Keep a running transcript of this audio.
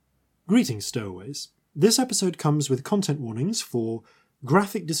Greetings, stowaways. This episode comes with content warnings for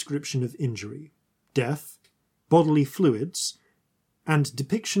graphic description of injury, death, bodily fluids, and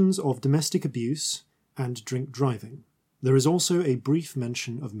depictions of domestic abuse and drink driving. There is also a brief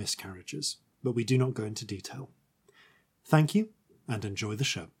mention of miscarriages, but we do not go into detail. Thank you, and enjoy the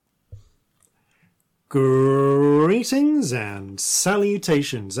show. Greetings and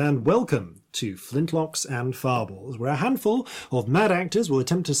salutations, and welcome to Flintlocks and Fireballs, where a handful of mad actors will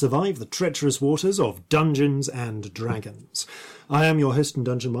attempt to survive the treacherous waters of Dungeons and Dragons. I am your host and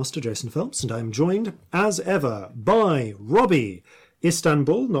dungeon master, Jason Phelps, and I am joined, as ever, by Robbie,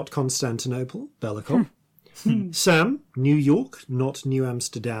 Istanbul, not Constantinople, Belikov, Sam, New York, not New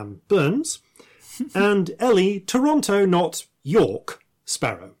Amsterdam, Burns, and Ellie, Toronto, not York,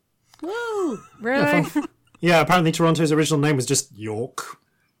 Sparrow. Woo! Really? Yeah, apparently Toronto's original name was just York.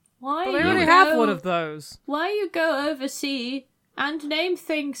 Why well, they already have one of those. Why you go overseas and name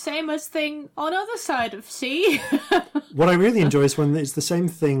thing same as thing on other side of sea? What I really enjoy is when it's the same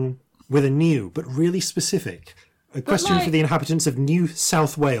thing with a new, but really specific. A question for the inhabitants of New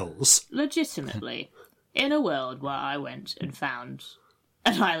South Wales. Legitimately, in a world where I went and found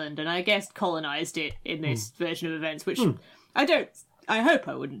an island and I guess colonised it in this version of events, which I hope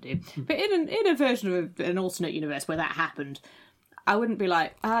I wouldn't do. But in a version of an alternate universe where that happened, I wouldn't be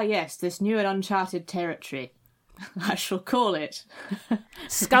like, yes, this new and uncharted territory. I shall call it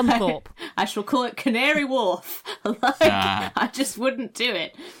Scunthorpe. I shall call it Canary Wharf. I just wouldn't do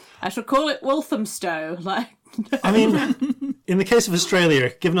it. I shall call it Walthamstow. I mean, in the case of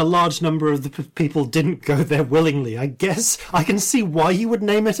Australia, given a large number of the people didn't go there willingly, I guess I can see why you would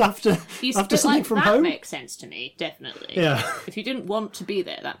name it after something from home. That makes sense to me, definitely. Yeah. If you didn't want to be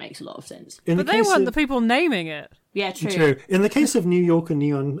there, that makes a lot of sense. But they weren't the people naming it. Yeah, true. In the case of New York and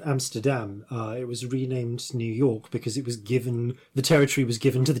New Amsterdam, it was renamed New York because the territory was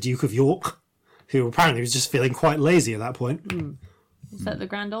given to the Duke of York, who apparently was just feeling quite lazy at that point. Is that the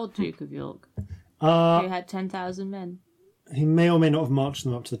Grand Old Duke of York? Who had 10,000 men. He may or may not have marched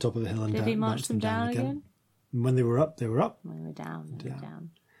them up to the top of the hill and Did he march them down again? And when they were up, they were up. When they were down, they were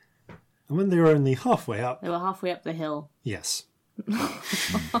down. And when they were only halfway up... They were halfway up the hill. Yes.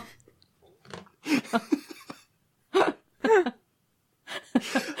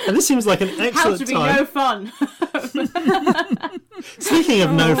 And this seems like an excellent time... How to be no fun! Speaking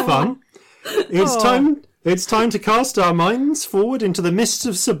of no fun, it's time to cast our minds forward into the mists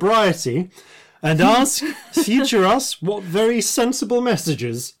of sobriety and ask future us what very sensible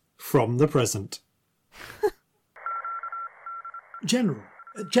messages from the present. General,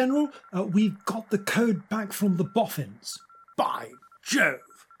 we've got the code back from the boffins. By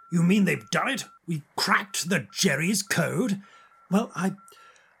Jove! You mean they've done it? We've cracked the Jerry's code? Well,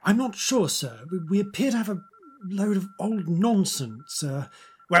 I'm not sure, sir. We appear to have a load of old nonsense.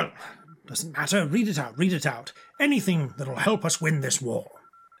 Well, doesn't matter. Read it out. Anything that'll help us win this war.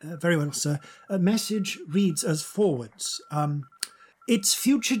 Very well, sir. A message reads as forwards. It's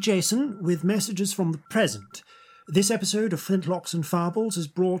future Jason with messages from the present. This episode of Flintlocks and Fireballs is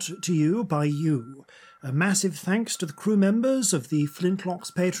brought to you by you. A massive thanks to the crew members of the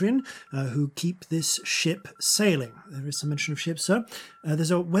Flintlocks Patreon who keep this ship sailing. There is some mention of ships, sir. There's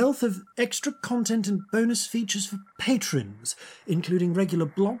a wealth of extra content and bonus features for patrons, including regular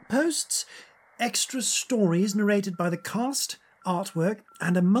blog posts, extra stories narrated by the cast, artwork,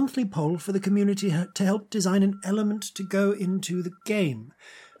 and a monthly poll for the community to help design an element to go into the game.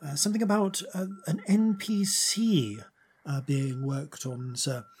 Something about an NPC being worked on,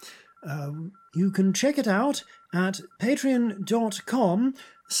 sir. You can check it out at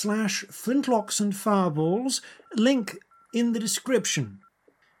patreon.com/Flintlocks and Fireballs. Link in the description.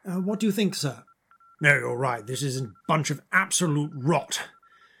 What do you think, sir? No, you're right. This is a bunch of absolute rot.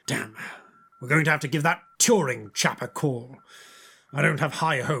 Damn. We're going to have to give that Turing chap a call. I don't have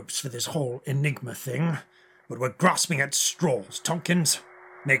high hopes for this whole Enigma thing, but we're grasping at straws. Tompkins,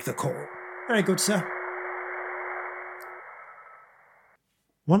 make the call. Very good, sir.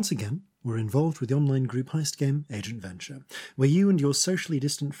 Once again, we're involved with the online group heist game Agent Venture, where you and your socially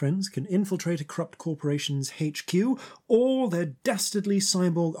distant friends can infiltrate a corrupt corporation's HQ or their dastardly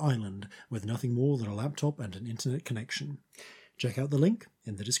cyborg island with nothing more than a laptop and an internet connection. Check out the link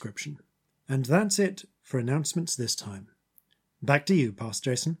in the description. And that's it for announcements this time. Back to you, Past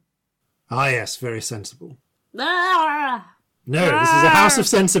Jason. Ah yes, very sensible. No, this is a house of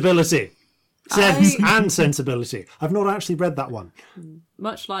sensibility. Sense and sensibility. I've not actually read that one.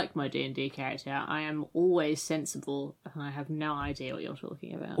 Much like my D&D character, I am always sensible and I have no idea what you're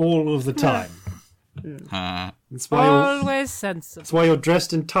talking about. All of the time. That's why you're, Always sensible. that's why you're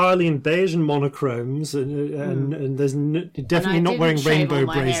dressed entirely in beige and monochromes, and there's definitely And I not wearing didn't shave rainbow all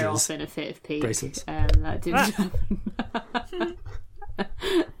my hair off braces. in a fit of pique. Bracelets. That didn't happen.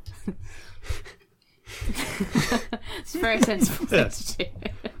 It's a very sensible thing to do.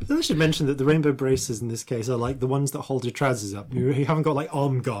 I should mention that the rainbow braces in this case are like the ones that hold your trousers up. You haven't got like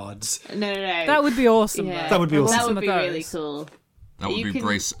arm guards. No. That would be awesome. Yeah. though. That would be awesome. That Some would of be really those. cool. That would You be can-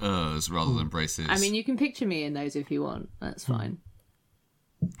 bracers rather than braces. I mean, you can picture me in those if you want. That's fine.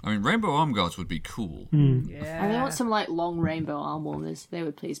 rainbow arm guards would be cool. Yeah. And I want some like long rainbow arm warmers. They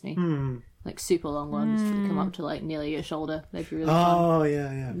would please me. Like super long ones that come up to like nearly your shoulder. They'd be really fun. Oh,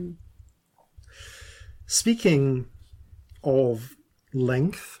 yeah. Speaking of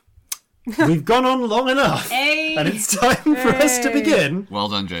length, we've gone on long enough. Hey! And it's time for us to begin Well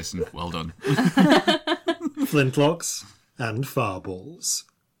done, Jason. Well done. Flintlocks and Fireballs.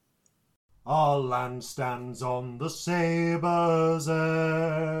 Our land stands on the sabre's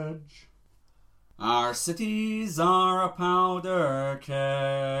edge. Our cities are a powder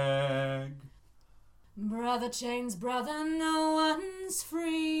keg. Brother chains, brother, no one's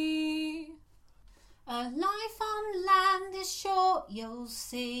free. A life on land is short, you'll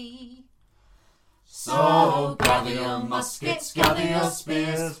see. So gather your muskets, gather your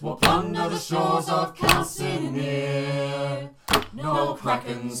spears, we'll plunder the shores of Calcinear. No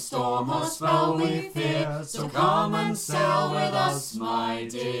kraken, storm or spell we fear, so come and sail with us, my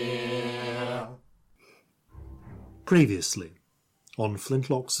dear. Previously on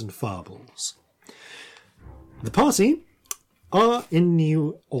Flintlocks and Fireballs. The party are in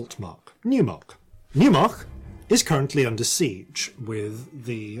New Altmark. Newmark is currently under siege with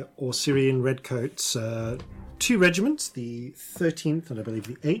the Orsirian Redcoats, two regiments, the 13th and I believe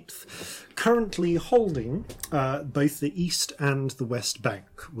the 8th, currently holding both the east and the west bank,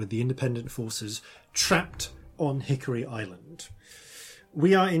 with the independent forces trapped on Hickory Island.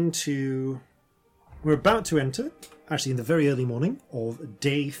 We're about to enter, actually in the very early morning of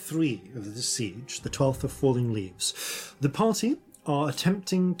day 3 of the siege, the 12th of Falling Leaves. The party are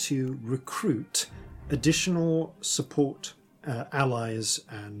attempting to recruit additional support, allies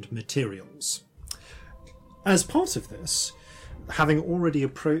and materials. As part of this, having already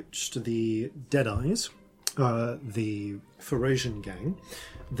approached the Deadeyes, the Ferosian gang,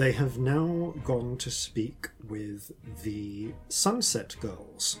 they have now gone to speak with the Sunset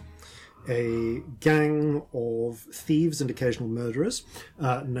Girls, a gang of thieves and occasional murderers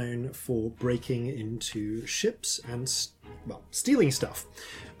known for breaking into ships and, stealing stuff.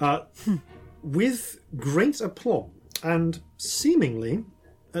 With great aplomb and seemingly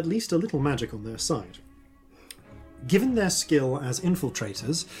at least a little magic on their side. Given their skill as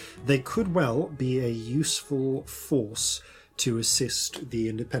infiltrators, they could well be a useful force to assist the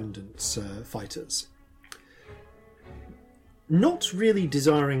independence fighters. Not really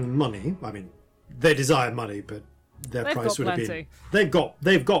desiring money, I mean, they desire money, but their They've price got would have plenty. been...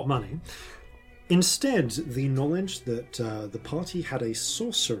 They've got money. Instead, the knowledge that the party had a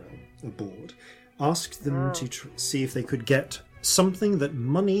sorcerer aboard asked them to see if they could get something that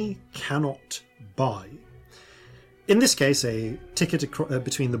money cannot buy. In this case, a ticket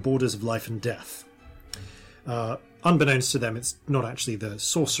between the borders of life and death. Unbeknownst to them, it's not actually the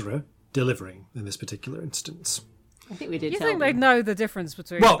sorcerer delivering in this particular instance. I think we did You tell think them. they'd know the difference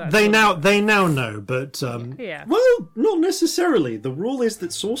between Well, that they sort of- now know, but Yeah. well, not necessarily. The rule is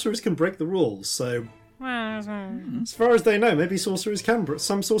that sorcerers can break the rules. So, Well, as far as they know, maybe some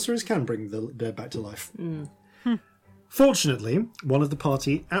sorcerers can bring the dead back to life. Fortunately, one of the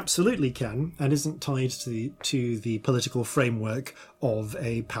party absolutely can, and isn't tied to the political framework of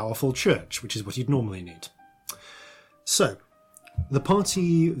a powerful church, which is what you'd normally need. So, the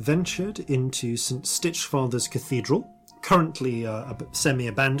party ventured into St. Stitchfather's Cathedral, currently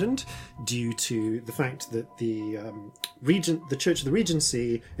semi-abandoned due to the fact that the Church of the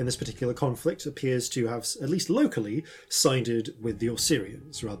Regency in this particular conflict appears to have, at least locally, sided with the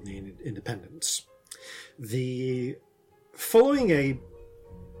Orsirians rather than the Independents. Following a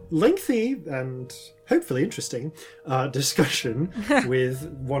lengthy and hopefully interesting discussion with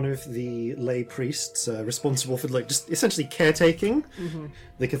one of the lay priests responsible for just essentially caretaking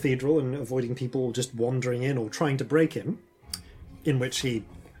the cathedral and avoiding people just wandering in or trying to break in which he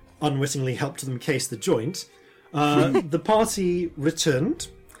unwittingly helped them case the joint, the party returned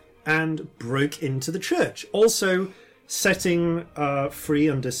and broke into the church, also setting free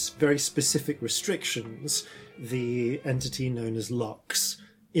under very specific restrictions the entity known as Lux,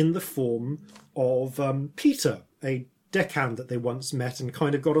 in the form of Peter, a deckhand that they once met and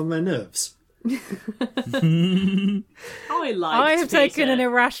kind of got on their nerves. I I have taken Peter. an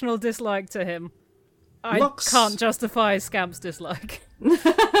irrational dislike to him. I Lux can't justify Scamp's dislike.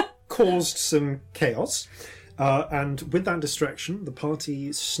 caused some chaos. And with that distraction, the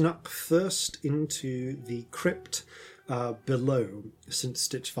party snuck first into the crypt below St.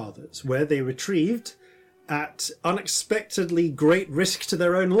 Stitchfather's, where they retrieved, at unexpectedly great risk to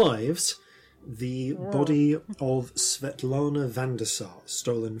their own lives, the body of Svetlana Vandasar,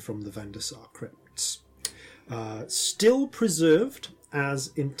 stolen from the Vandasar crypts. Still preserved,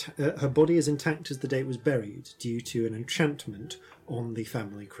 as her body is intact as the day it was buried, due to an enchantment on the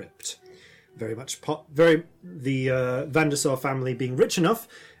family crypt. Very much the Vandasar family being rich enough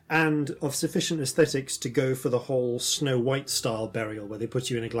and of sufficient aesthetics to go for the whole Snow White style burial, where they put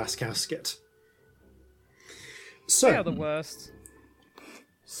you in a glass casket. So They are the worst.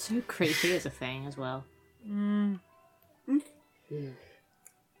 So creepy as a thing as well.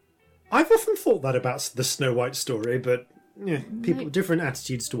 I've often thought that about the Snow White story, but yeah, people different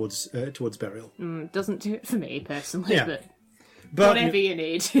attitudes towards burial. Doesn't do it for me personally, Yeah. but But whatever you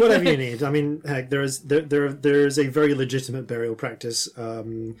need. whatever you need. I mean, heck, there is a very legitimate burial practice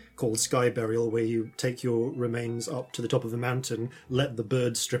called sky burial, where you take your remains up to the top of a mountain, let the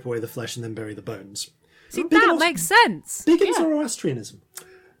birds strip away the flesh, and then bury the bones. See, that makes sense. Big in Zoroastrianism.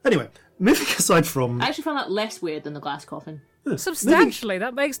 Anyway, moving aside from I actually found that less weird than the glass coffin. Substantially,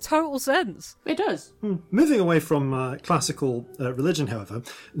 that makes total sense. It does. moving away from classical religion, however,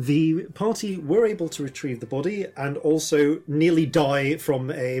 the party were able to retrieve the body and also nearly die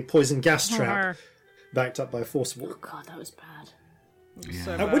from a poison gas trap backed up by a forcible. God, that was bad.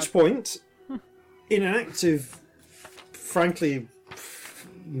 So At bad. which point, in an act of, frankly,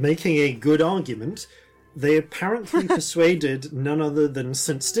 making a good argument, they apparently persuaded none other than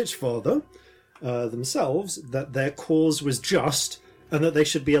St. Stitchfather themselves that their cause was just and that they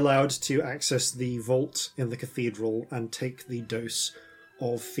should be allowed to access the vault in the cathedral and take the dose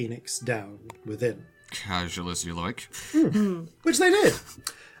of Phoenix down within. Casual as you like. Which they did.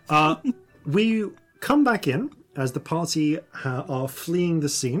 We come back in as the party are fleeing the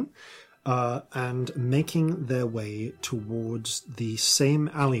scene and making their way towards the same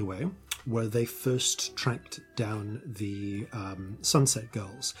alleyway where they first tracked down the Sunset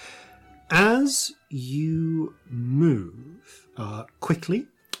Girls. As you move quickly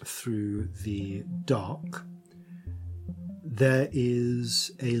through the dark, there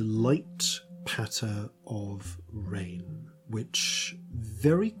is a light patter of rain, which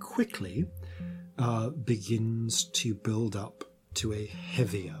very quickly begins to build up to a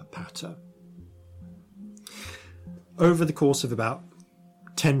heavier patter. Over the course of about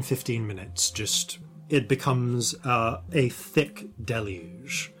 10-15 minutes, it becomes a thick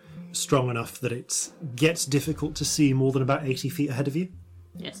deluge, strong enough that it gets difficult to see more than about 80 feet ahead of you.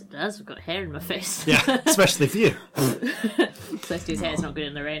 Yes, it does. I've got hair in my face. Yeah, especially for you. Celestia's hair's not good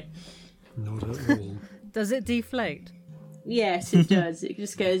in the rain. Not at all. Does it deflate? Yes, it does. It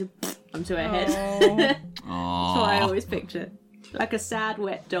just goes onto her head. That's what I always picture. Like a sad,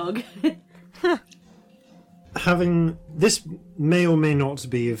 wet dog. Having this may or may not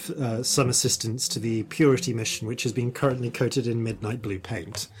be of some assistance to the Purity mission, which has been currently coated in midnight blue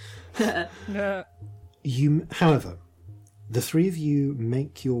paint. However, the three of you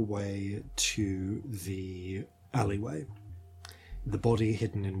make your way to the alleyway. The body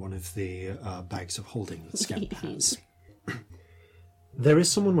hidden in one of the bags of holding that Scamp has. There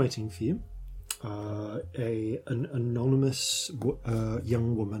is someone waiting for you. An anonymous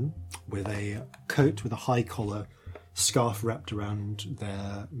young woman with a coat with a high collar, scarf wrapped around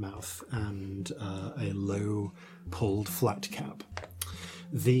their mouth, and a low pulled flat cap.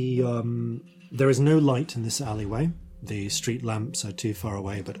 There is no light in this alleyway. The street lamps are too far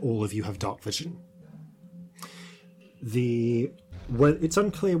away, but all of you have dark vision. It's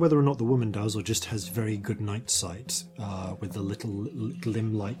unclear whether or not the woman does or just has very good night sight, with the little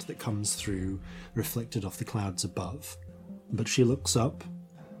dim light that comes through reflected off the clouds above. But she looks up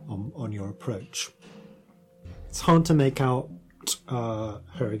on your approach. It's hard to make out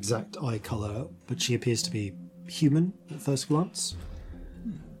her exact eye colour, but she appears to be human at first glance.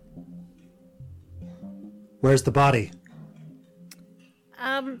 Where's the body?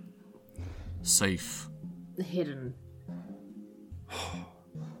 Safe. Hidden.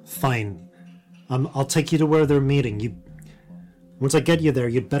 Fine. I'll take you to where they're meeting. Once I get you there,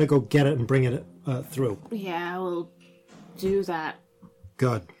 you'd better go get it and bring it through. Yeah, we'll do that.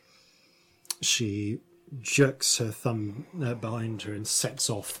 Good. She jerks her thumb behind her and sets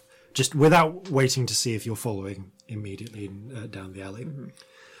off, just without waiting to see if you're following immediately down the alley. Mm-hmm.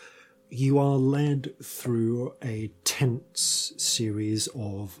 You are led through a tense series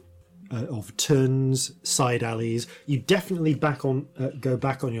of turns, side alleys. You definitely go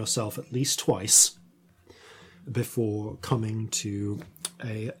back on yourself at least twice before coming to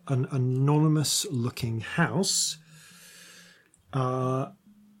an anonymous-looking house.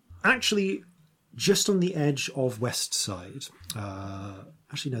 Actually, just on the edge of West Side.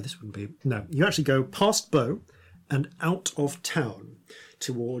 Actually, no, this wouldn't be... No, you actually go past Bow and out of town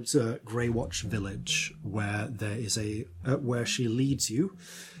towards Greywatch Village, where there is where she leads you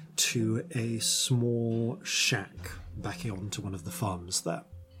to a small shack backing onto one of the farms there.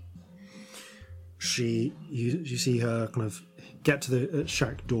 You see her kind of get to the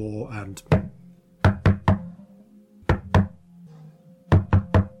shack door and...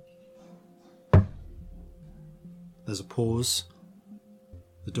 There's a pause.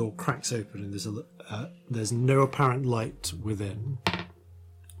 The door cracks open and there's no apparent light within.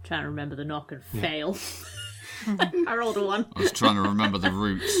 Trying to remember the knock and fail. I rolled a 1. I was trying to remember the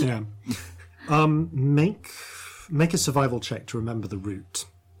route. Yeah. Make a survival check to remember the route.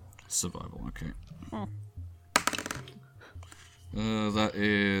 Survival, okay. That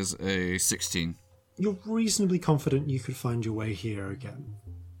is a 16. You're reasonably confident you could find your way here again.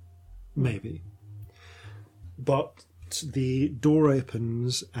 Maybe. But the door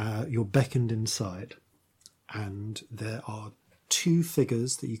opens, you're beckoned inside, and there are 2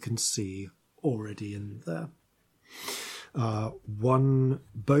 figures that you can see already in there.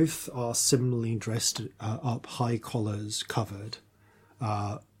 Both are similarly dressed up, high collars covered.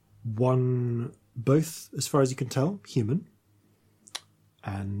 Both, as far as you can tell, human.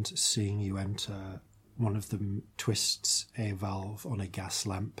 And seeing you enter, one of them twists a valve on a gas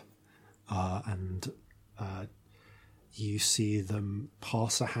lamp, and you see them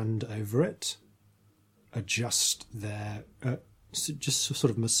pass a hand over it, adjust their, just sort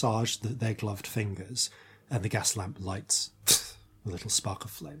of massage their gloved fingers, and the gas lamp lights a little spark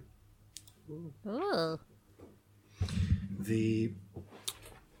of flame. Oh. The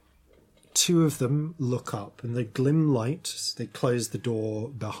 2 of them look up, and the glim light, they close the door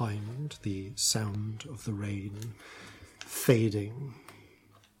behind, the sound of the rain fading.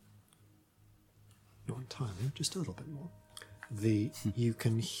 Not entirely, just a little bit more. You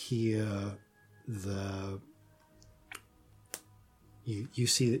can hear the... You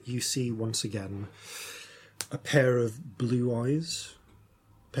see once again a pair of blue eyes,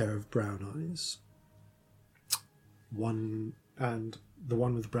 a pair of brown eyes. The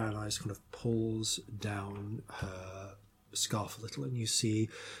one with the brown eyes kind of pulls down her scarf a little, and you see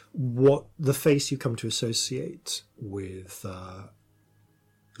what the face you come to associate with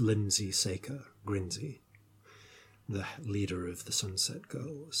Lindsay Saker Grinzy, the leader of the Sunset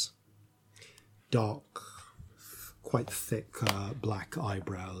Girls. Dark, quite thick black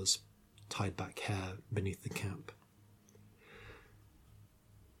eyebrows, tied back hair beneath the cap.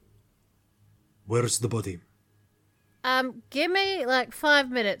 Where's the body? Give me 5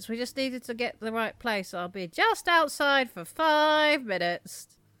 minutes. We just needed to get to the right place. I'll be just outside for 5 minutes.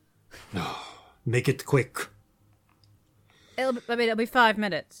 Make it quick. It'll be 5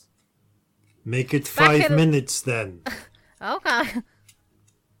 minutes. Make it 5 minutes then. Okay.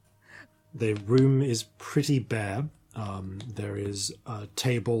 The room is pretty bare. There is a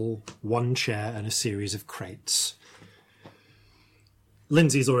table, 1 chair, and a series of crates.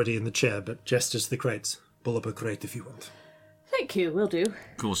 Lindsay's already in the chair, but gestures to the crates. Pull up a crate if you want. Thank you, will do.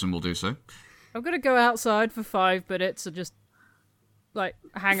 Coulson will do so. I'm going to go outside for 5 minutes and just,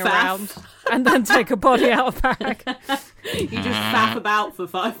 hang Faff. around and then take a body out of bag. You just faff about for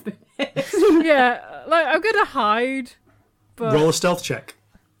 5 minutes. Yeah, I'm going to hide, but... Roll a stealth check.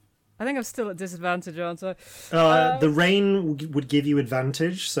 I think I'm still at disadvantage, aren't I? The rain would give you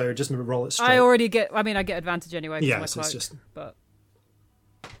advantage, so just roll it straight. I get advantage anyway. Yeah, my so cloak, it's just... But...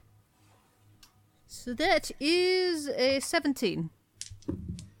 So that is a 17.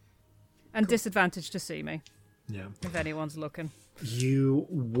 And disadvantage to see me. Yeah. If anyone's looking. You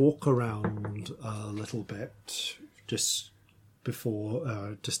walk around a little bit just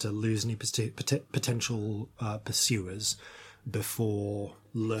before, just to lose any potential pursuers before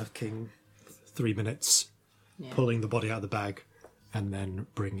lurking 3 minutes, pulling the body out of the bag, and then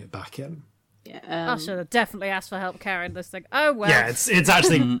bring it back in. Yeah, I should have definitely asked for help carrying this thing. Oh well. Yeah, it's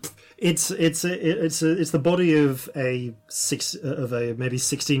actually it's the body of a maybe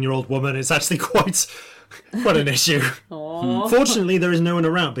 16-year-old woman. It's actually quite an issue. Aww. Fortunately, there is no one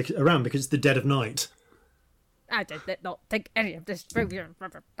around because it's the dead of night. I did not think any of this through.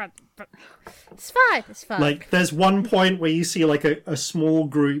 It's fine. It's fine. Like, there's one point where you see like a small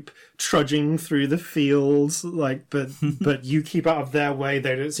group trudging through the fields, like, but you keep out of their way.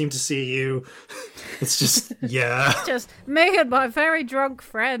 They don't seem to see you. It's just, yeah. Just me and my very drunk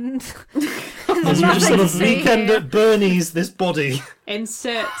friend. There's just sort of weekend at Bernie's, this body.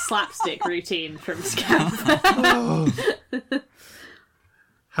 Insert slapstick routine from Scamp.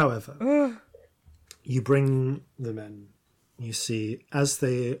 However, you bring them in. You see, as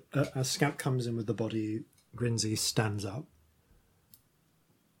Scamp comes in with the body, Grinzy stands up.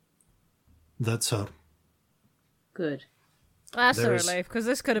 That's her. Good. That's a There's- relief, because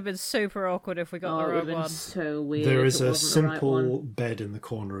this could have been super awkward if we got Oh, the it would have wrong been one. so weird. There if is it a wasn't the right one. simple bed in the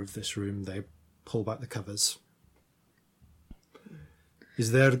corner of this room. They pull back the covers.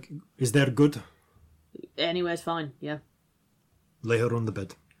 Is there good? Anywhere's fine. Yeah. Lay her on the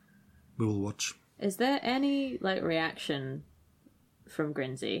bed. We will watch. Is there any reaction from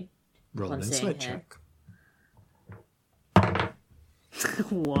Grinzy? Roll an On seeing insight her.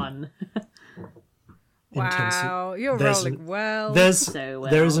 check. 1. Wow, you're There's rolling an- well. There's So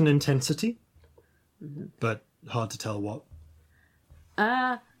there is well. an intensity, but hard to tell what.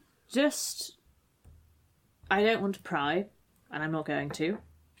 Just I don't want to pry, and I'm not going to.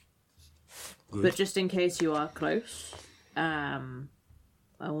 Good. But just in case you are close, I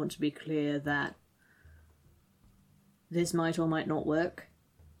want to be clear that this might or might not work.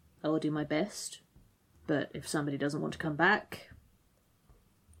 I will do my best, but if somebody doesn't want to come back,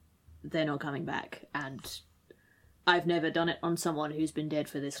 they're not coming back, and I've never done it on someone who's been dead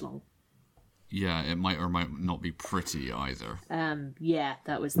for this long. Yeah, it might or might not be pretty either. Yeah,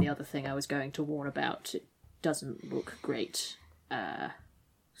 that was the other thing I was going to warn about. It doesn't look great.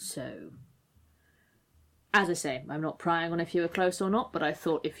 So, as I say, I'm not prying on if you were close or not, but I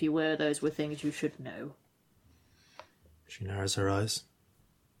thought if you were, those were things you should know. She narrows her eyes.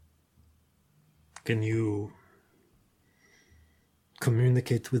 Can you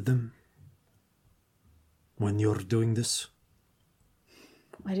communicate with them when you're doing this?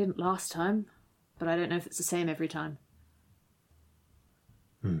 I didn't last time, but I don't know if it's the same every time.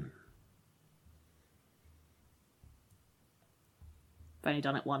 I've only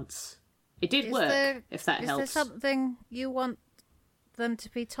done it once. It did Is work, there- if that Is helps. there something you want them to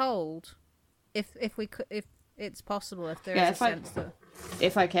be told? If we could, if it's possible, if there is Yeah, a if I- sense that.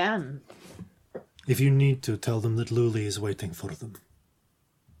 If I can. If you need to, tell them that Luli is waiting for them.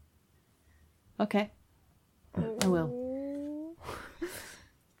 Okay. I will.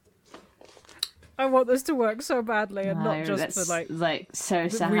 I want this to work so badly, and not No, just that's, for so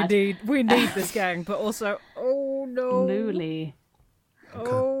sad. we need this gang, but also oh no, Luli.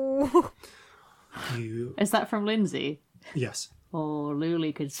 oh. You Is that from Lindsay? yes. Oh,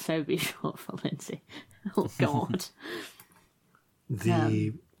 Luli could so be short for Lindsay. Oh, God.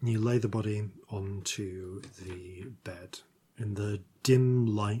 You lay the body onto the bed. In the dim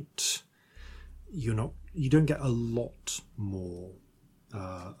light, you don't get a lot more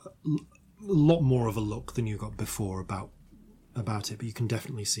of a look than you got before about it, but you can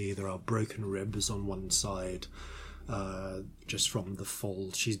definitely see there are broken ribs on one side, just from the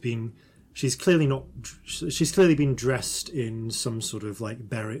fall. She's clearly been dressed in some sort of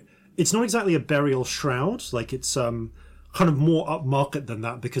it's not exactly a burial shroud, it's kind of more upmarket than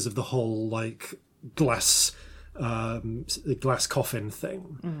that because of the whole glass coffin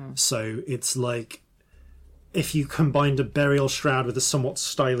thing. Mm-hmm. So it's like if you combined a burial shroud with a somewhat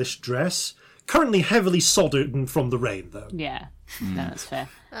stylish dress, currently heavily sodden from the rain though. Yeah, no, that's fair.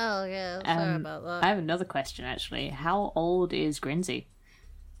 Oh yeah, sorry about that. I have another question, actually. How old is Grinzy?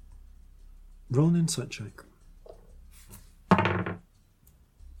 Roll an insight check.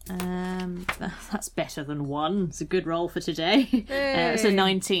 That's better than 1. It's a good roll for today. It's a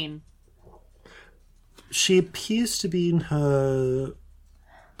 19. She appears to be in her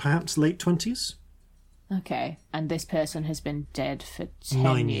perhaps late 20s. Okay, and this person has been dead for 10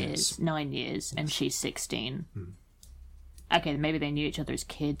 9 years. years. 9 years, and she's 16. Okay, maybe they knew each other as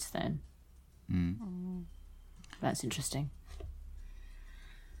kids then. That's interesting.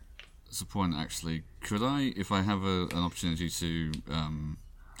 That's a point, actually. Could I, if I have an opportunity to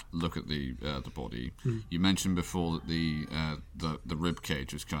look at the body? You mentioned before that the rib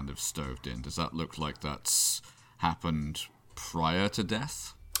cage was kind of stoved in. Does that look like that's happened prior to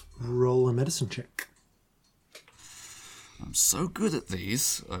death? Roll a medicine check. I'm so good at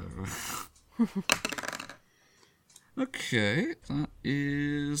these. Okay, that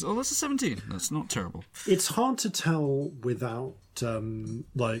is... Oh, that's a 17. That's not terrible. It's hard to tell without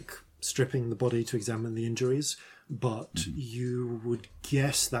stripping the body to examine the injuries, but you would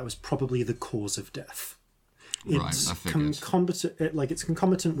guess that was probably the cause of death. It's I figured. it's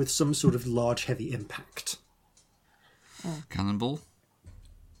concomitant with some sort of large, heavy impact. Cannonball?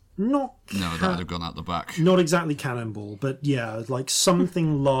 Not No, that would have gone out the back. not exactly cannonball, but yeah, like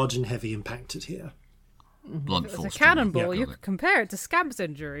something large and heavy impacted here. Blunt It's a force. cannonball. Yeah, You got it. could compare it to Scamp's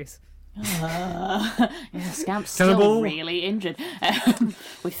injuries. Scamp's Cannonball. still really injured.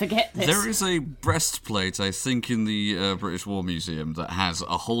 We forget this. There is a breastplate, I think, in the British War Museum that has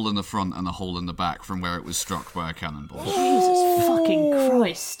a hole in the front and a hole in the back from where it was struck by a cannonball. Jesus fucking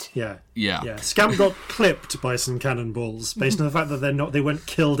Christ. Yeah. Yeah. Yeah, Scamp got clipped by some cannonballs based on the fact that they weren't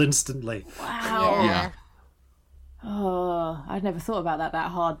killed instantly. Wow. Yeah. Oh, I'd never thought about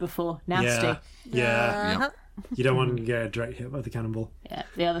that hard before. Nasty. Yeah. Yep. You don't want to get a direct hit by the cannonball. Yeah.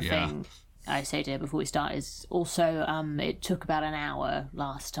 The other Yeah. thing I say to her before we start is also it took about an hour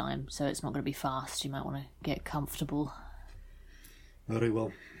last time, so it's not going to be fast. You might want to get comfortable. Very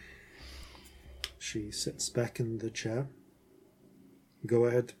well. She sits back in the chair. Go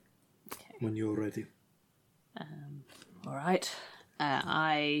ahead when you're ready. All right.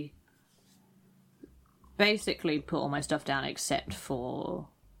 I basically put all my stuff down except for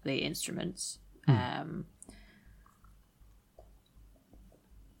the instruments.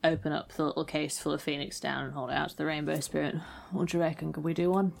 Open up the little case full of Phoenix down and hold it out to the Rainbow Spirit. What do you reckon? Could we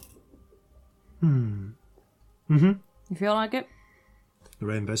do one? You feel like it? The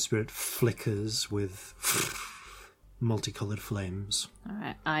rainbow spirit flickers with multicoloured flames. All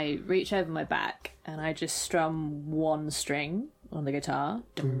right. I reach over my back and I just strum one string on the guitar,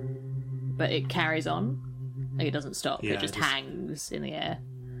 but it carries on. Like it doesn't stop. Yeah, it just it just- hangs in the air.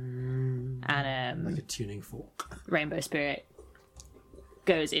 And Like a tuning fork. Rainbow Spirit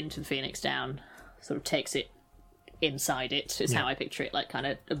goes into the Phoenix Down, sort of takes it inside it, is how I picture it, like kind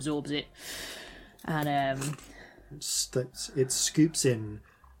of absorbs it. And It scoops in,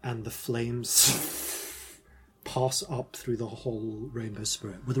 and the flames pass up through the whole rainbow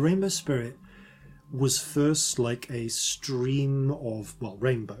spirit. Well, the rainbow spirit was first like a stream of,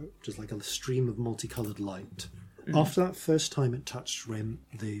 rainbow, just like a stream of multicoloured light. After that first time it touched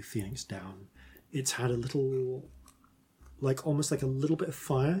the Phoenix Down, it's had a little, almost like a little bit of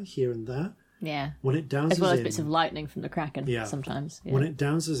fire here and there. yeah, When it dowses as well as in, bits of lightning from the Kraken Yeah. sometimes. Yeah. when it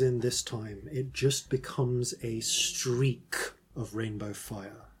dowses in this time, it just becomes a streak of rainbow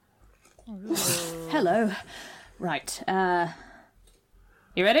fire. Hello. Right.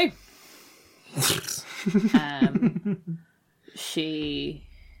 You ready?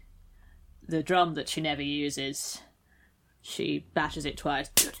 The drum that she never uses, she bashes it twice,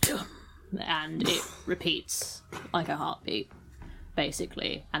 and it repeats like a heartbeat,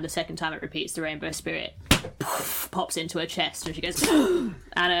 basically. And the second time it repeats, the Rainbow Spirit pops into her chest, and she goes,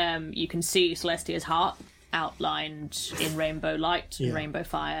 and you can see Celestia's heart outlined in rainbow light and rainbow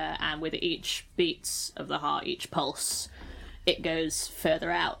fire, and with each beats of the heart, each pulse, it goes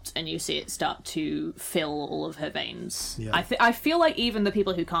further out, and you see it start to fill all of her veins. Yeah. I feel like even the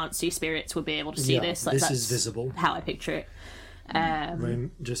people who can't see spirits would be able to see Yeah, this. Like, this that's is visible. how I picture it.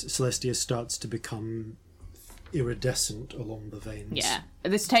 Just Celestia starts to become iridescent along the veins. Yeah,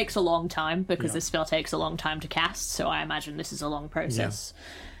 this takes a long time because Yeah. this spell takes a long time to cast, so I imagine this is a long process.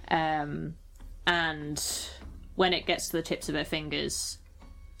 And when it gets to the tips of her fingers,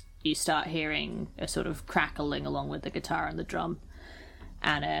 you start hearing a sort of crackling along with the guitar and the drum.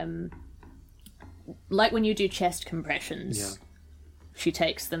 And like when you do chest compressions, Yeah. she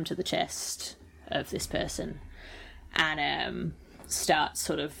takes them to the chest of this person and starts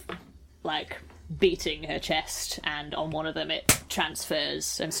sort of like beating her chest, and on one of them it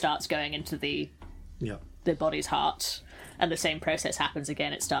transfers and starts going into the Yeah. body's heart, and the same process happens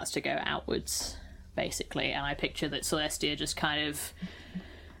again. It starts to go outwards, basically, and I picture that Celestia just kind of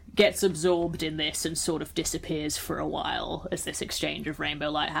gets absorbed in this and sort of disappears for a while as this exchange of rainbow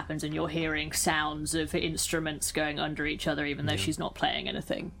light happens, and you're hearing sounds of instruments going under each other even though she's not playing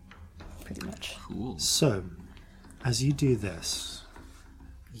anything, pretty much. Cool. So, as you do this,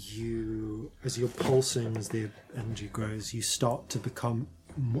 as you're pulsing, as the energy grows, you start to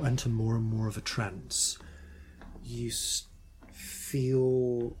enter more and more of a trance. You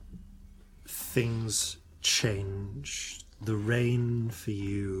feel things change. The rain for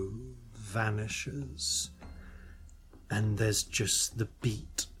you vanishes, and there's just the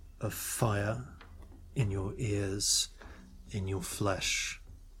beat of fire in your ears, in your flesh,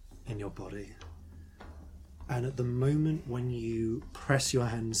 in your body. And at the moment when you press your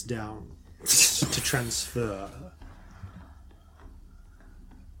hands down to transfer,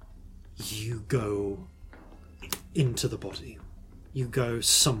 you go into the body. You go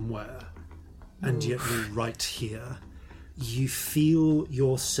somewhere, and yet you're right here. You feel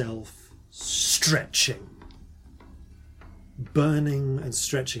yourself stretching burning and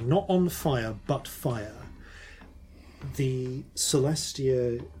stretching, not on fire, but fire. The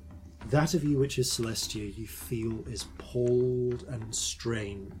Celestia, that of you which is Celestia, you feel is pulled and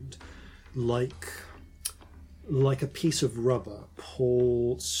strained, like a piece of rubber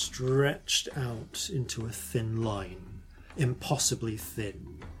pulled, stretched out into a thin line, impossibly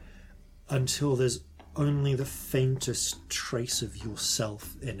thin, until there's only the faintest trace of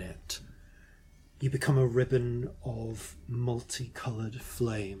yourself in it. You become a ribbon of multicoloured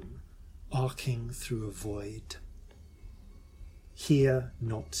flame, arcing through a void. Here,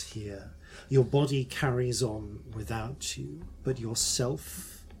 not here. Your body carries on without you, but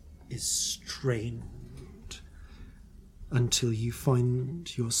yourself is strained until you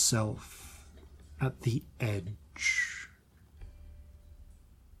find yourself at the edge.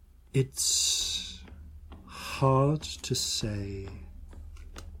 It's hard to say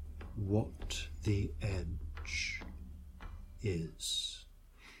what the edge is.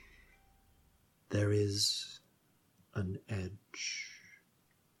 There is an edge,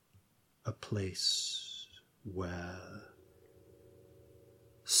 a place where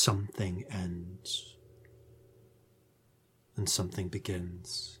something ends and something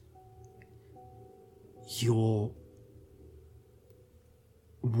begins.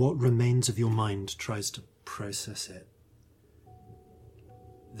 What remains of your mind tries to process it.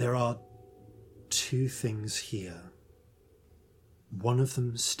 There are two things here. One of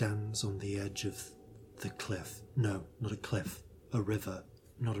them stands on the edge of the cliff. No, not a cliff. A river.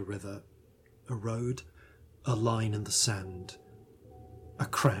 Not a river. A road. A line in the sand. A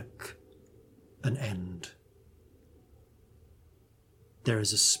crack. An end. There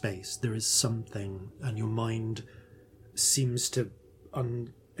is a space. There is something, and your mind seems to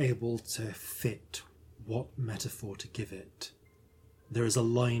unable to fit what metaphor to give it. There is a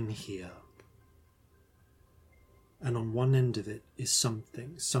line here. And on one end of it is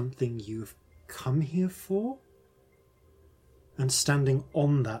something you've come here for. And standing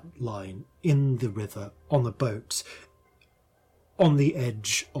on that line, in the river, on the boat, on the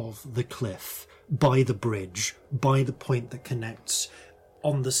edge of the cliff, by the bridge, by the point that connects,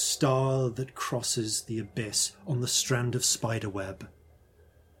 on the star that crosses the abyss, on the strand of spiderweb,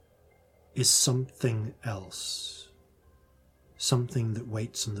 is something else. Something that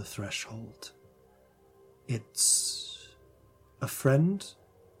waits on the threshold. It's a friend,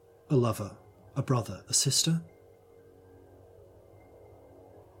 a lover, a brother, a sister.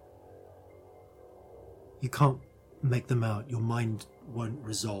 You can't make them out. Your mind won't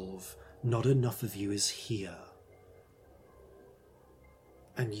resolve. Not enough of you is here.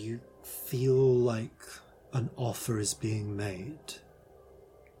 And you feel like an offer is being made.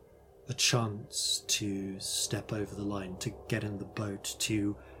 A chance to step over the line, to get in the boat,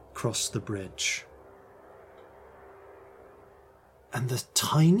 to cross the bridge. And the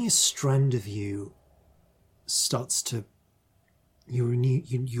tiniest strand of you starts to...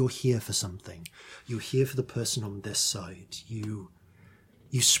 You're here for something. You're here for the person on this side. You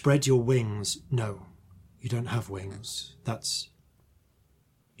spread your wings. No, you don't have wings.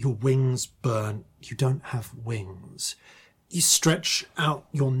 Your wings burn. You don't have wings. You stretch out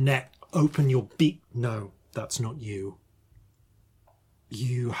your neck, open your beak. No, that's not you.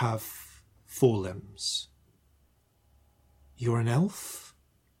 You have 4 limbs. You're an elf?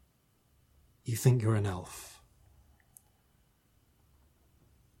 You think you're an elf.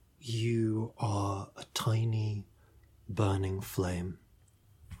 You are a tiny burning flame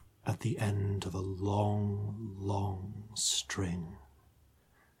at the end of a long, long string.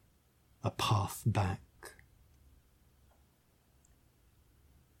 A path back.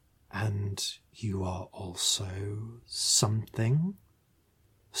 And you are also something,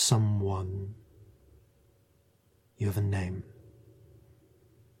 someone. You have a name.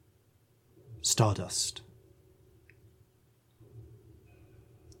 Stardust.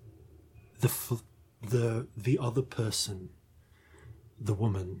 The other person, the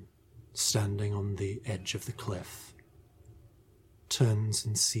woman standing on the edge of the cliff, turns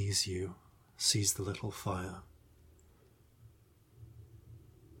and sees you, sees the little fire.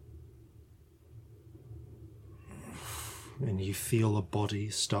 And you feel a body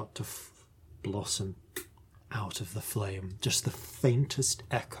start to blossom out of the flame, just the faintest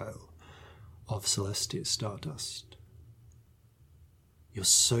echo of Celestia Stardust. You're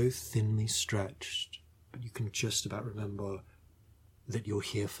so thinly stretched, but you can just about remember that you're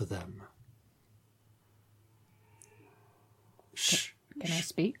here for them. Can I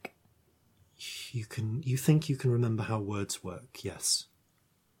speak? You think you can remember how words work, yes.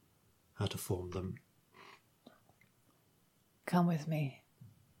 How to form them. Come with me.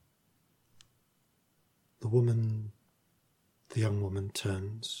 The woman The young woman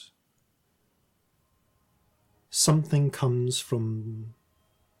turns. Something comes from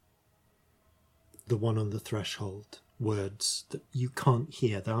the one on the threshold. Words that you can't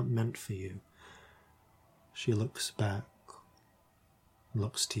hear, they aren't meant for you. She looks back,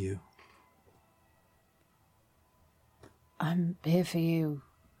 looks to you. I'm here for you,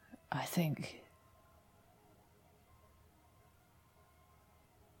 I think.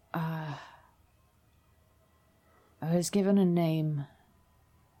 I was given a name.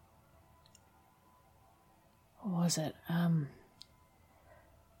 What was it?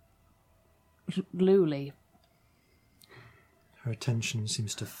 Luli. Her attention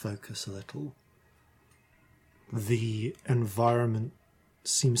seems to focus a little. The environment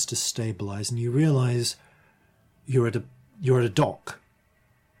seems to stabilize, and you realize you're at a dock.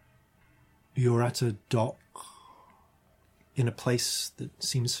 You're at a dock in a place that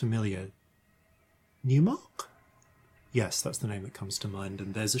seems familiar. Newmark? Yes, that's the name that comes to mind.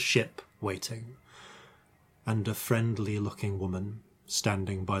 And there's a ship waiting, and a friendly-looking woman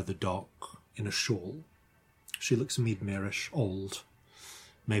standing by the dock in a shawl. She looks Meadmere-ish, old,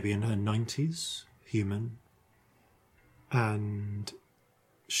 maybe in her 90s, human. And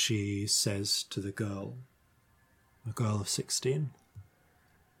she says to the girl, a girl of 16,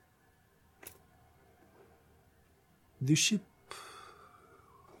 "The ship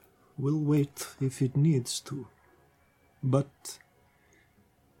will wait if it needs to, but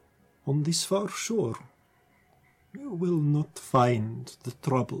on this far shore, you will not find the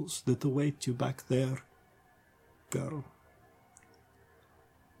troubles that await you back there, girl."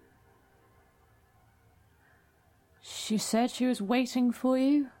 She said she was waiting for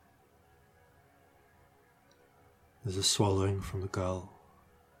you? There's a swallowing from the girl.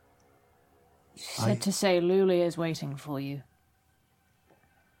 She said to say Luli is waiting for you.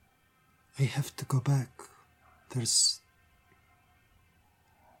 I have to go back.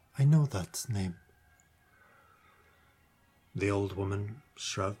 I know that name. The old woman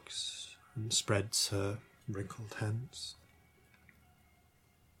shrugs and spreads her wrinkled hands.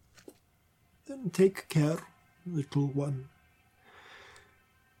 Then take care, little one.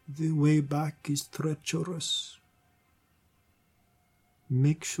 The way back is treacherous.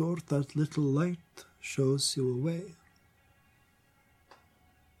 Make sure that little light shows you a way.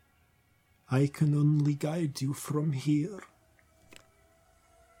 I can only guide you from here.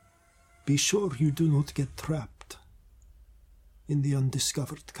 Be sure you do not get trapped in the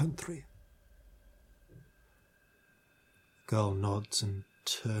undiscovered country. The girl nods and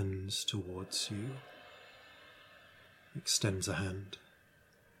turns towards you. Extends a hand.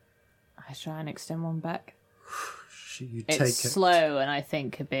 I try and extend one back. You It's take it. slow and I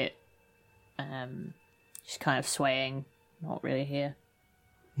think a bit just kind of swaying, not really here.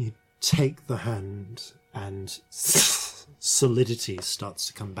 You take the hand and solidity starts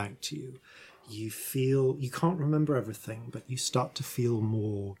to come back to you. You feel, you can't remember everything, but you start to feel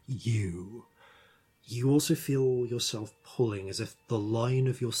more you. You also feel yourself pulling as if the line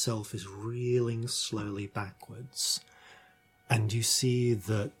of yourself is reeling slowly backwards. And you see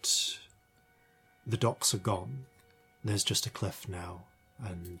that the docks are gone. There's just a cliff now,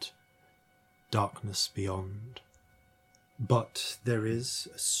 and darkness beyond. But there is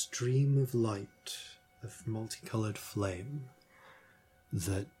a stream of light, of multicoloured flame,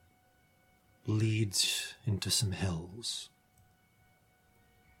 that leads into some hills.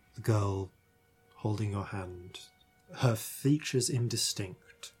 The girl, holding your hand, her features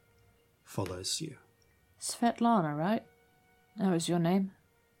indistinct, follows you. Svetlana, right? That was your name?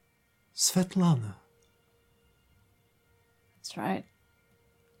 Svetlana. That's right.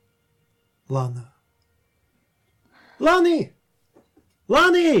 Lana. Lani!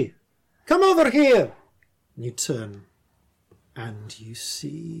 Lani! Come over here! And you turn, and you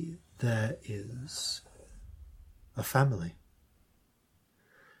see there is a family.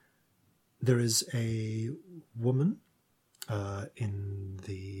 There is a woman in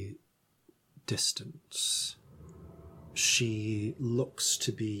the distance. She looks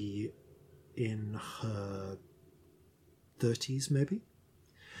to be in her 30s, maybe,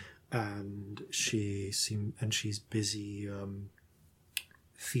 and she's busy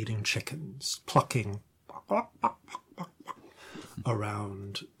feeding chickens, plucking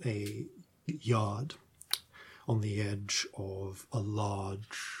around a yard on the edge of a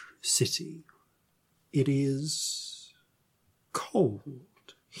large city. It is cold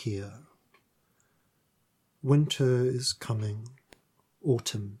here. Winter is coming.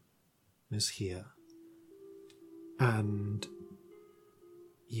 Autumn is here. And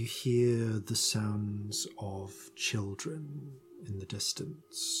you hear the sounds of children in the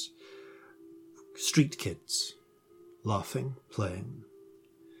distance. Street kids laughing, playing.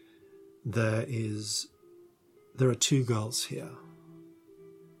 There are two girls here.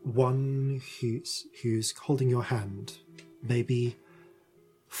 One who's holding your hand, maybe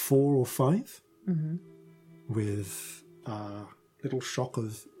 4 or 5, with a little shock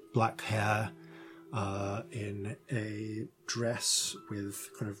of black hair, in a dress with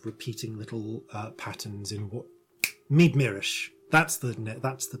kind of repeating little patterns in what Meadmerish. That's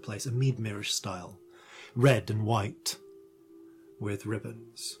the place. A Meadmerish style, red and white, with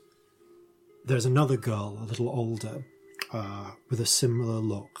ribbons. There's another girl, a little older, with a similar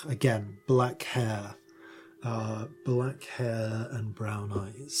look. Again, black hair and brown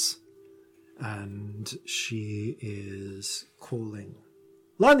eyes. And she is calling,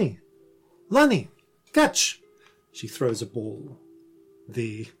 Lani! Lani! Catch! She throws a ball.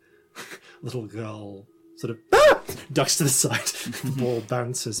 The little girl sort of ducks to the side. The ball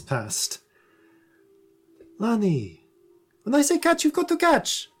bounces past. Lani! When I say catch, you've got to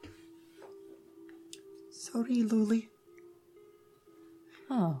catch! Sorry, Luli.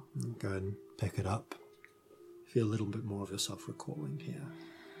 Oh. Go and pick it up. Feel a little bit more of yourself recalling here.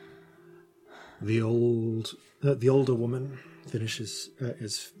 The older woman is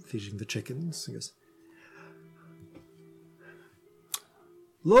feeding the chickens. He goes,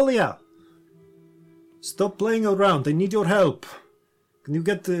 Lolia, stop playing around. I need your help. Can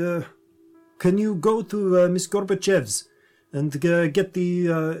you go to Miss Gorbachev's and get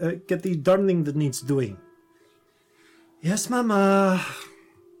the darning that needs doing? Yes, Mama.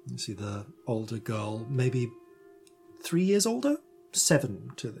 You see the older girl, maybe 3 years older,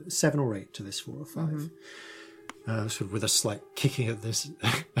 7 or 8 to this 4 or 5. Sort of with a slight kicking at this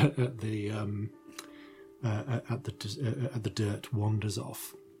at the dirt, wanders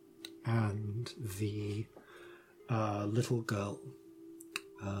off, and the little girl,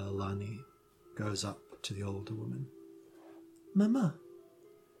 Lani, goes up to the older woman. Mama,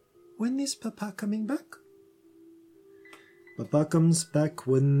 when is Papa coming back? Papa comes back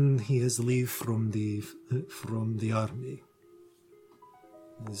when he has leave from the army.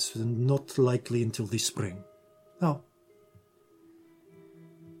 It's not likely until the spring. Oh.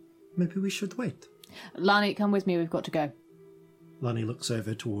 Maybe we should wait. Lani, come with me, we've got to go. Lani looks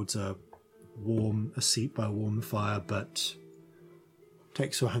over towards a seat by a warm fire, but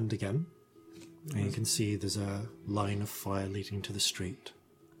takes her hand again. And you can see there's a line of fire leading to the street.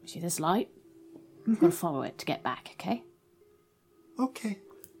 See this light? We've got to follow it to get back, okay? Okay.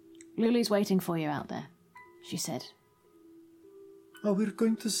 Luli's waiting for you out there, she said. Oh, we're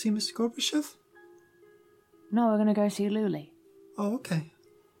going to see Miss Gorbachev? No, we're going to go see Luli. Oh, okay.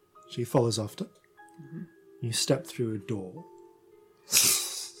 She follows after. You step through a door.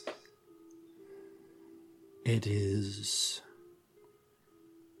 It is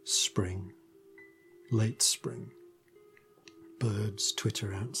spring. Late spring. Birds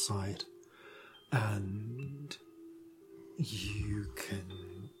twitter outside. And you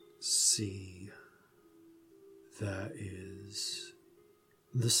can see there is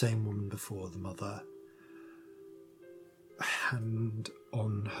the same woman before, the mother, hand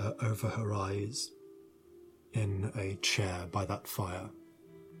on her, over her eyes, in a chair by that fire,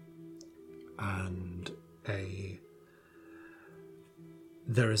 and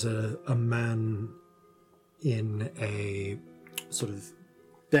there is a man in a sort of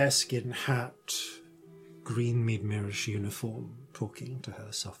bearskin hat, green Meadmerish uniform, talking to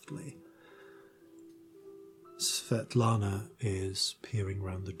her softly. Svetlana is peering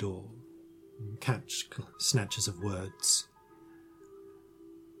round the door and catch snatches of words.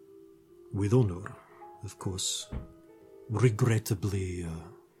 With honor, of course. Regrettably,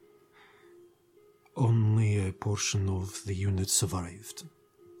 only a portion of the unit survived.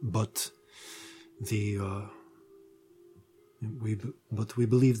 But we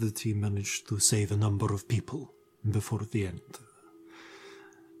believe that he managed to save a number of people before the end.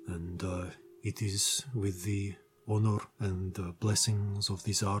 And it is with the honor and blessings of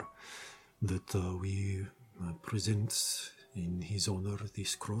the Tsar that we present in his honor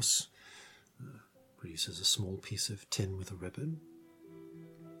this cross. Produces a small piece of tin with a ribbon.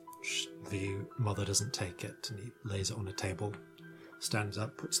 The mother doesn't take it, and he lays it on a table, stands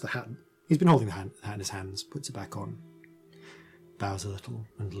up, puts the hat... He's been holding the hat in his hands, puts it back on, bows a little,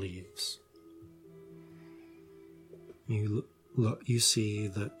 and leaves. You see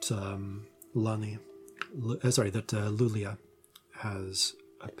that Lulia has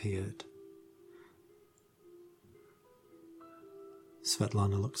appeared.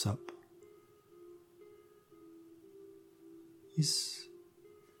 Svetlana looks up.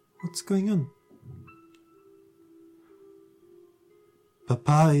 What's going on?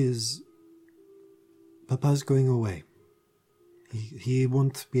 Papa's going away. He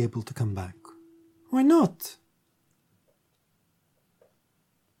won't be able to come back. Why not?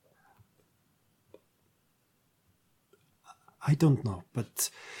 I don't know, but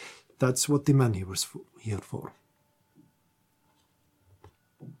that's what the man he was here for.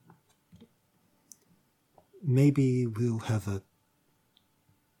 Maybe we'll have a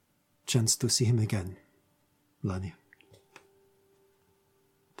chance to see him again, Lani.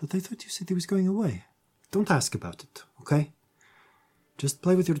 But I thought you said he was going away. Don't ask about it, okay? Just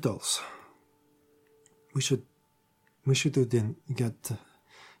play with your dolls. We should get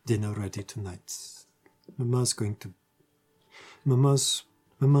dinner ready tonight. Mama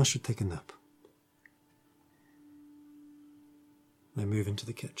should take a nap. I move into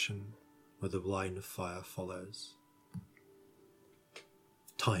the kitchen, where the line of fire follows.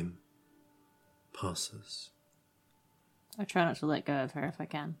 Time passes. I try not to let go of her if I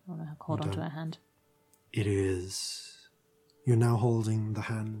can. I want to hold onto her hand. It is... You're now holding the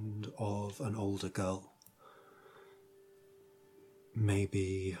hand of an older girl.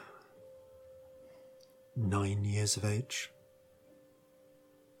 Maybe 9 years of age?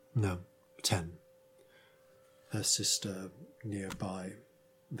 No, 10. Her sister nearby.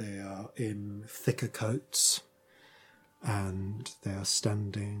 They are in thicker coats, and they are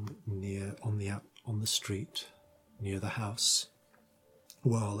standing on the street near the house,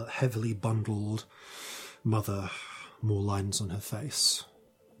 while a heavily bundled mother, more lines on her face,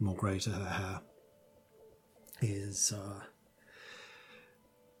 more grey to her hair, is,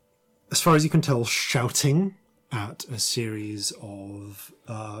 as far as you can tell, shouting at a series of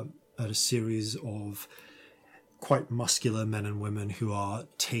quite muscular men and women who are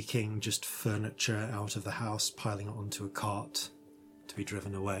taking just furniture out of the house, piling it onto a cart to be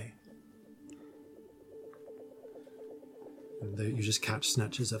driven away. And you just catch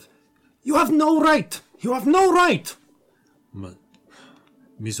snatches of, "You have no right! You have no right!"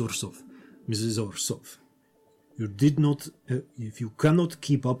 Mrs. Orsov, you did not. If you cannot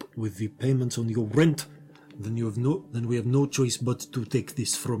keep up with the payments on your rent, then we have no choice but to take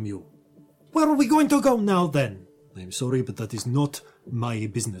this from you. Where are we going to go now, then? I'm sorry, but that is not my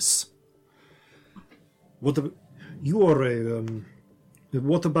business. What about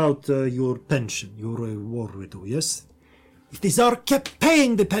your pension? You're a war widow, yes? If the Tsar kept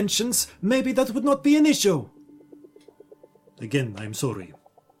paying the pensions, maybe that would not be an issue. Again, I'm sorry.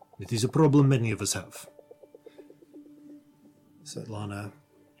 It is a problem many of us have. Svetlana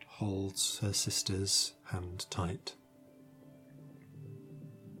holds her sister's hand tight.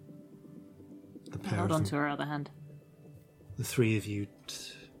 Hold on to her other hand. The three of you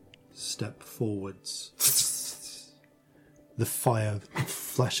step forwards. The fire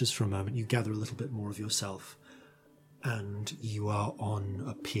flashes for a moment. You gather a little bit more of yourself. And you are on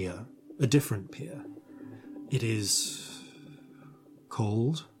a pier. A different pier. It is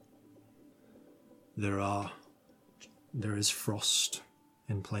cold. There is frost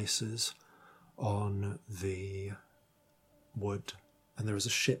in places on the wood. And there is a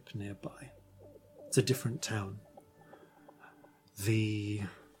ship nearby. It's a different town. You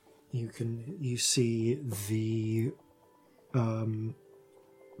see the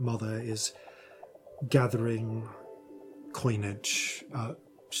mother is gathering coinage,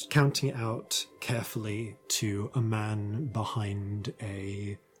 just counting it out carefully to a man behind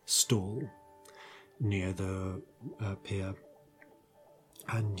a stall near the pier,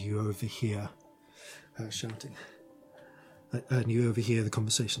 and you overhear her shouting, and you overhear the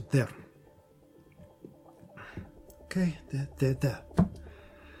conversation. There. Okay, there.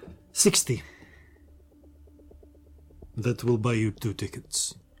 60. That will buy you 2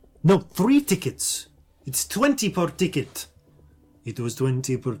 tickets. No, 3 tickets. It's 20 per ticket. It was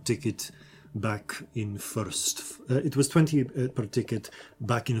 20 per ticket back in first. It was 20 per ticket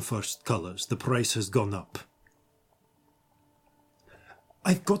back in first colours. The price has gone up.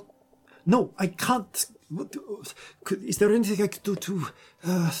 No, I can't. Is there anything I could do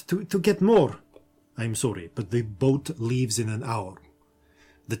to get more? I'm sorry, but the boat leaves in an hour.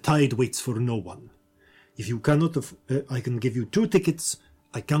 The tide waits for no one. If you cannot, I can give you 2 tickets.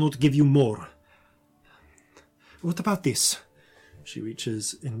 I cannot give you more. What about this? She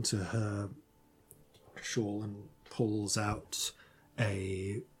reaches into her shawl and pulls out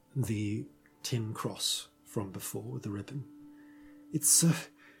the tin cross from before with the ribbon. It's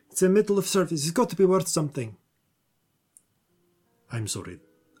a medal of service. It's got to be worth something. I'm sorry.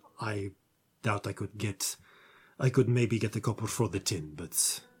 I doubt I could maybe get a copper for the tin,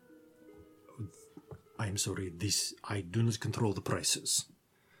 but I'm sorry, I do not control the prices.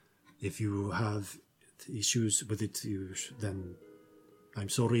 If you have issues with it, then I'm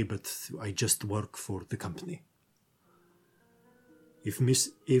sorry, but I just work for the company. If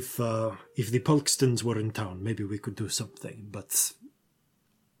the Polkstons were in town, maybe we could do something, but...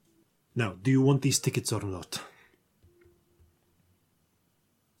 Now, do you want these tickets or not?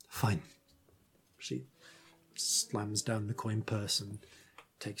 Fine. She slams down the coin purse and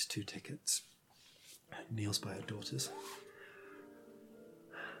takes 2 tickets. Kneels by her daughters.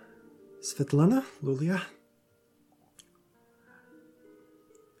 Svetlana, Lulia?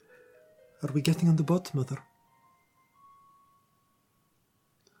 Are we getting on the boat, Mother?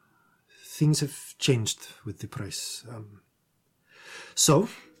 Things have changed with the price. So,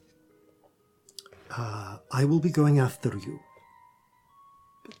 I will be going after you.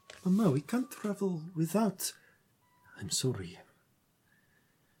 But, Mama, we can't travel without... I'm sorry.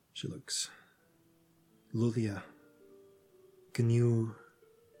 She looks. Lulia, can you...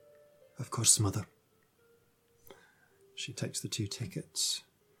 Of course, Mother. She takes the 2 tickets.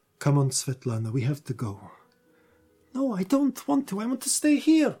 Come on, Svetlana, we have to go. No, I don't want to. I want to stay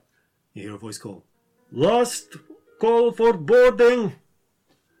here. You hear a voice call. Last call for boarding.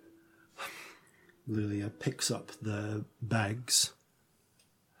 Lulia picks up the bags,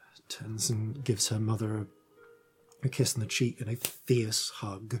 turns and gives her mother a kiss on the cheek and a fierce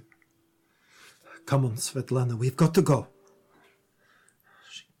hug. Come on, Svetlana, we've got to go.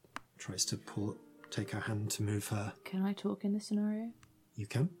 She tries to take her hand to move her. Can I talk in this scenario? You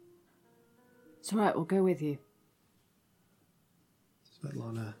can. It's alright, we'll go with you.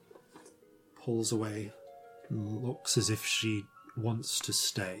 Svetlana pulls away and looks as if she wants to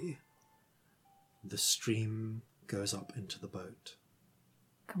stay. The stream goes up into the boat.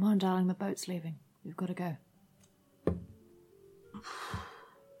 Come on, darling, the boat's leaving. We've got to go.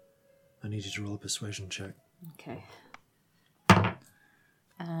 I need you to roll a persuasion check. Okay.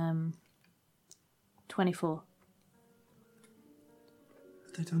 24.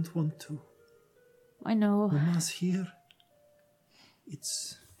 But I don't want to. I know. Mama's here.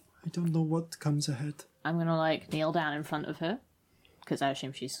 I don't know what comes ahead. I'm going to, kneel down in front of her, because I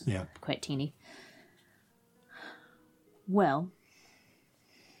assume she's quite teeny. Well,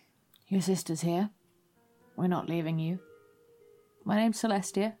 your sister's here. We're not leaving you. My name's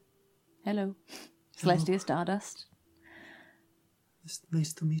Celestia. Hello. Celestia Stardust. It's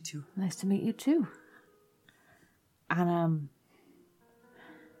nice to meet you. Nice to meet you too. And,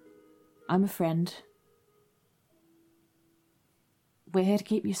 I'm a friend. We're here to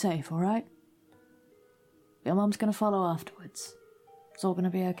keep you safe, alright? Your mum's gonna follow afterwards. It's all gonna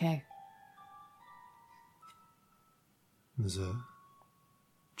be okay. There's a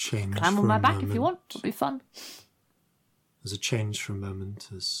change. Climb on my back if you want. It'll be fun. There's a change for a moment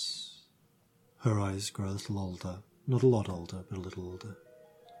as her eyes grow a little older. Not a lot older, but a little older.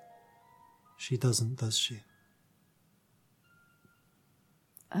 She doesn't, does she?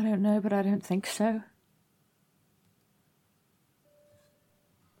 I don't know, but I don't think so.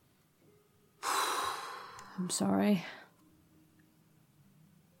 I'm sorry.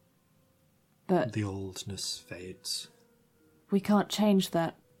 But the oldness fades. We can't change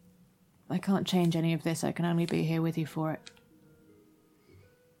that. I can't change any of this. I can only be here with you for it.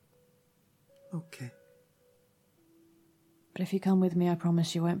 Okay. But if you come with me, I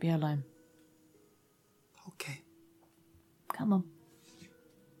promise you won't be alone. Okay. Come on.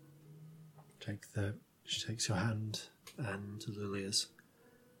 She takes your hand and Lulia's,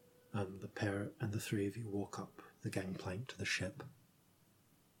 and the 3 of you walk up the gangplank to the ship.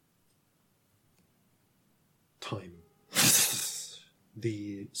 Time.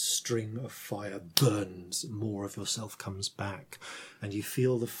 The string of fire burns, more of yourself comes back, and you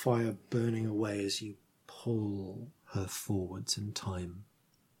feel the fire burning away as you pull her forwards in time,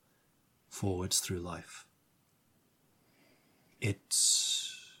 forwards through life.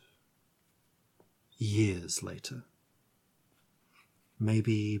 It's years later.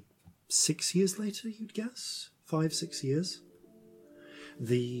 Maybe 6 years later, you'd guess? 5-6 years.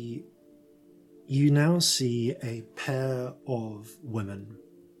 You now see a pair of women,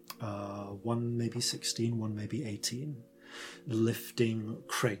 one maybe 16, one maybe 18, lifting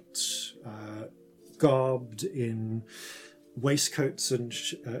crates, garbed in waistcoats and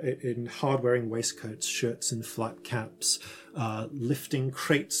in hard-wearing waistcoats, shirts and flat caps, lifting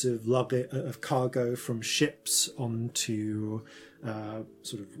crates of cargo from ships onto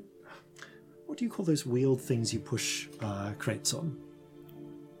sort of, what do you call those wheeled things you push crates on?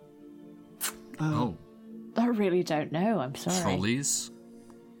 I really don't know. I'm sorry. Trolleys?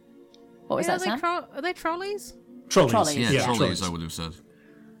 What was that, Sam? Are they trolleys? Trolleys. Yeah, trolleys, I would have said.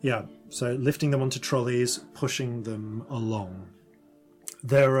 Yeah, so lifting them onto trolleys, pushing them along.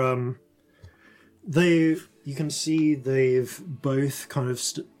 You can see they've both kind of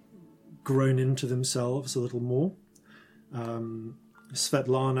grown into themselves a little more.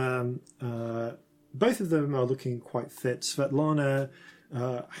 Svetlana, both of them are looking quite fit. Svetlana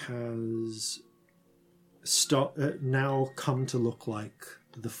has now come to look like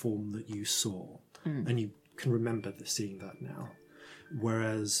the form that you saw, and you can remember seeing that now.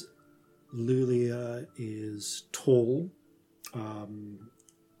 Whereas Lulia is tall,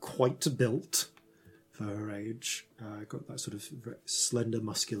 quite built for her age, got that sort of very slender,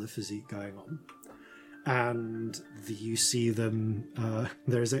 muscular physique going on. And you see them,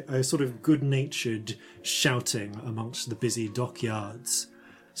 there's a sort of good-natured shouting amongst the busy dockyards.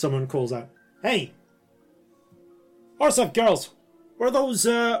 Someone calls out, "Hey! What's up, girls? Where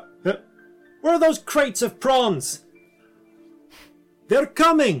are those crates of prawns?" "They're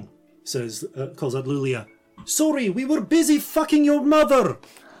coming," calls out Lulia. "Sorry, we were busy fucking your mother."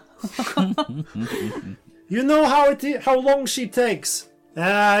 "You know how long she takes."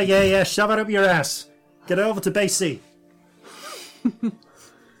 Yeah, shove it up your ass. Get over to base C.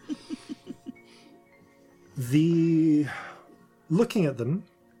 Looking at them,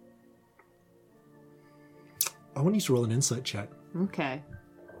 I want you to roll an insight check. Okay.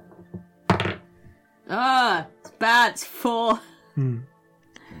 It's bad. It's 4. Oh no.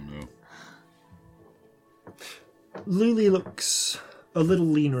 Luli looks a little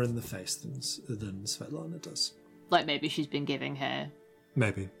leaner in the face than Svetlana does. Like maybe she's been giving her,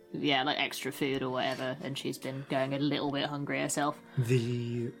 Maybe. like extra food or whatever, and she's been going a little bit hungry herself.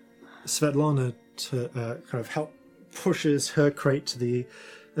 The Svetlana kind of pushes her crate to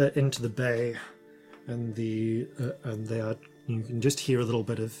into the bay, and you can just hear a little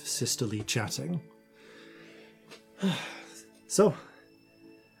bit of sisterly chatting. So,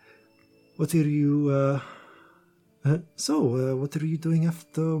 what are you doing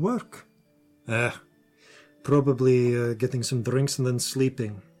after work? Probably getting some drinks and then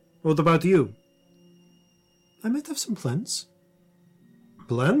sleeping. What about you? I might have some plans.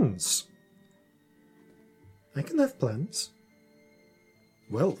 Plans? I can have plans.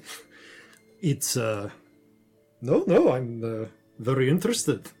 Well, it's, No, I'm very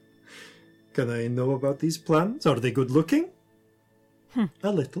interested. Can I know about these plans? Are they good looking?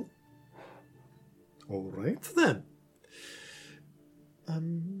 A little. All right, then.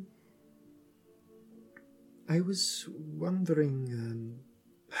 I was wondering.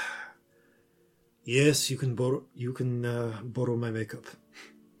 Yes, you can borrow my makeup.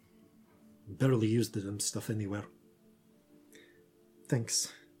 Barely used the damn stuff anywhere.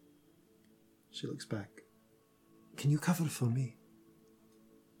 Thanks. She looks back. Can you cover for me?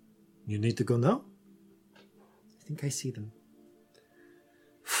 You need to go now? I think I see them.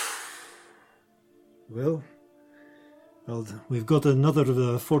 Well, we've got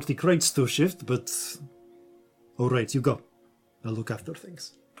another 40 crates to shift, but... All right, you go. I'll look after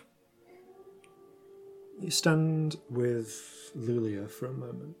things. You stand with Lulia for a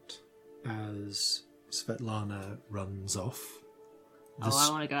moment as Svetlana runs off. I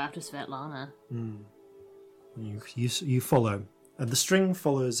want to go after Svetlana. You follow. And the string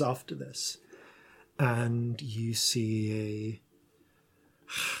follows after this. And you see a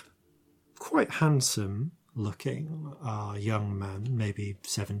quite handsome looking young man, maybe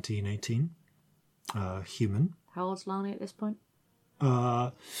 17, 18, human. How old's Lani at this point?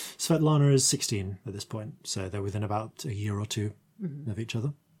 Svetlana is 16 at this point, so they're within about a year or two of each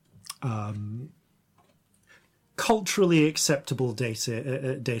other. Culturally acceptable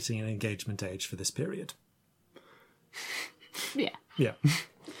dating and engagement age for this period. Yeah. Yeah.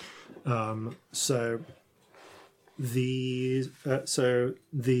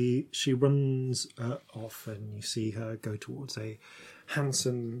 She runs off, and you see her go towards a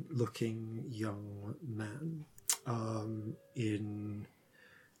handsome-looking young man in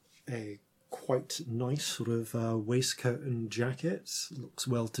a quite nice sort of waistcoat and jacket. Looks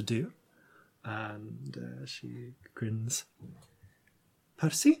well-to-do, and she grins.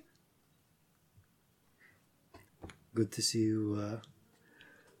 Percy? Good to see you.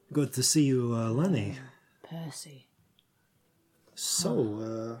 Good to see you, Lenny. Percy.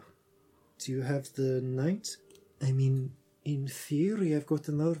 So, do you have the night? I mean, in theory, I've got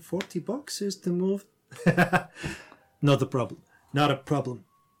another 40 boxes to move. Not a problem. Not a problem.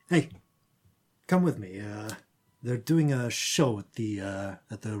 Hey, come with me. They're doing a show at the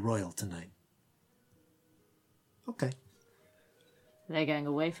Royal tonight. Okay. Are they going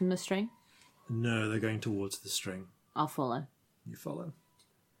away from the string? No, they're going towards the string. I'll follow. You follow.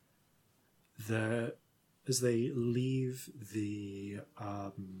 As they leave,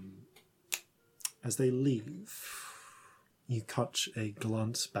 you catch a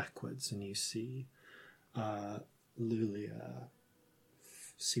glance backwards and you see Lulia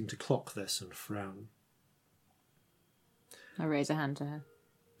seem to clock this and frown. I raise a hand to her.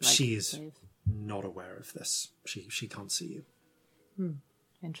 She is save. not aware of this. She can't see you.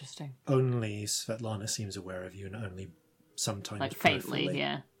 Interesting. Only Svetlana seems aware of you, and only sometimes Like faintly,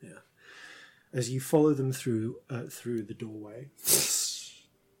 peripherally. yeah. As you follow them through the doorway,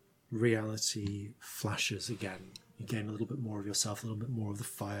 reality flashes again. You gain a little bit more of yourself, a little bit more of the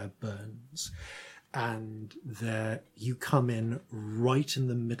fire burns. And there you come in right in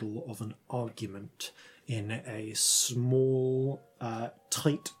the middle of an argument in a small,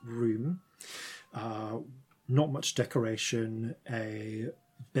 tight room. Not much decoration, a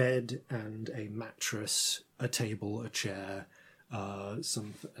bed and a mattress, a table, a chair,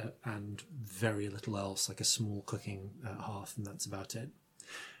 and very little else, like a small cooking hearth, and that's about it.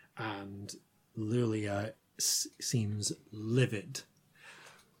 And Lulia seems livid.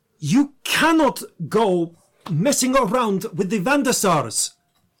 You cannot go messing around with the Vandasars.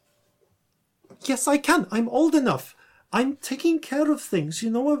 Yes, I can. I'm old enough. I'm taking care of things. You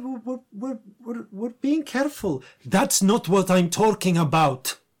know, we're being careful. That's not what I'm talking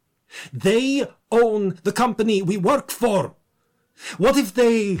about. They own the company we work for. What if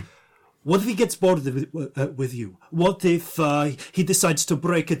he gets bored with you? What if he decides to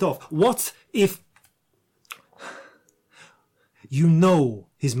break it off? What if you know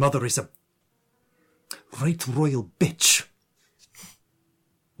his mother is a right royal bitch?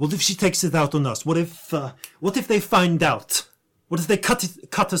 What if she takes it out on us? What if they find out? What if they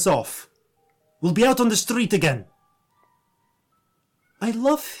cut us off? We'll be out on the street again. I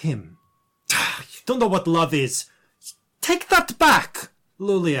love him. You don't know what love is. Take that back,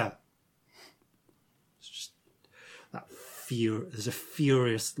 Lulia. It's just that fear. There's a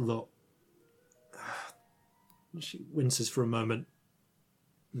furious look. She winces for a moment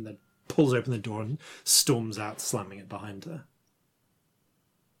and then pulls open the door and storms out, slamming it behind her.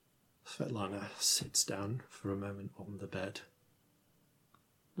 Svetlana sits down for a moment on the bed.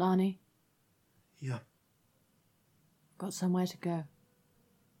 Lani, Yeah. got somewhere to go.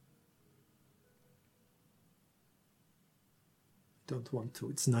 Don't want to.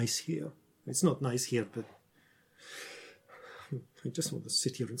 It's nice here. It's not nice here, but I just want to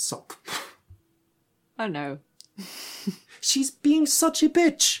sit here and sulk. Oh no. She's being such a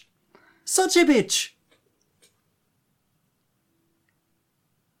bitch. Such a bitch.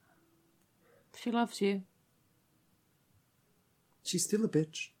 She loves you. She's still a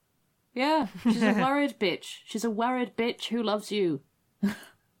bitch. Yeah, she's a worried bitch. She's a worried bitch who loves you. And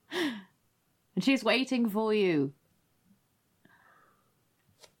she's waiting for you.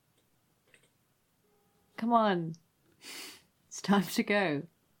 Come on. It's time to go.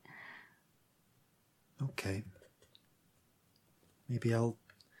 Okay. Maybe I'll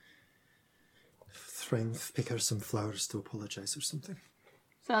try and pick her some flowers to apologise or something.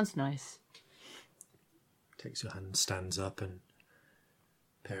 Sounds nice. Takes your hand, stands up, and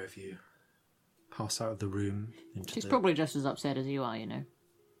a pair of you pass out of the room into She's the... probably just as upset as you are, you know.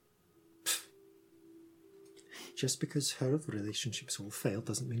 Just because her relationships all failed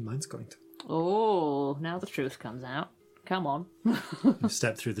doesn't mean mine's going to. Oh, now the truth comes out. Come on. You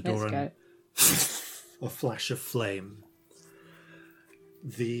step through the door Let's and go. a flash of flame.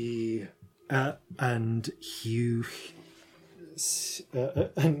 And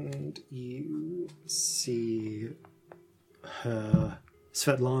you see her.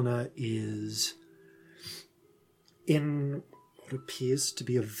 Svetlana is in what appears to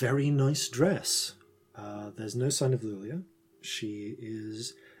be a very nice dress. There's no sign of Lulia. She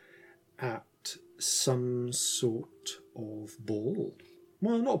is at some sort of ball.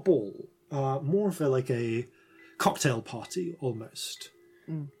 Well, not a ball. More of a cocktail party, almost.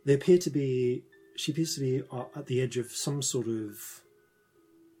 They appear to be... She appears to be at the edge of some sort of...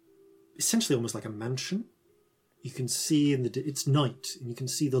 Essentially almost like a mansion. You can see it's night, and you can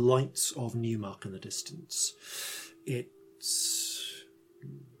see the lights of Newmark in the distance. It's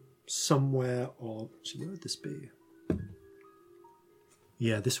somewhere on... Where would this be?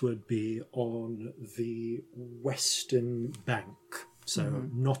 Yeah, this would be on the western bank, so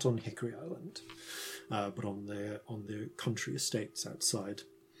not on Hickory Island, but on the country estates outside.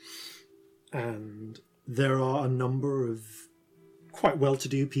 And there are a number of quite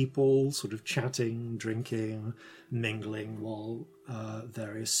well-to-do people sort of chatting, drinking, mingling, while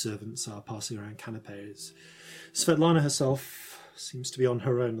various servants are passing around canapes. Svetlana herself seems to be on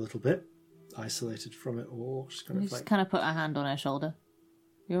her own a little bit, isolated from it all. She's kind You of just like... kind of put her hand on her shoulder.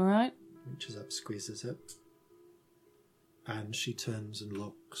 You alright? reaches up, squeezes it, and she turns and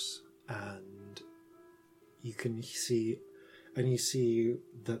looks, and you see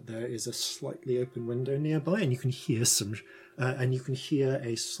that there is a slightly open window nearby, and you can hear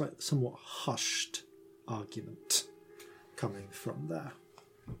a somewhat hushed argument coming from there.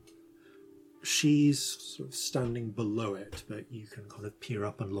 She's sort of standing below it, but you can kind of peer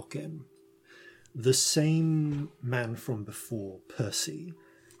up and look in. The same man from before, Percy,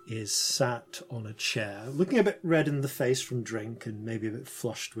 is sat on a chair, looking a bit red in the face from drink and maybe a bit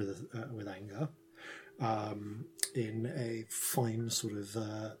flushed with anger, in a fine sort of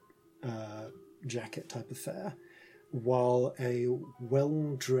jacket type affair, while a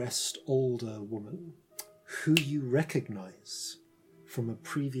well-dressed older woman, who you recognise from a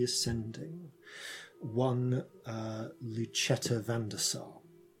previous sending, one Lucetta van der Sar,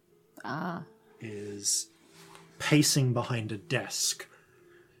 is pacing behind a desk,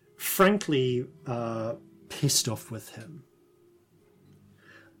 frankly pissed off with him.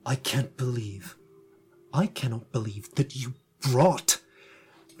 I cannot believe that you brought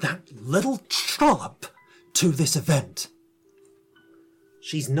that little trollop to this event.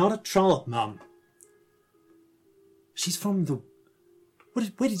 She's not a trollop, Mum. She's from the...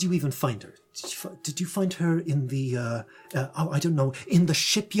 Where did you even find her? Did you find her in the... I don't know, in the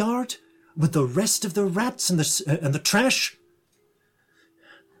shipyard? With the rest of the rats and the trash?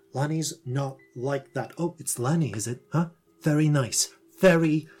 Lanny's not like that. Oh, it's Lanny, is it? Huh? Very nice.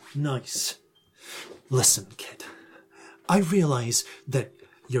 Very nice. Listen, kid. I realize that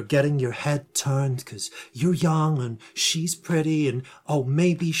you're getting your head turned because you're young and she's pretty and, oh,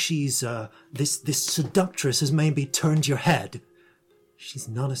 maybe she's, this seductress has maybe turned your head. She's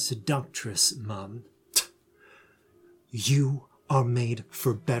not a seductress, Mum. You are made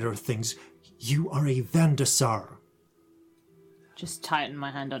for better things. You are a Van der Sar. Just tighten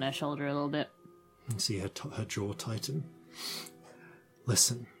my hand on her shoulder a little bit. And see her jaw tighten.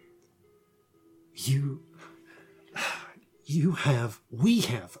 Listen. We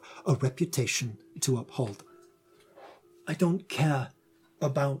have a reputation to uphold. I don't care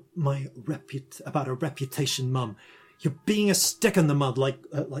about about a reputation, Mum. You're being a stick in the mud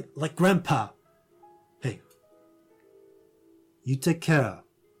like Grandpa. Hey, you take care.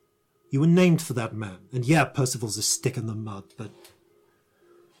 You were named for that man, and yeah, Percival's a stick in the mud, but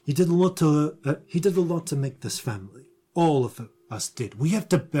he did a lot to make this family. All of us did. We have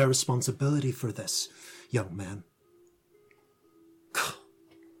to bear responsibility for this, young man.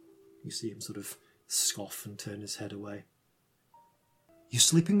 You see him sort of scoff and turn his head away. You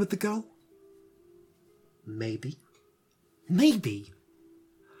sleeping with the girl? Maybe. Maybe.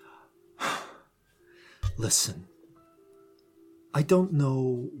 Listen. I don't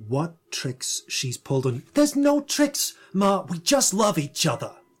know what tricks she's pulled on you. There's no tricks, Ma. We just love each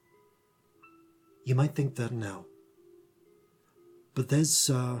other. You might think that now. But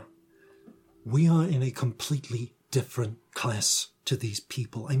there's, we are in a completely different class to these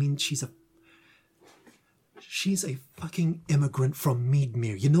people. I mean, she's a fucking immigrant from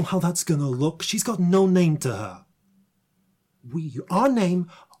Meadmere. You know how that's gonna look? She's got no name to her. Our name,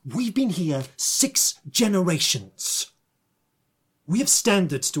 we've been here 6 generations. We have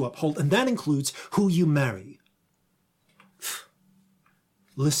standards to uphold, and that includes who you marry.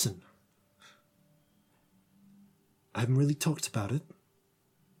 Listen. I haven't really talked about it.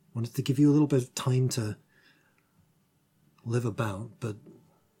 Wanted to give you a little bit of time to live about, but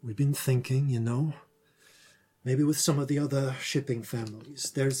we've been thinking, you know, maybe with some of the other shipping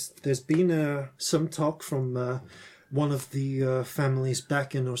families. There's been some talk from one of the families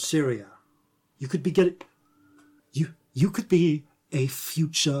back in Osiria. You could be you could be a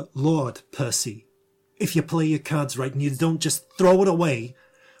future lord, Percy, if you play your cards right and you don't just throw it away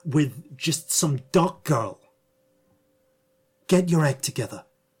with just some dock girl. Get your act together.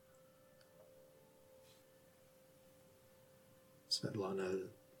 Svetlana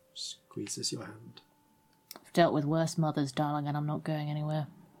squeezes your hand. I've dealt with worse mothers, darling, and I'm not going anywhere.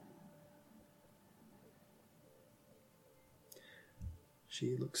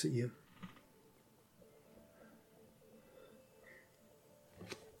 She looks at you.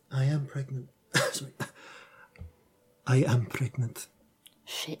 I am pregnant. Sorry. I am pregnant.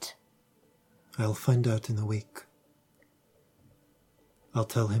 Shit. I'll find out in a week. I'll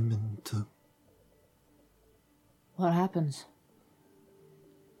tell him in 2. What happens?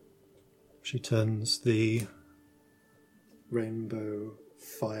 She turns, the rainbow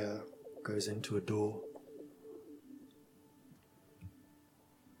fire goes into a door.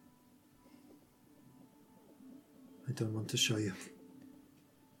 I don't want to show you.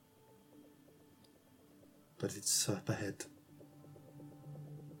 But it's up ahead.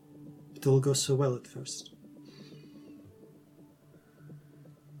 It all goes so well at first.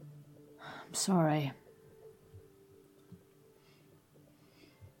 I'm sorry.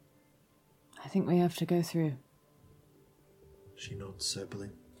 I think we have to go through. She nods soberly.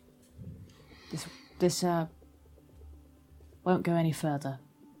 won't go any further.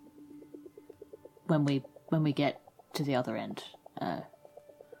 When we get to the other end,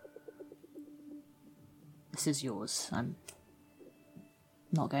 this is yours. I'm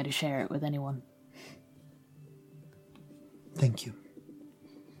not going to share it with anyone. Thank you.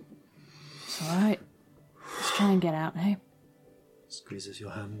 It's alright. Let's try and get out, hey? Squeezes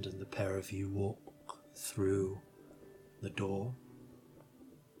your hand and the pair of you walk through the door.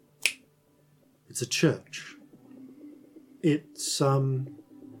 It's a church. It's,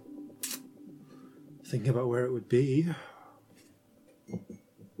 thinking about where it would be.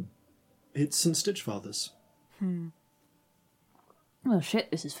 It's St. Stitchfather's. Oh shit,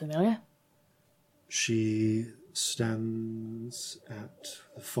 this is familiar. She stands at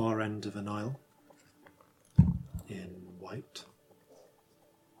the far end of an aisle in white.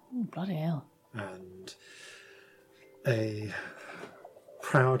 Oh, bloody hell. And a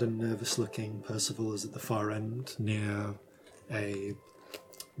proud and nervous-looking Percival is at the far end, near a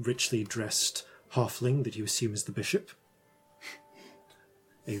richly dressed halfling that you assume is the bishop.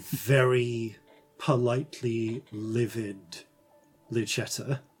 A very politely livid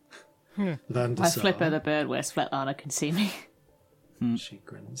Lucetta Van der I Sar. flip her the bird where Svetlana can see me. She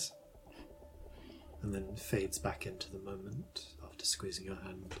grins. And then fades back into the moment after squeezing your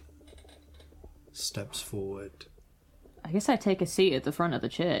hand. Steps forward. I guess I take a seat at the front of the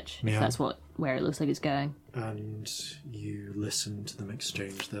church, if Yeah. that's where it looks like it's going. And you listen to them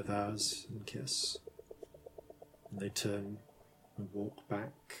exchange their vows and kiss. And they turn and walk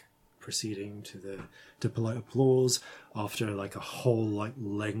back, proceeding to polite applause after like a whole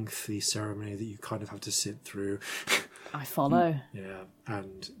lengthy ceremony that you kind of have to sit through. I follow. Yeah,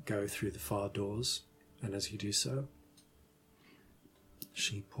 and go through the far doors. And as you do so,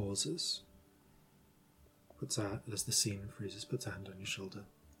 she pauses. As the scene freezes, puts a hand on your shoulder.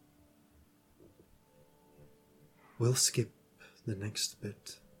 We'll skip the next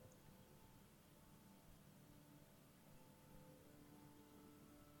bit.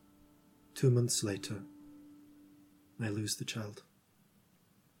 Two months later, I lose the child.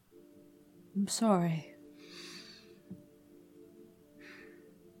 I'm sorry.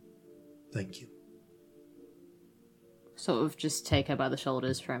 Thank you. Sort of just take her by the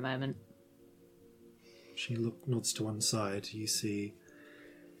shoulders for a moment. She nods to one side. You see,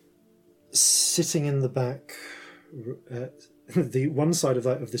 sitting in the back, the one side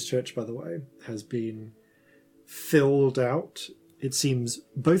of this church, by the way, has been filled out. It seems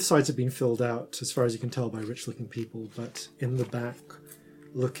both sides have been filled out, as far as you can tell, by rich-looking people. But in the back,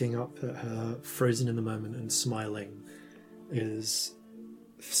 looking up at her, frozen in the moment and smiling, is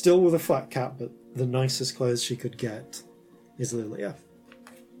still with a flat cap, but the nicest clothes she could get, is Lilia.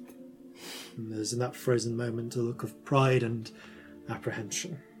 And there's in that frozen moment a look of pride and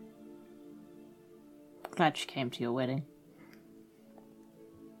apprehension. Glad she came to your wedding.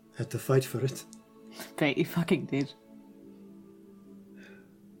 Had to fight for it. Bet you fucking did.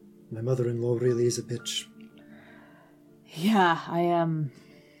 My mother-in-law really is a bitch. Yeah,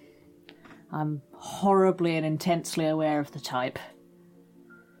 I'm horribly and intensely aware of the type.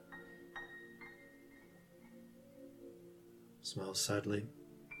 Smiles sadly,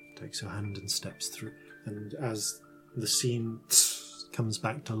 takes your hand and steps through. And as the scene comes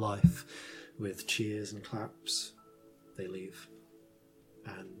back to life with cheers and claps, they leave.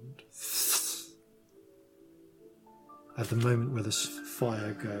 And at the moment where the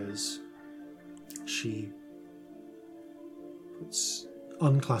fire goes, she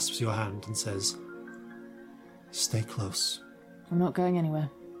unclasps your hand and says, "Stay close." I'm not going anywhere.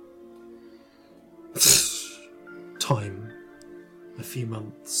 Time. A few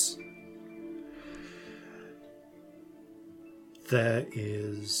months. There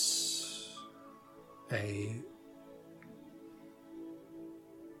is a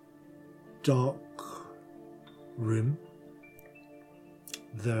dark room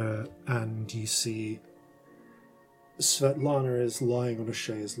there, and you see Svetlana is lying on a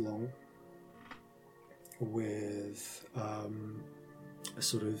chaise longue with a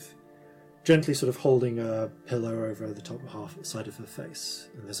sort of gently holding a pillow over the top side of her face,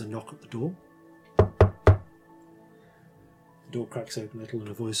 and there's a knock at the door. The door cracks open a little and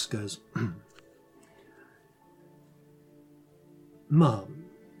a voice goes, "Ma'am,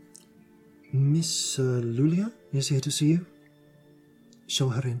 Miss Lulia is here to see you. Show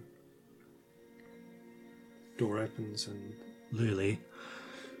her in." Door opens and Luli,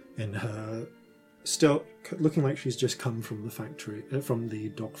 in her still looking like she's just come from the factory, from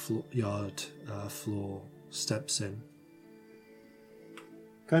the yard floor, steps in.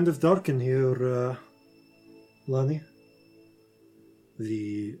 Kind of dark in here, Lani.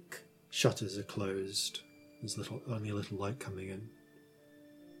 The shutters are closed, There's only a little light coming in.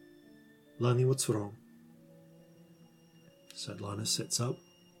 Lani, what's wrong? Svetlana sits up,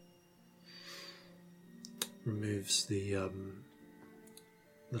 removes the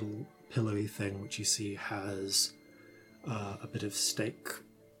little pillowy thing which you see has a bit of steak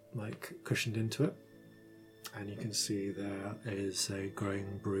cushioned into it, and you can see there is a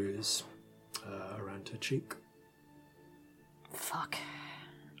growing bruise around her cheek. Fuck.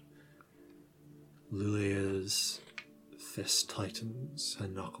 Lulia's fist tightens, her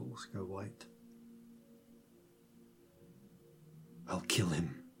knuckles go white. I'll kill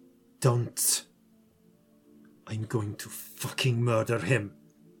him. Don't. I'm going to fucking murder him.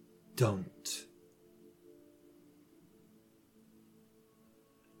 Don't.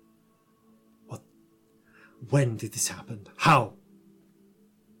 What? When did this happen? How?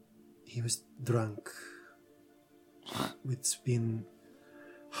 He was drunk. It's been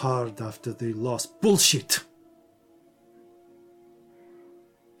hard after the lost bullshit.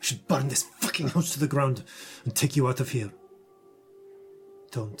 I should burn this fucking house to the ground and take you out of here.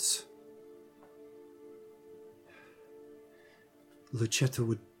 Don't. Lucetta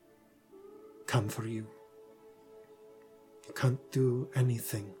would come for you. You can't do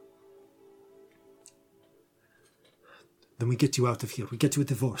anything. Then we get you out of here. We get you a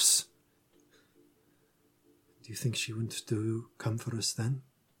divorce. Do you think she wouldn't come for us then?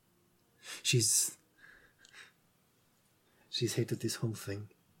 She's hated this whole thing.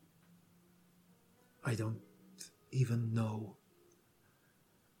 I don't even know.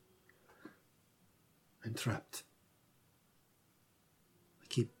 I'm trapped. I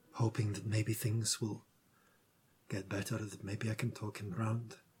keep hoping that maybe things will get better, that maybe I can talk him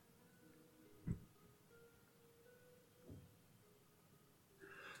round.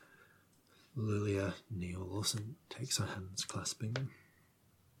 Lilia kneels and takes her hands, clasping them.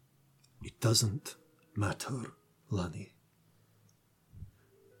 It doesn't matter, Lani.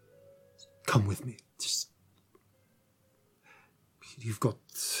 Come with me.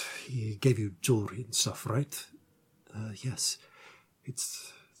 He gave you jewelry and stuff, right? Yes.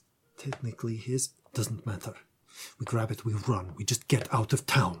 It's technically his. Doesn't matter. We grab it, we run. We just get out of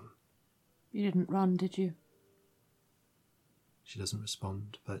town. You didn't run, did you? She doesn't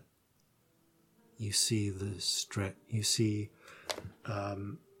respond, but you see you see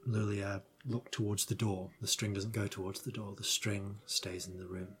Lilia look towards the door. The string doesn't go towards the door. The string stays in the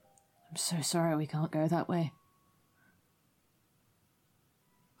room. I'm so sorry we can't go that way.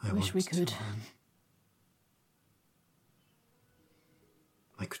 I wish we could.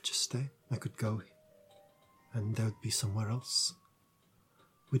 I could just stay. I could go. And there would be somewhere else.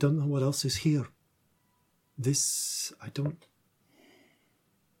 We don't know what else is here.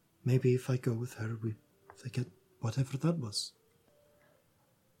 Maybe if I go with her, they get whatever that was.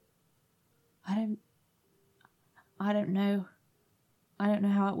 I don't know. I don't know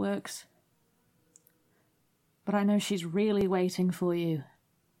how it works. But I know she's really waiting for you.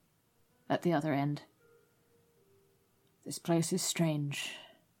 At the other end. This place is strange.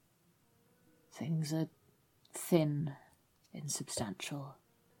 Things are thin, insubstantial.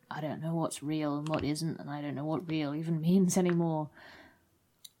 I don't know what's real and what isn't, and I don't know what real even means anymore.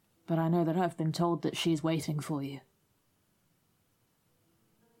 But I know that I've been told that she's waiting for you.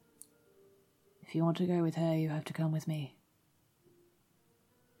 If you want to go with her, you have to come with me.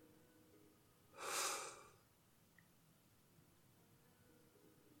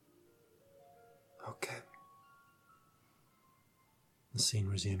 Okay. The scene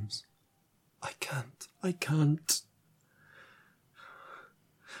resumes. I can't.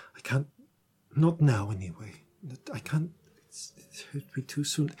 Not now, anyway. I can't. It would be too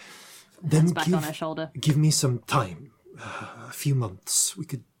soon. Hands back on her shoulder. Give me some time. A few months. We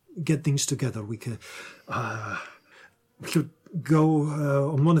could get things together. We could go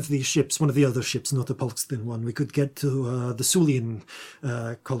on one of these ships, one of the other ships, not the Polkston one. We could get to the Sulian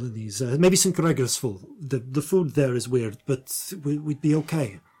colonies. Maybe St. Gregor's full. The food there is weird, but we'd be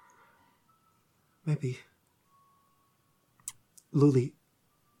okay. Maybe. Luli.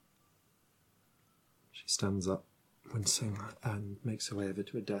 She stands up, wincing, and makes her way over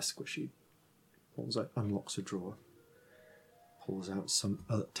to a desk where she unlocks a drawer, pulls out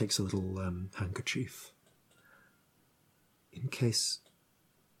takes a little handkerchief. In case,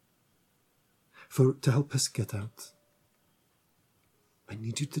 to help us get out, I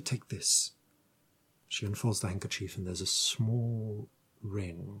need you to take this. She unfolds the handkerchief and there's a small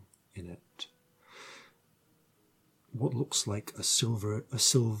ring in it. What looks like a silvery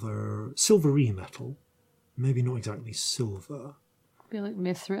metal, maybe not exactly silver. Be like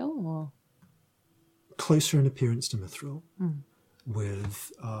mithril, or closer in appearance to mithril,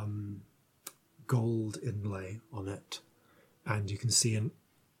 with gold inlay on it, and you can see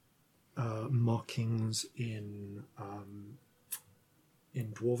markings in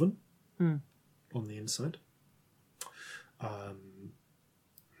Dwarven on the inside.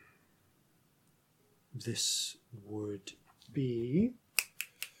 This would be...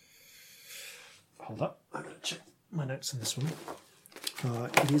 Hold up, I'm going to check my notes on this one.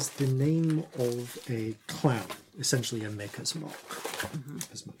 It is the name of a clown, essentially a maker's mark,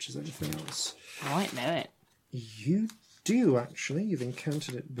 as much as anything else. I might know it. You do, actually. You've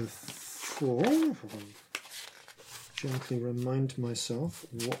encountered it before. I'll gently remind myself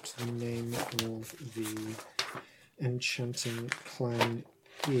what the name of the enchanting clan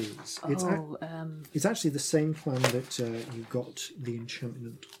is. It's actually the same clan that you got the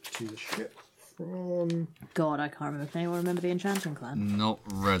enchantment to the ship from. God, I can't remember. Can anyone remember the Enchanting Clan? Not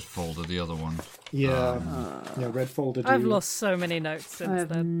Red Folder, the other one. Yeah, Red Folder. I've lost so many notes since I have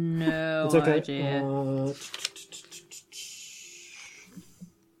then. no It's okay. idea.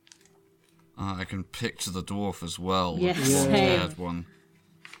 I can picture the dwarf as well. Yes, with the same. long-haired one.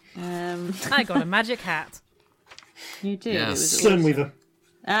 I got a magic hat. You do. Yes. It was Stoneweaver.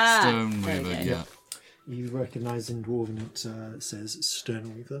 Stoneweaver, Stoneweaver, yeah. You recognise in Dwarven it says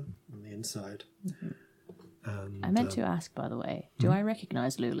Stoneweaver on the inside. And, I meant to ask, by the way, do I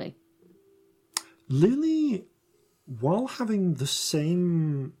recognise Luli? Lily, while having the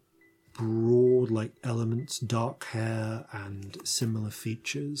same broad elements, dark hair and similar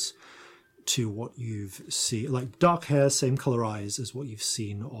features to what you've seen, dark hair, same colour eyes as what you've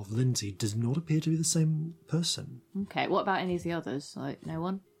seen of Lindsay, does not appear to be the same person. Okay, what about any of the others? No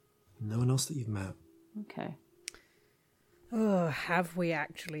one? No one else that you've met. Okay. Oh, have we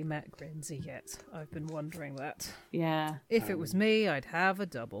actually met Grinzy yet? I've been wondering that. Yeah. If it was me, I'd have a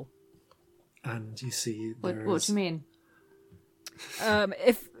double. And you see What do you mean?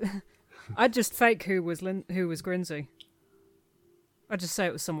 If I'd just fake who was Grinzy. I'd just say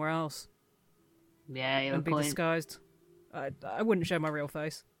it was somewhere else Yeah, you have a and be point. disguised. I wouldn't show my real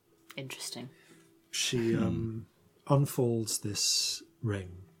face. Interesting. She unfolds this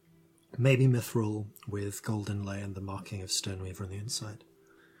ring, maybe mithril with gold inlay and the marking of Stoneweaver on the inside.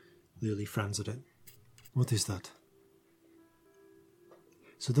 Lily frowns at it. What is that?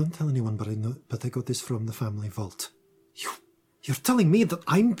 So don't tell anyone, but I got this from the family vault. You're telling me that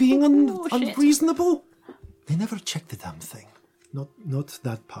I'm being unreasonable? They never check the damn thing. Not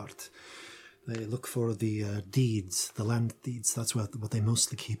that part. They look for the deeds, the land deeds. That's what they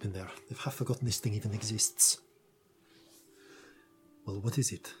mostly keep in there. They've half forgotten this thing even exists. Well, what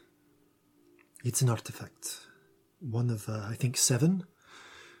is it? It's an artifact. One of, I think, 7.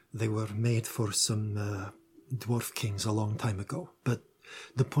 They were made for some dwarf kings a long time ago. But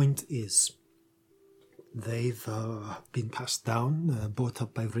the point is, they've been passed down, bought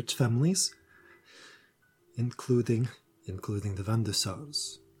up by rich families, including the Van der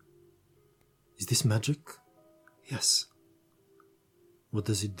Sars. Is this magic? Yes. What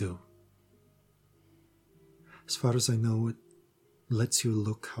does it do? As far as I know, it lets you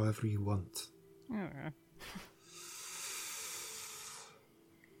look however you want.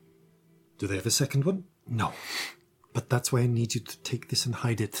 Do they have a second one? No. But that's why I need you to take this and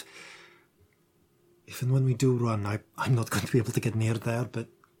hide it. If and when we do run, I'm not going to be able to get near there, but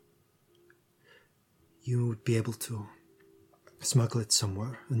you would be able to smuggle it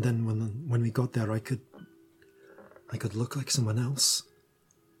somewhere. And then when we got there, I could look like someone else.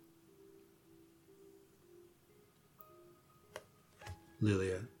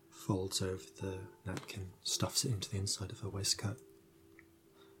 Lilia folds over the napkin, stuffs it into the inside of her waistcoat.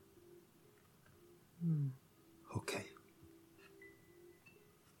 Okay.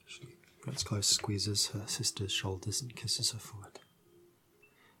 She gets close, squeezes her sister's shoulders and kisses her forehead.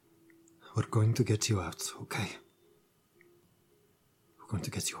 We're going to get you out, okay? We're going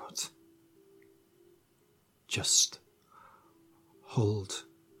to get you out. Just hold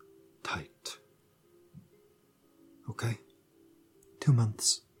tight. Okay? 2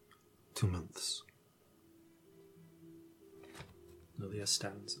 months. 2 months. Lilia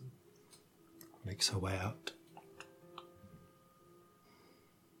stands and makes her way out.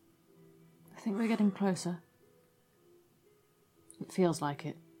 I think we're getting closer. It feels like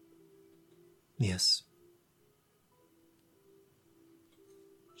it. Yes.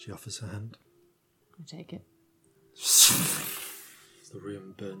 She offers her hand. I take it. The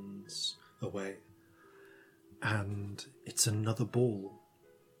room burns away. And it's another ball.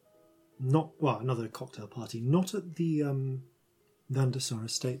 Another cocktail party. Not at the Van der Sar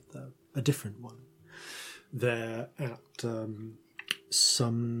estate, though. A different one. They're at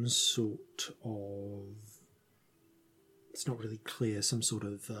some sort of... It's not really clear. Some sort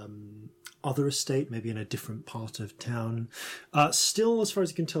of other estate, maybe in a different part of town. Still, as far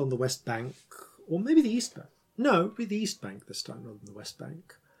as you can tell, on the West Bank, or maybe the East Bank. No, it would be the East Bank this time rather than the West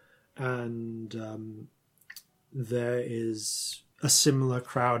Bank. And there is a similar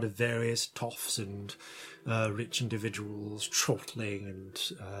crowd of various toffs and rich individuals chortling and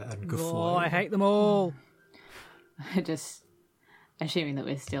guffawing. Oh, I hate them all. Just assuming that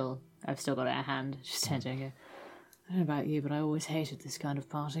I've still got it at hand, just turn to her and go, I don't know about you, but I always hated this kind of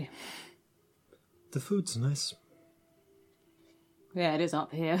party. The food's nice. Yeah, it is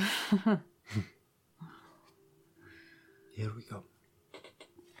up here. Here we go.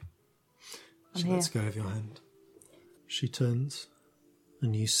 I'm She here. lets go of your hand. She turns,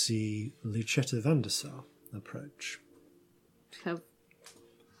 and you see Lucetta van der Sar approach. Kind of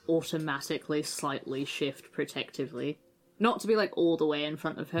automatically slightly shift protectively. Not to be like all the way in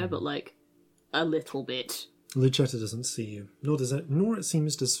front of her, but like a little bit. Lucetta doesn't see you, nor it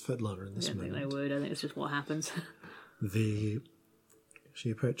seems does Svetlana in I this don't think moment. they would. I think it's just what happens. She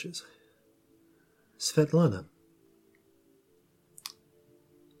approaches. Svetlana.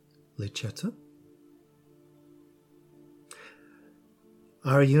 Lucetta?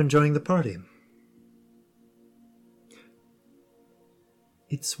 Are you enjoying the party?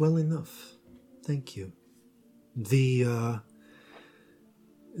 It's well enough. Thank you. The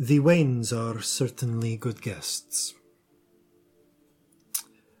Waynes are certainly good guests.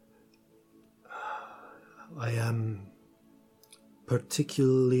 I am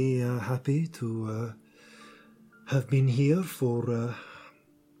particularly happy to have been here for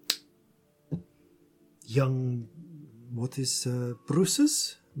young, what is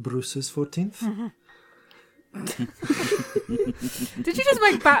Bruce's 14th? Did you just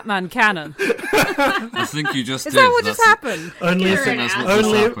make Batman canon? I think you just Is did. that what just happened? Only I think that's what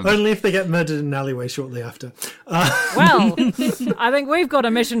just happened. only if they get murdered in an alleyway shortly after. Well, I think we've got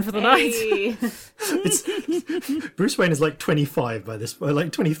a mission for the night. Hey. Bruce Wayne is like 25 by this,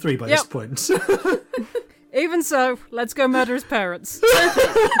 like 23 by this point. Even so, let's go murder his parents.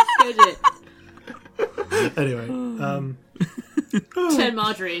 Anyway, Turn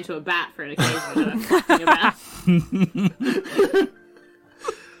Marjorie into a bat for an occasion. I'm fucking about.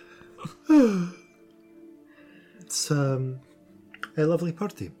 it's a lovely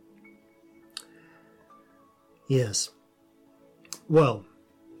party. Yes. Well,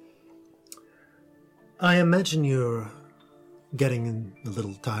 I imagine you're getting a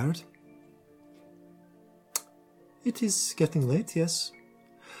little tired. It is getting late, yes.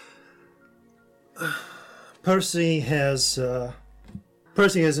 Percy has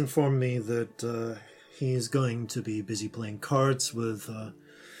informed me that he is going to be busy playing cards with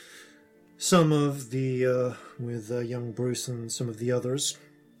young Bruce and some of the others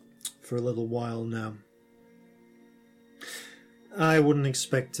for a little while now. I wouldn't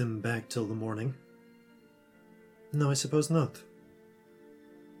expect him back till the morning. No, I suppose not.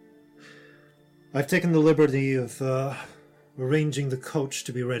 I've taken the liberty of arranging the coach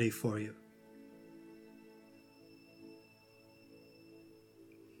to be ready for you.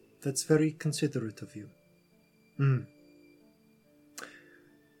 That's very considerate of you.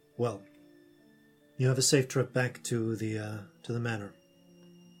 Well, you have a safe trip back to the manor.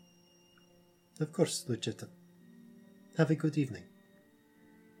 Of course, Lucetta. Have a good evening.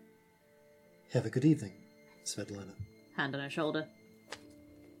 Have a good evening, Svetlana. Hand on her shoulder.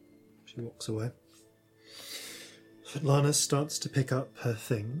 She walks away. Svetlana starts to pick up her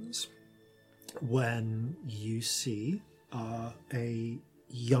things when you see a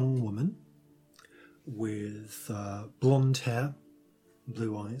young woman with blonde hair,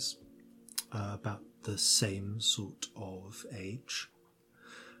 blue eyes, about the same sort of age.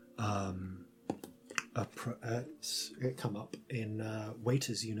 Come up in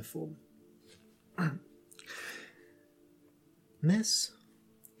waiter's uniform. Miss,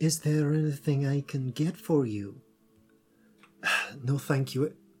 is there anything I can get for you? No, thank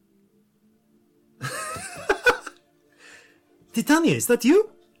you. Titania, is that you?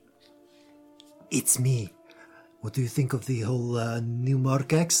 It's me. What do you think of the whole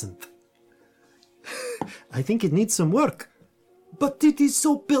Newmark accent? I think it needs some work. But it is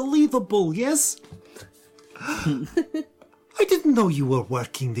so believable, yes? I didn't know you were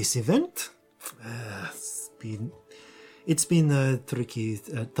working this event. It's been a tricky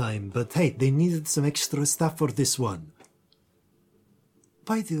time, but hey, they needed some extra stuff for this one.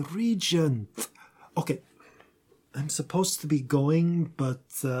 By the Regent. Okay, I'm supposed to be going, but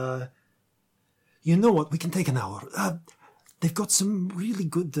you know what? We can take an hour. They've got some really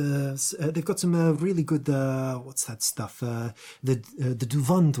good. What's that stuff? The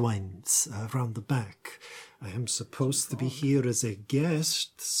Duvand wines around the back. I am supposed to be here as a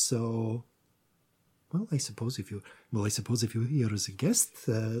guest, so Well, I suppose if you're here as a guest,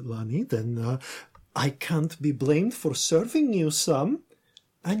 Lani, then I can't be blamed for serving you some.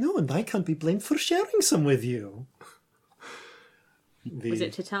 I know, and I can't be blamed for sharing some with you. Was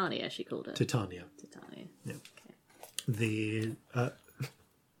it Titania she called her? Titania. Titania. Yeah. Okay.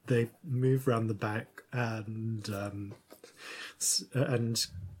 They move round the back and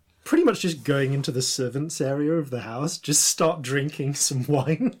pretty much just going into the servants' area of the house, just start drinking some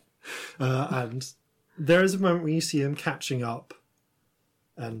wine. And there is a moment where you see him catching up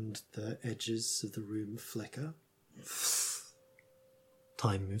and the edges of the room flicker.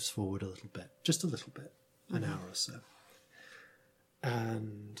 Time moves forward a little bit, just a little bit, an hour or so.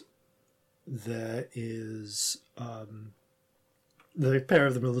 And there is the pair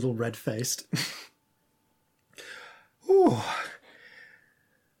of them are a little red-faced. Oh,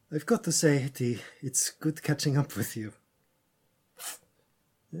 I've got to say, Hetty, it's good catching up with you.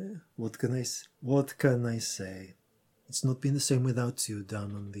 Yeah, what can I say? It's not been the same without you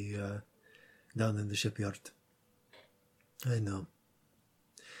down in the shipyard. I know.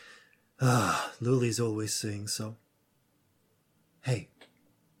 Luli's always saying so. Hey,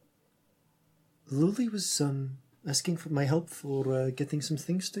 Luli was asking for my help for getting some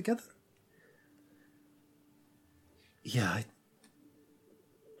things together. Yeah,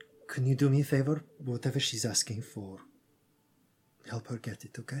 can you do me a favor? Whatever she's asking for, help her get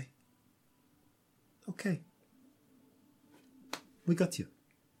it, okay? Okay. We got you.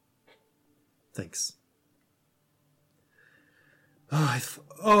 Thanks.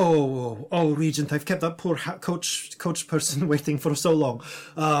 Regent, I've kept that poor coach person waiting for so long.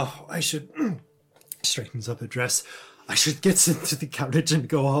 I should... straightens up her dress. I should get into the carriage and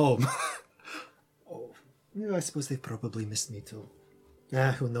go home. I suppose they probably missed me too.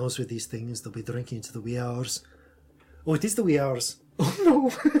 Who knows with these things? They'll be drinking into the wee hours. Oh, it is the wee hours. Oh, no.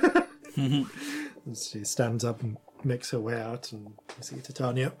 And she stands up and makes her way out, and you see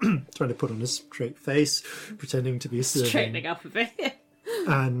Titania trying to put on a straight face, pretending to be serving. Straightening up a bit.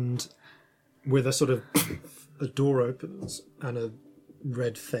 And with a sort of... a door opens, and a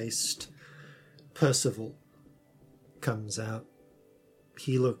red-faced Percival comes out.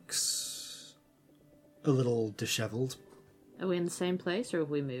 He looks a little dishevelled. Are we in the same place, or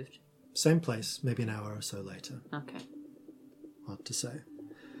have we moved? Same place, maybe an hour or so later. Okay. Hard to say.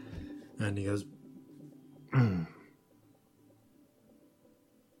 And he goes...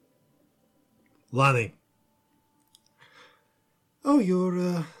 Lani. Oh,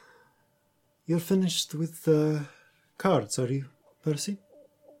 you're finished with cards, are you, Percy?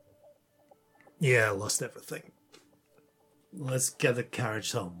 Yeah, I lost everything. Let's get the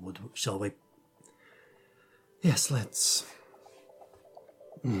carriage home, shall we? Yes, let's.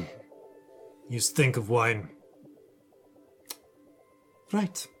 You stink of wine.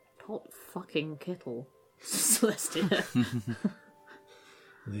 Right. Pot fucking kettle. Celestia.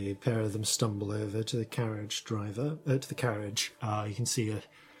 The pair of them stumble over to the carriage driver. You can see a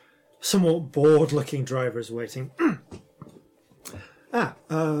somewhat bored-looking driver is waiting.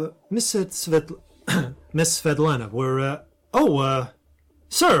 Miss Svetlana,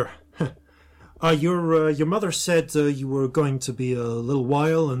 sir. Your mother said you were going to be a little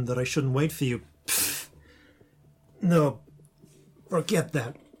while and that I shouldn't wait for you. Pfft. No, forget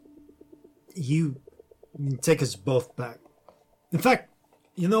that. You take us both back. In fact,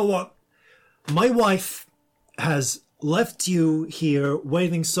 you know what? My wife has left you here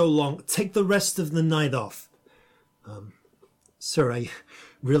waiting so long. Take the rest of the night off. Sir, I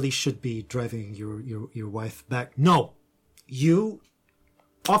really should be driving your wife back. No, you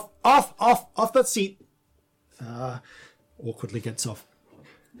off that seat. Awkwardly gets off.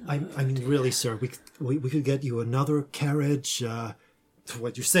 I mean, really, sir, we could get you another carriage.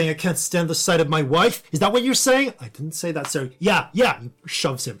 What, you're saying I can't stand the sight of my wife? Is that what you're saying? I didn't say that, sir. Yeah, he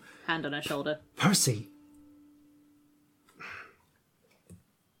shoves him. Hand on her shoulder. Percy.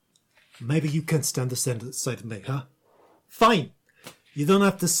 Maybe you can't stand the sight of me, huh? Fine. You don't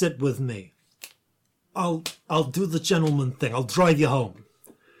have to sit with me. I'll do the gentleman thing. I'll drive you home.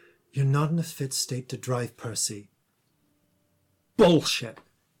 You're not in a fit state to drive, Percy. Bullshit.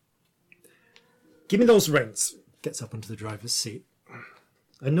 Give me those reins. Gets up onto the driver's seat.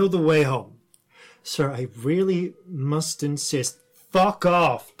 I know the way home. Sir, I really must insist. Fuck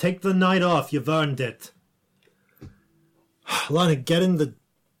off. Take the night off. You've earned it. Lana, get in the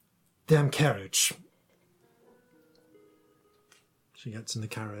damn carriage. She gets in the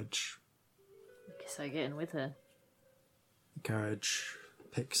carriage. I guess I get in with her. The carriage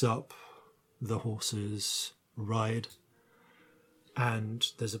picks up. The horses ride. And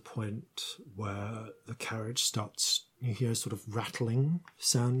there's a point where the carriage starts... You hear a sort of rattling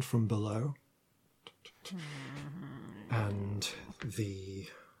sound from below. And the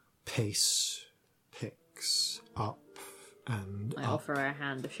pace picks up and I up. offer her a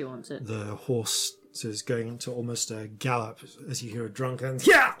hand if she wants it. The horse is going into almost a gallop as you hear a drunken,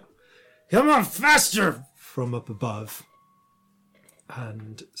 "Yeah! Come on, faster!" from up above.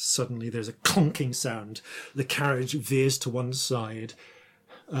 And suddenly there's a clonking sound. The carriage veers to one side.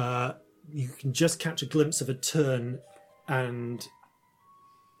 You can just catch a glimpse of a turn, and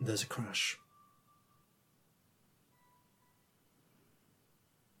there's a crash.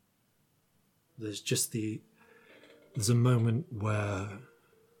 There's a moment where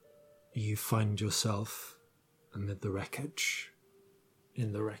you find yourself amid the wreckage,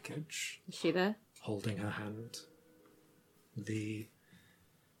 in the wreckage, Is she there? holding her hand. The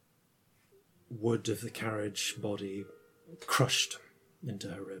wood of the carriage body crushed into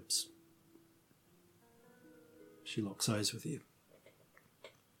her ribs. She locks eyes with you.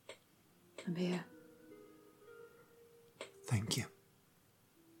 I'm here. Thank you.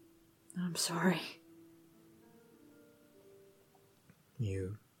 I'm sorry.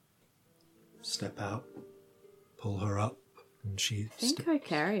 You step out, pull her up, and she... I think I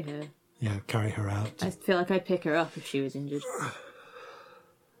carry her. carry her out. I feel like I'd pick her up if she was injured.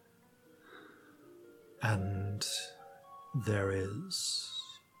 And there is,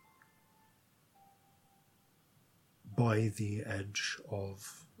 by the edge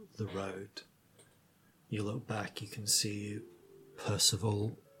of the road, you look back, you can see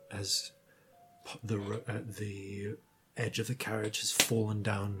Percival as the edge of the carriage has fallen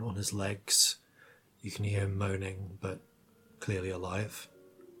down on his legs. You can hear him moaning, but clearly alive.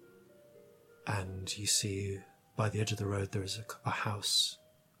 And you see by the edge of the road there is a house,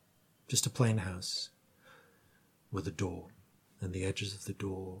 just a plain house, with a door, and the edges of the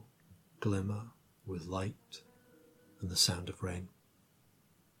door glimmer with light and the sound of rain.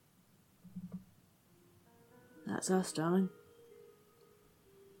 That's us, darling.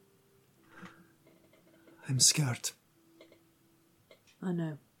 I'm scared. I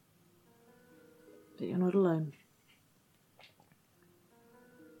know. But you're not alone.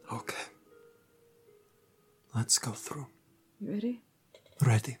 Okay. Let's go through. You ready?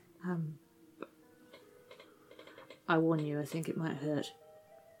 Ready. I warn you, I think it might hurt.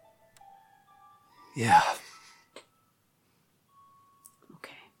 Yeah.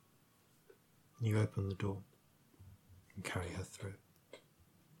 Okay. You open the door and carry her through.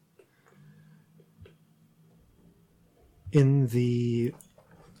 In the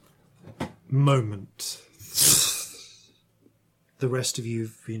moment, the rest of you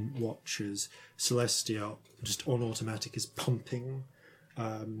have been watchers. Celestia, just on automatic, is pumping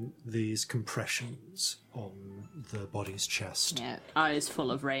these compressions on the body's chest. Yeah, eyes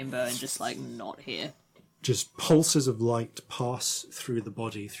full of rainbow and just like not here. Just pulses of light pass through the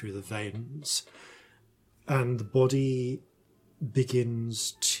body, through the veins, and the body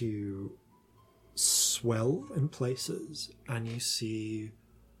begins to swell in places, and you see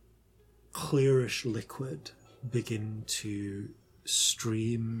clearish liquid begin to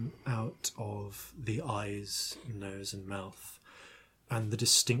stream out of the eyes, nose, and mouth, and the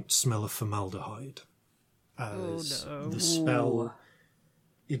distinct smell of formaldehyde as the spell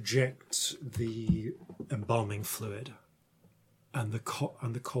ejects the embalming fluid, and the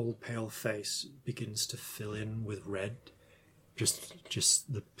cold, pale face begins to fill in with red,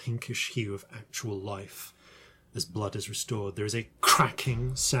 just the pinkish hue of actual life as blood is restored. There is a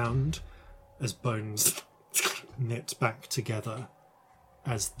cracking sound as bones knit back together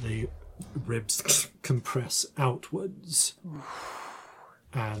as the ribs compress outwards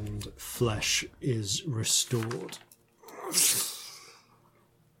and flesh is restored.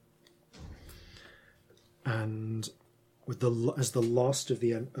 And with as the last of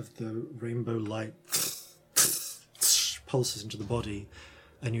the rainbow light pulses into the body,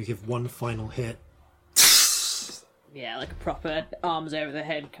 and you give one final hit. Yeah, like a proper arms over the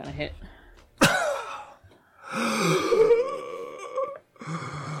head kind of hit.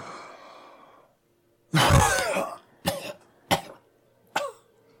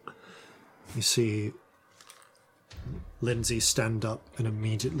 You see Lindsay stand up and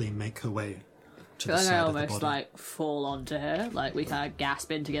immediately make her way to the I feel like side I of the almost body. like fall onto her, like we kind of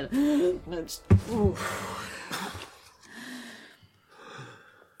gasp in together.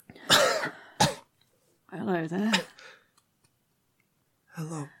 Hello there.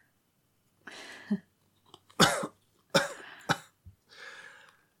 Hello.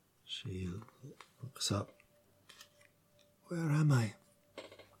 She looks up. Where am I?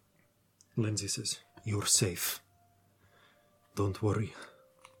 Lindsay says, "You're safe. Don't worry."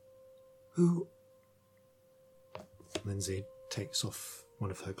 Who? Lindsay takes off one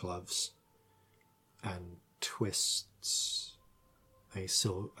of her gloves and twists a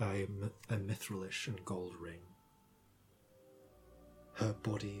mithrilish and gold ring. Her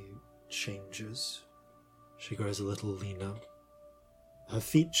body changes. She grows a little leaner. Her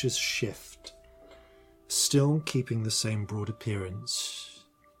features shift, still keeping the same broad appearance.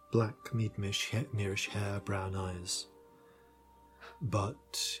 Black, mead-mirish hair, brown eyes.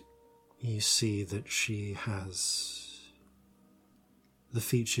 But you see that she has the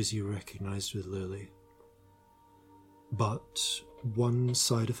features you recognized with Lily. But one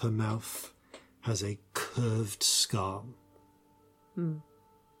side of her mouth has a curved scar.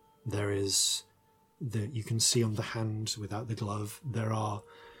 There is, you can see on the hand without the glove, there are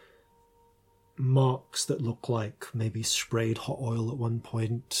marks that look like maybe sprayed hot oil at one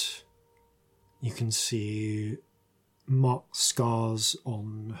point. You can see scars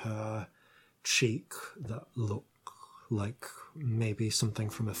on her cheek that look like maybe something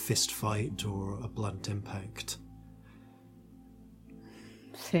from a fist fight or a blunt impact.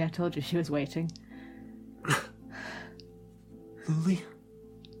 See, I told you she was waiting. Lily?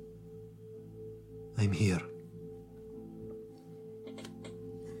 I'm here.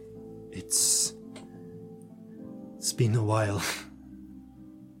 It's been a while.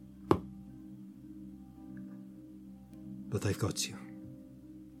 But I've got you.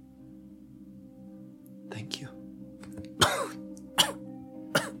 Thank you.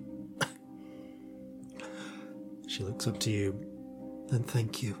 She looks up to you, and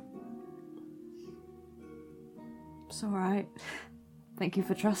thank you. It's alright. Thank you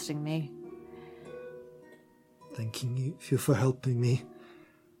for trusting me. Thanking you for helping me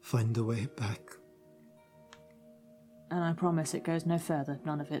find a way back. And I promise it goes no further.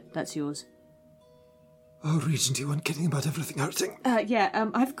 None of it. That's yours. Oh, Regent, you weren't kidding about everything hurting.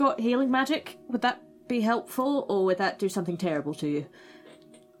 I've got healing magic. Would that be helpful, or would that do something terrible to you?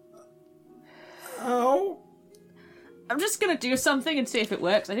 Ow! I'm just gonna do something and see if it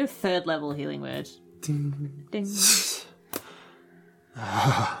works. I do a 3rd level healing word. Ding. Ding.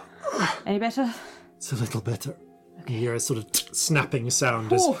 Any better? It's a little better. You hear a sort of snapping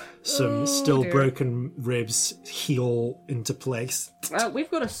sound as some still broken ribs heal into place. We've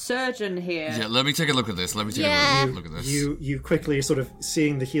got a surgeon here. Yeah, let me take a look at this. Look at this. You quickly sort of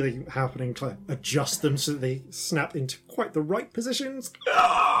seeing the healing happening, try to adjust them so that they snap into quite the right positions.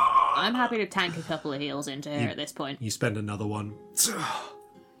 I'm happy to tank a couple of heals into her at this point. You spend another one.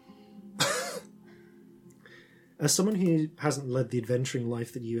 As someone who hasn't led the adventuring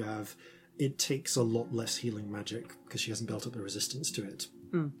life that you have, it takes a lot less healing magic because she hasn't built up the resistance to it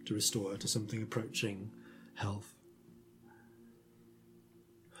to restore her to something approaching health.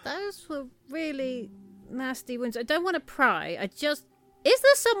 Those were really nasty wounds. I don't want to pry. Is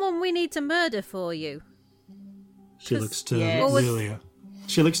there someone we need to murder for you? She looks to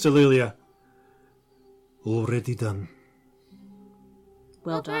Lilia. Already done.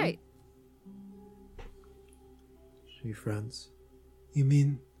 Well done. Great. She frowns. You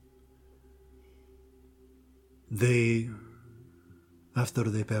mean... After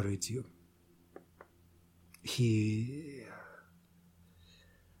they buried you, he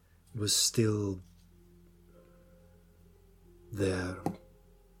was still there.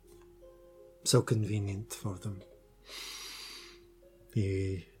 So convenient for them.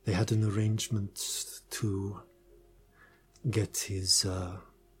 They had an arrangement to get his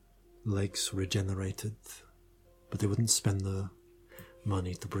legs regenerated, but they wouldn't spend the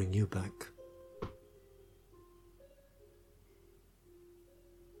money to bring you back.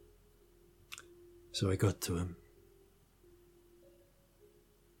 So I got to him.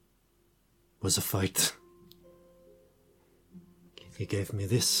 It was a fight. He gave me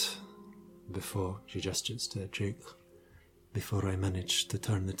this before, she gestures to Jake, before I managed to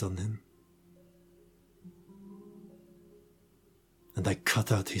turn it on him. And I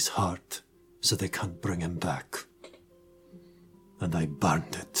cut out his heart so they can't bring him back. And I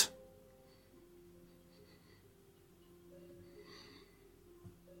burned it.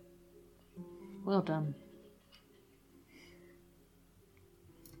 Well done.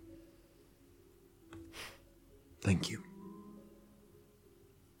 Thank you.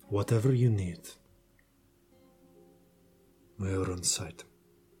 Whatever you need, we're on site.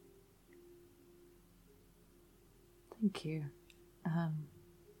 Thank you.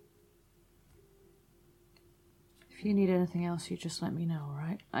 If you need anything else, you just let me know,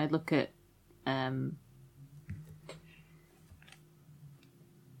 alright? I look at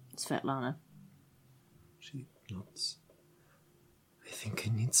Svetlana. She nods. I think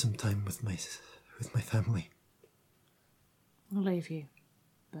I need some time with my family. I'll leave you.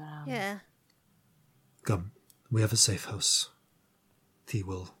 But, Yeah. Come, we have a safe house. Thea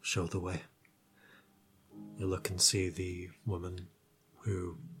will show the way. You look and see the woman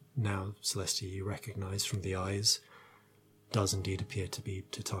who now, Celestia, you recognise from the eyes, does indeed appear to be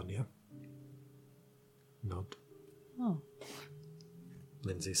Titania. Nod. Oh.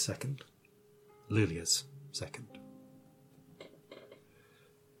 Lindsay's second. Lilia's second.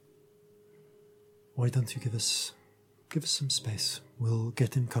 Why don't you give us some space? We'll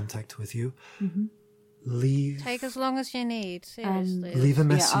get in contact with you. Mm-hmm. Leave. Take as long as you need, seriously. Leave a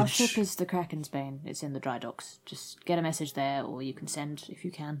message. Yeah, our ship is the Kraken's Bane. It's in the dry docks. Just get a message there, or you can send if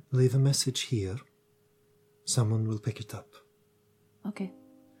you can. Leave a message here. Someone will pick it up. Okay.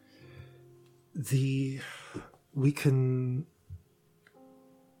 We can...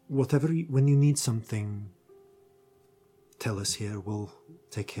 when you need something, tell us here. We'll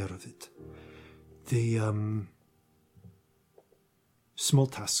take care of it. The, small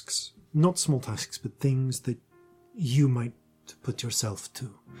tasks. Not small tasks, but things that you might put yourself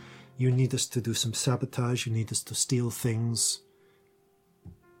to. You need us to do some sabotage. You need us to steal things.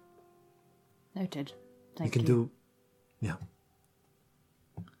 Noted. You can do... Yeah.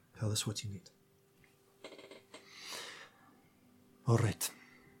 Tell us what you need. All right.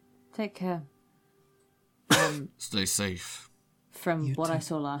 Take care. Stay safe. From You what I too.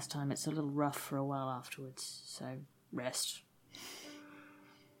 saw last time, it's a little rough for a while afterwards, so rest.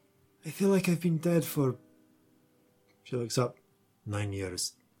 I feel like I've been dead for... She looks up. 9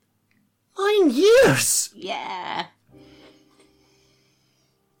 years. 9 years?! Yeah!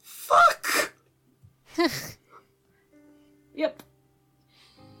 Fuck! Yep.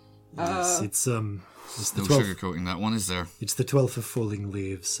 Yes, it's the No 12th. sugarcoating that one, is there? It's the 12th of Falling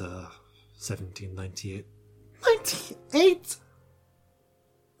Leaves, 1798. 98?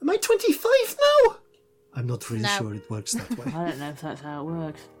 Am I 25 now? I'm not really No. sure it works that way. I don't know if that's how it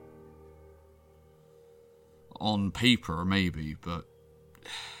works. On paper, maybe, but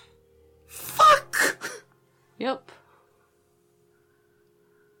Fuck! Yep.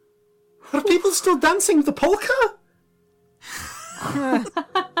 Are people still dancing the polka?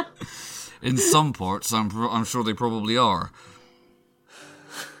 in some parts, I'm sure they probably are.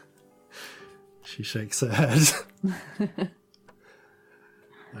 She shakes her head.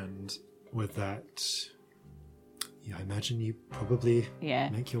 And with that, yeah, I imagine you probably Yeah.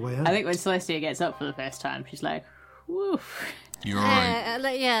 make your way out. I think when Celestia gets up for the first time, she's like, woo. You're right.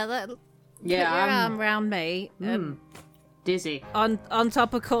 Yeah, put Yeah, your I'm arm round me. dizzy. On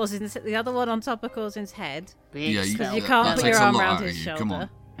top of Corzin's, the other one on top of Corzin's head. Big Yeah, spell. You can't that put takes your a arm lot around out of his you. shoulder. Come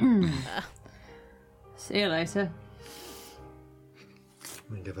on. See you later.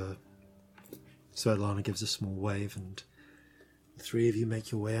 Svetlana gives a small wave, and the three of you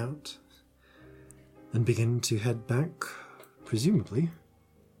make your way out and begin to head back, presumably,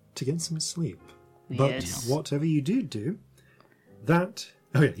 to get some sleep. But Yes. whatever you do, that...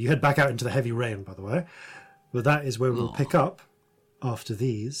 Oh yeah, you head back out into the heavy rain, by the way. But that is where we'll pick up after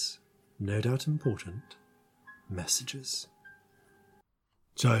these, no doubt important, messages.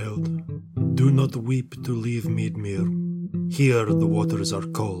 Child, do not weep to leave Meadmere. Here the waters are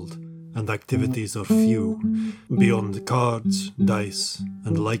cold, and activities are few, beyond cards, dice,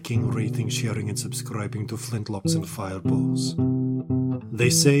 and liking, rating, sharing, and subscribing to flintlocks and fireballs. They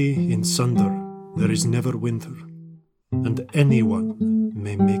say in Sunder there is never winter, and anyone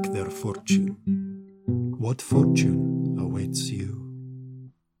may make their fortune. What fortune awaits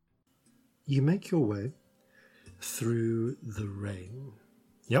you? You make your way through the rain.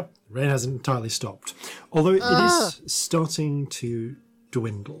 Yep, rain hasn't entirely stopped, although it is starting to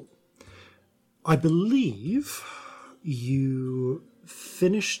dwindle. I believe you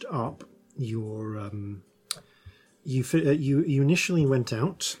finished up your... You initially went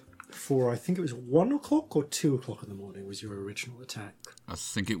out for, I think it was 1 o'clock or 2 o'clock in the morning was your original attack. I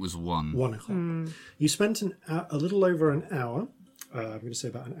think it was 1. 1 o'clock. You spent a little over an hour, I'm going to say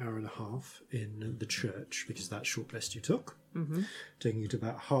about an hour and a half, in the church, because that short rest you took, taking you to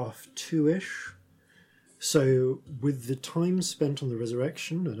about 2:30-ish. So with the time spent on the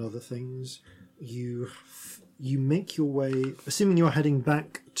resurrection and other things, you make your way, assuming you're heading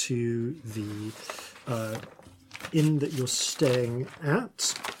back to the inn that you're staying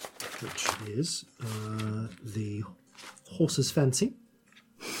at, which is the Horse's Fancy.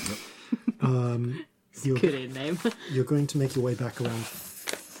 Good in name. You're going to make your way back around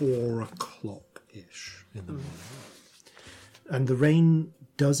 4 o'clock-ish in the morning. And the rain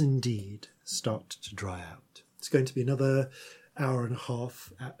does indeed start to dry out. It's going to be another hour and a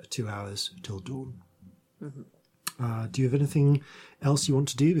half, 2 hours till dawn. Do you have anything else you want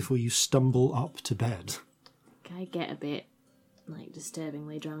to do before you stumble up to bed? Can I get a bit,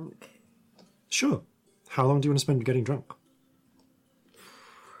 disturbingly drunk? Sure. How long do you want to spend getting drunk?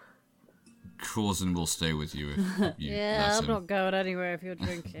 Corzin will stay with you if you Yeah, let I'm him. not going anywhere if you're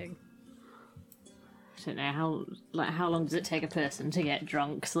drinking. I don't know how long does it take a person to get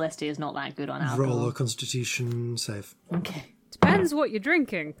drunk? Celestia's not that good on alcohol. Roll a Constitution save. Okay. Depends what you're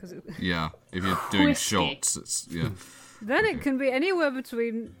drinking, because Yeah, if you're doing Whiskey. shots, it's then it can be anywhere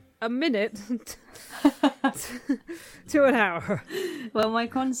between a minute to an hour. Well, my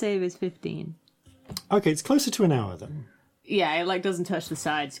con save is 15. Okay, it's closer to an hour then. Yeah, it like doesn't touch the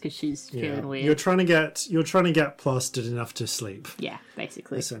sides because she's feeling weird. You're trying to get plastered enough to sleep, Yeah,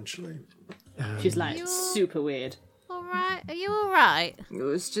 basically. essentially. She's like super weird. All right, are you all right? It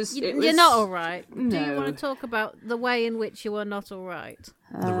was just. You're not all right. Do you No. want to talk about the way in which you are not all right?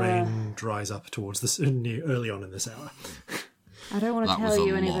 The rain dries up towards early on in this hour. I don't want to That was tell a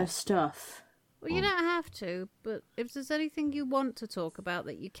you any of lot. their stuff. Well, you don't have to, but if there's anything you want to talk about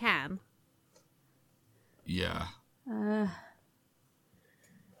that you can. yeah.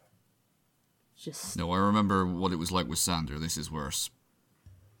 Just. No, I remember what it was like with Sander. This is worse.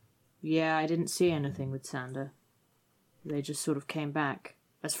 Yeah, I didn't see anything with Sander. They just sort of came back.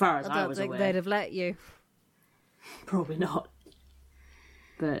 As far as I I don't was think aware. they'd have let you. Probably not.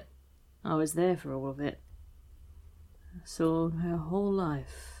 But I was there for all of it. I saw her whole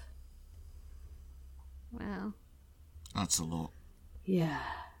life. Wow. That's a lot. Yeah.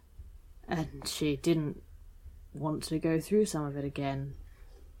 And she didn't want to go through some of it again.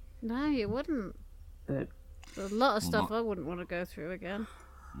 No, you wouldn't. But There's a lot of stuff not- I wouldn't want to go through again.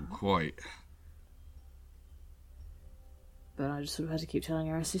 Quite. I just sort of had to keep telling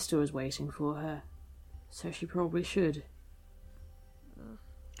her sister was waiting for her. So she probably should.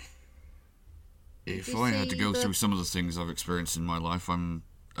 If you I had to see go the- through some of the things I've experienced in my life,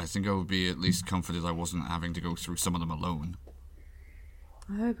 I think I would be at least comforted I wasn't having to go through some of them alone.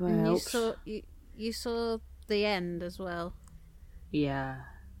 I hope I And helped. you saw the end as well. Yeah.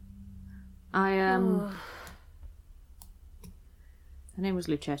 I, Her name was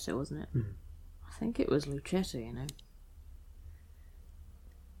Lucetta, wasn't it? I think it was Lucetta, you know.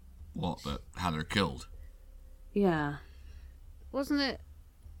 What, that had her killed? Yeah. Wasn't it?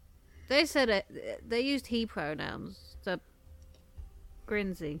 They said it. They used he pronouns. So,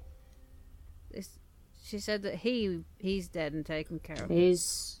 Grinsey. She said that he's dead and taken care of.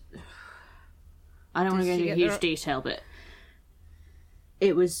 He's... I don't want to Did go she into get huge the- detail, but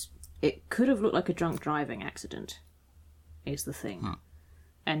it could have looked like a drunk driving accident, is the thing. Huh.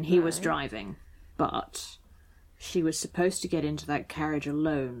 And he was driving, but she was supposed to get into that carriage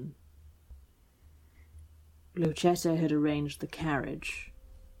alone. Lucetta had arranged the carriage,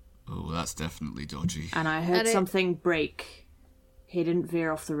 Oh, that's definitely dodgy. and I heard And it- something break. He didn't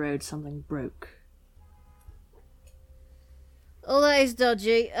veer off the road, something broke. Oh, that is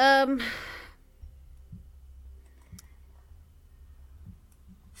dodgy.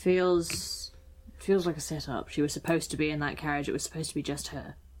 Feels like a setup. She was supposed to be in that carriage. It was supposed to be just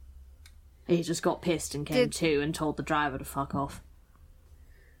her. He just got pissed and came to and told the driver to fuck off.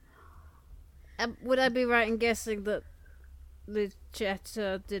 Would I be right in guessing that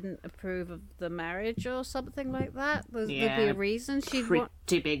Lucetta didn't approve of the marriage or something like that? There'd be Yeah, a reason she'd want.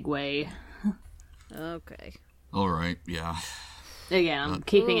 Pretty big way. Okay. Alright, yeah. Again, I'm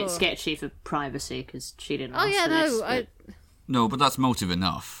keeping it Ugh. sketchy for privacy because she didn't Oh ask yeah, for no. this. I but No, but that's motive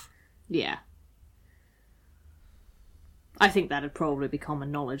enough. yeah. I think that'd probably be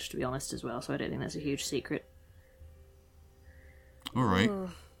common knowledge, to be honest, as well, so I don't think that's a huge secret. Alright.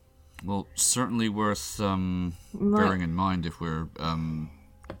 Well, certainly worth bearing in mind if we're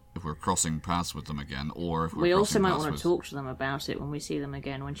crossing paths with them again, or if we're We also crossing might paths want to with... talk to them about it when we see them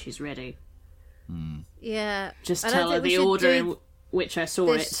again when she's ready. yeah. Just I don't tell her think we the should order do in which I saw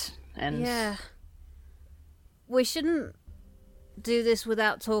this- it. And Yeah. We shouldn't do this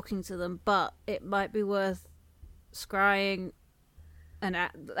without talking to them, but it might be worth scrying and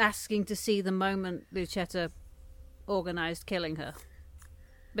asking to see the moment Lucetta organised killing her.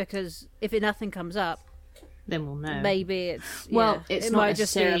 Because if nothing comes up, then we'll know. maybe it's... Well, yeah, it's it not might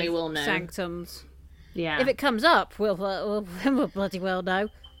just be necessarily we'll know. sanctums. Yeah. If it comes up, we'll bloody well know.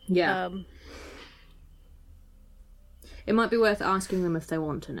 Yeah. It might be worth asking them if they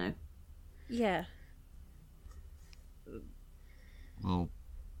want to know. Yeah. Well,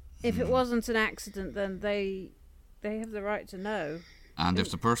 If it wasn't an accident, then they have the right to know. and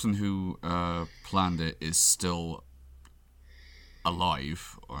if the person who planned it is still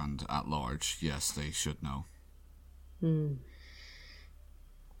alive and at large, yes, they should know.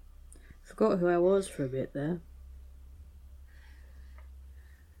 Forgot who I was for a bit there.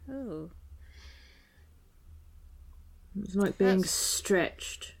 Oh. It's like being That's-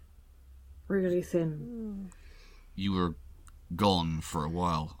 stretched. Really thin. You were gone for a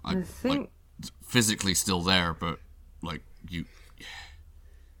while. I think physically still there, but like you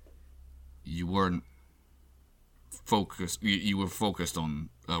weren't focused. You were focused on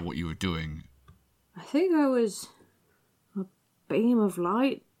what you were doing. I think I was a beam of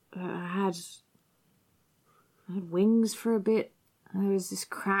light. I had wings for a bit. There was this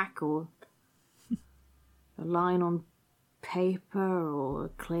crack or a line on paper or a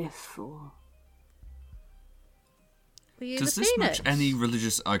cliff or... Were you Does the this Phoenix? match any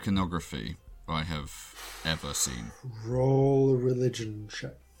religious iconography I have ever seen? Roll a religion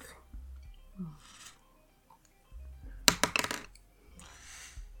check.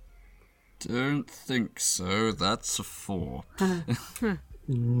 Don't think so. That's a 4.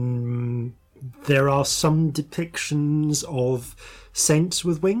 There are some depictions of saints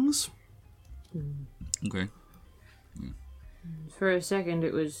with wings. Okay. For a second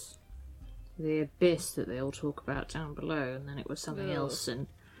it was the abyss that they all talk about down below, and then it was something else, and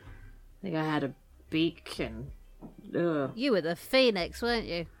I think I had a beak and... You were the Phoenix, weren't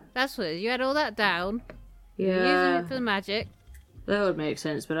you? That's what you had all that down. Using Yeah, it for the magic. that would make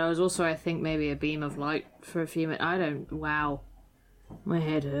sense, but I was also, I think, maybe a beam of light for a few minutes. I don't... Wow. My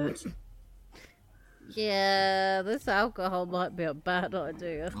head hurts. Yeah, this alcohol might be a bad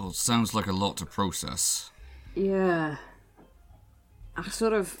idea. Well, it sounds like a lot to process. Yeah. I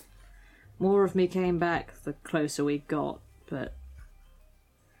sort of... More of me came back the closer we got, but...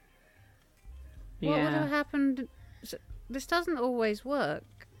 What would Yeah. have happened? This doesn't always work.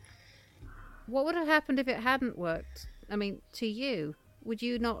 What would have happened if it hadn't worked? I mean, to you, would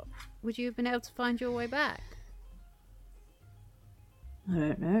you have been able to find your way back? I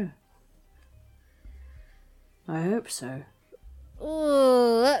don't know. I hope so.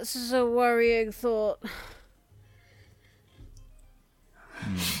 Oh, that's a worrying thought.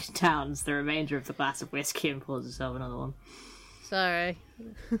 Downs the remainder of the glass of whiskey and pours herself another one. Sorry.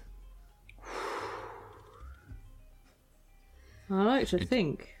 I like to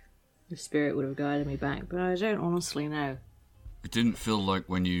think the spirit would have guided me back, but I don't honestly know. It didn't feel like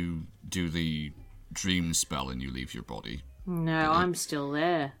when you do the dream spell and you leave your body. No, I'm still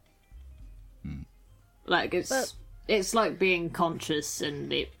there. Like, it's like being conscious,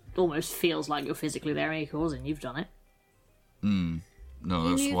 and it almost feels like you're physically there, and you've done it. No,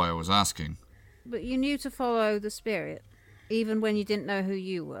 that's knew- why I was asking. But you knew to follow the spirit, even when you didn't know who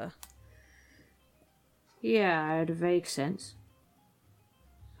you were. Yeah, I had a vague sense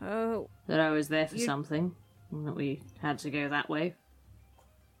Oh, that I was there for You- something, and that we had to go that way.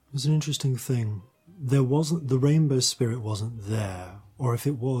 There's an interesting thing. The rainbow spirit wasn't there, or if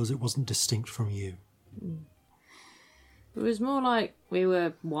it wasn't distinct from you. It was more like we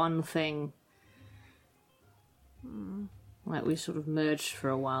were one thing. Like we sort of merged for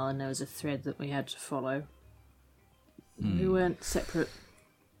a while, and there was a thread that we had to follow. We weren't separate.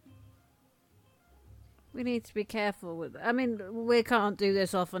 we need to be careful with. I mean, we can't do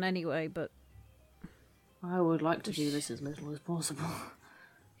this often anyway, but I would like to do this as little as possible.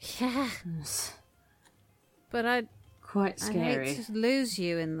 yeah. It's But I quite scary. hate to lose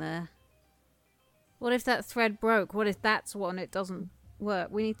you in there. What if that thread broke? What if that's one it doesn't work?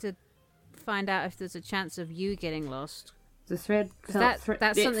 We need to find out if there's a chance of you getting lost. The thread felt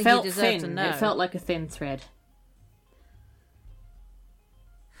that's it something you felt deserve thin. to know. It felt like a thin thread.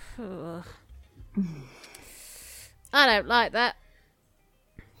 Ugh. I don't like that.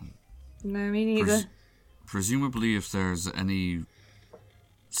 No, me neither. Presumably, if there's any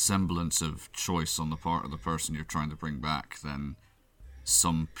semblance of choice on the part of the person you're trying to bring back, then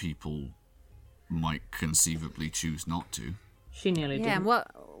some people might conceivably choose not to. She nearly Yeah, did. and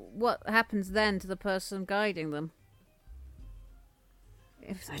what happens then to the person guiding them?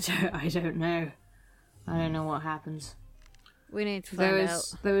 If I don't know. I don't know what happens. we need to There find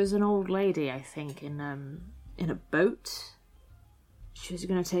was out. there was an old lady, I think, in a boat. She was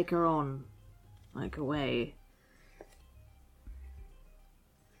going to take her on, like away.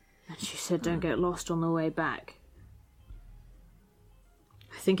 And she said, "Don't get lost on the way back."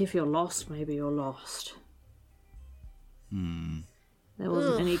 I think if you're lost, maybe you're lost. There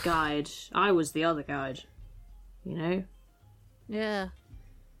wasn't any guide. I was the other guide. You know? Yeah.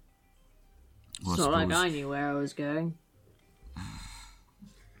 Well, It's not like suppose- I knew where I was going.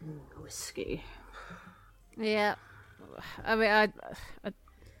 Whiskey. Yeah. I mean, I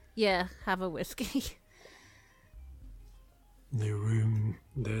yeah, have a whiskey. The room,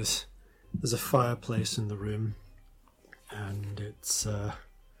 there's a fireplace in the room, and it's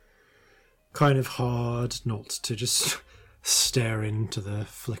kind of hard not to just stare into the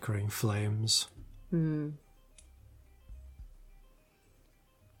flickering flames. I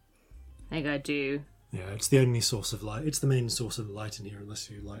think I do. Yeah, it's the only source of light. It's the main source of light in here, unless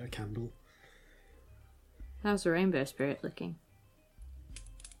you light a candle. How's the rainbow spirit looking?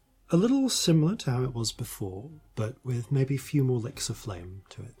 A little similar to how it was before, but with maybe a few more licks of flame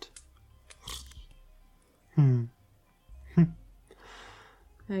to it. How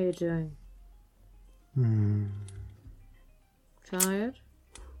you doing? Tired?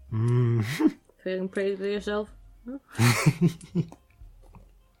 Feeling pretty for yourself? Do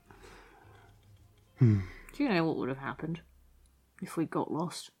you know what would have happened if we got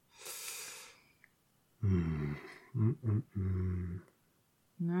lost?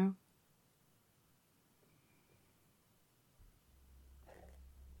 No?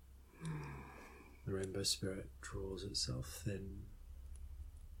 The rainbow spirit draws itself thin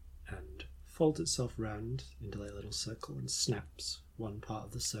and folds itself round into a little circle and snaps one part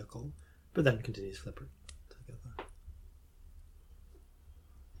of the circle, but then continues flipping together.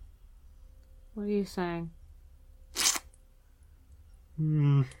 What are you saying?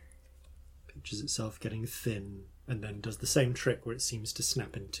 Pictures itself getting thin and then does the same trick where it seems to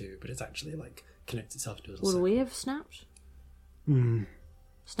snap in two, but it's actually like connects itself to a little Would circle. we have snapped?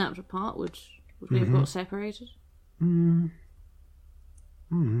 Snapped apart? Would we have got separated? Or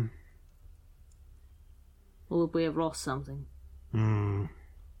would we have lost something? But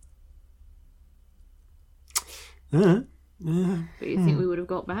you think we would have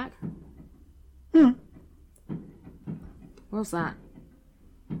got back? What's that?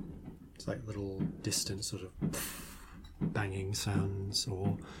 It's like little distant sort of banging sounds,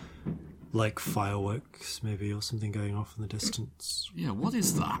 or like fireworks maybe, or something going off in the distance. Yeah, what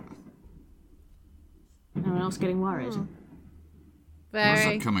is that? No one else getting worried? Where's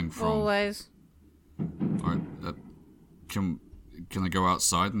Very. that coming from? Always. Alright, can I go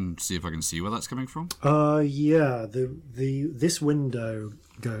outside and see if I can see where that's coming from? Yeah. This window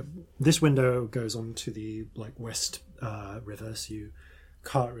goes onto the like west river, so you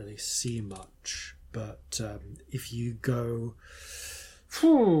can't really see much. But if you go,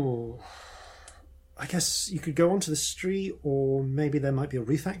 I guess you could go onto the street, or maybe there might be a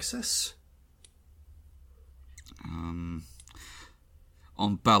roof access.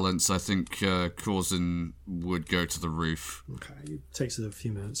 On balance, I think Corzin would go to the roof. Okay, it takes a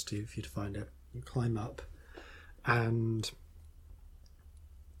few minutes for you to find it. You climb up, and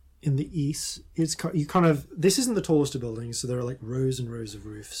in the east, it's you kind of. This isn't the tallest of buildings, so there are like rows and rows of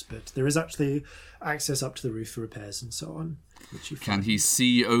roofs, but there is actually access up to the roof for repairs and so on. Which you Can he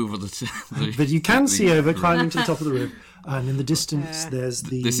see over the But you can see over, climbing to the top of the roof, and in the distance, there's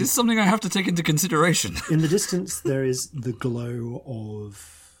the. This is something I have to take into consideration. In the distance, there is the glow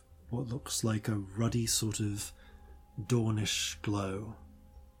of what looks like a ruddy sort of dawnish glow.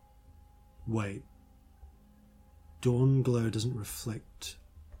 Wait. Dawn glow doesn't reflect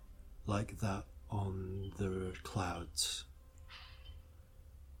like that on the clouds.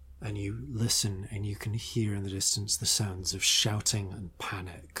 And you listen and you can hear in the distance the sounds of shouting and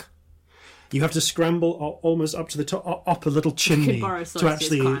panic. You have to scramble almost up to the top, up a little chimney to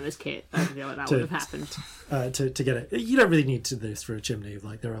actually climber's kit. I feel like that would have happened. To get it. You don't really need to do this for a chimney.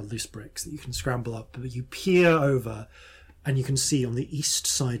 Like there are loose bricks that you can scramble up, but you peer over, and you can see on the east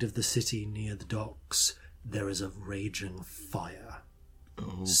side of the city near the docks there is a raging fire.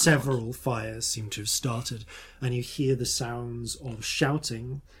 Oh, Several fires seem to have started, and you hear the sounds of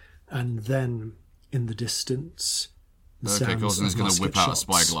shouting, and then in the distance. Okay, Corzin is going to whip out a shots.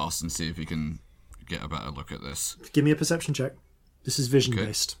 spyglass and see if he can get a better look at this. Give me a perception check. This is vision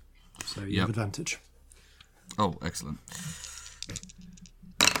based, so you Yep. have advantage. Oh, excellent.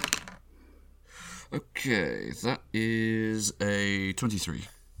 Okay, that is a 23.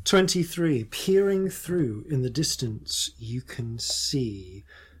 23. Peering through in the distance, you can see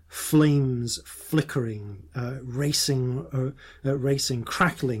flames flickering, racing,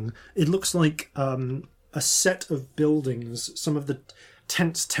 crackling. It looks like a set of buildings. Some of the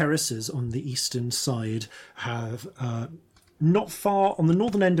tense terraces on the eastern side have, not far on the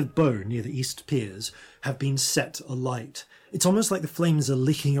northern end of Bow, near the east piers, have been set alight. It's almost like the flames are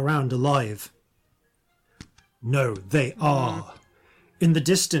licking around alive. No, they are. In the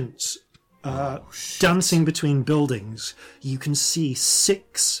distance, dancing between buildings, you can see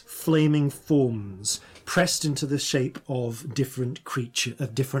 6 flaming forms pressed into the shape of different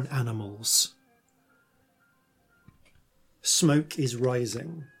animals. Smoke is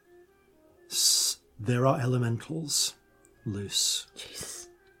rising. There are elementals loose. Jesus.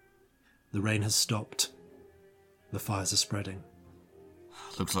 The rain has stopped. The fires are spreading.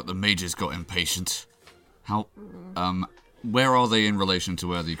 Looks like the mages got impatient. How, where are they in relation to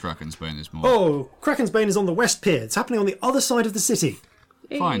where the Kraken's Bane is more? Oh, Kraken's Bane is on the west pier. It's happening on the other side of the city.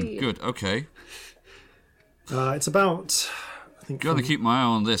 Fine, good, okay. It's about I think. Gotta from- keep my eye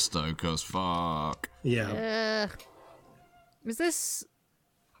on this though, because fuck. Yeah. Is this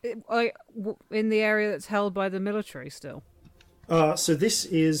in the area that's held by the military still? So this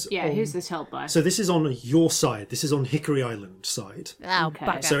is. Yeah, on- who's this held by? So this is on your side. This is on Hickory Island side. Oh, Okay.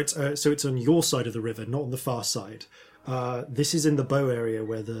 bugger. So it's on your side of the river, not on the far side. This is in the bow area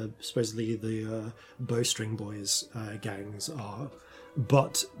where supposedly the bowstring boys gangs are,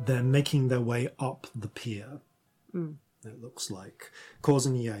 but they're making their way up the pier. It looks like.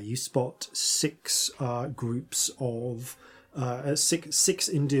 Corzin, you spot six groups of six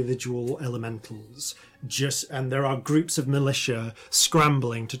individual elementals. And there are groups of militia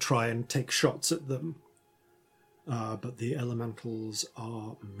scrambling to try and take shots at them. But the elementals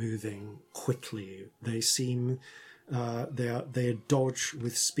are moving quickly. They seem they dodge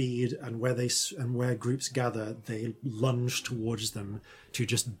with speed, and where groups gather, they lunge towards them to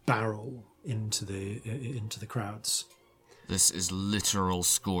just barrel into the crowds. This is literal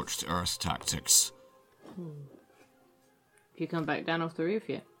scorched earth tactics. Have you come back down off the roof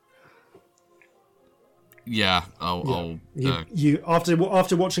yet? Yeah, I'll You after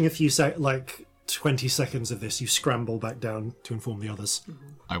watching a few 20 seconds of this, you scramble back down to inform the others.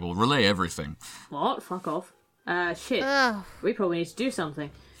 I will relay everything. What? Fuck off. Shit. Ugh, We probably need to do something.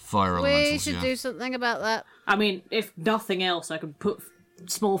 Fire we elementals, should yeah. do something about that. I mean, if nothing else, I can put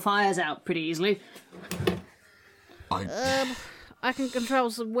small fires out pretty easily. I can control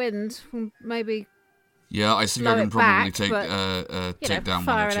some wind. Maybe. Yeah, I think Slow I can it probably back, take down one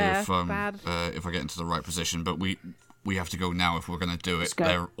fire or it two out, if I get into the right position. But we have to go now if we're going to do it. go.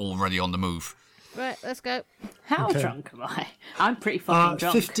 They're already on the move. Right, let's go. How drunk am I? I'm pretty fucking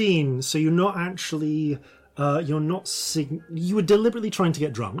drunk. 15. So you're not actually. You were deliberately trying to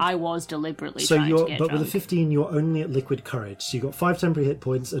get drunk. I was deliberately So trying to get but drunk. with a 15, you're only at liquid courage. So you got 5 temporary hit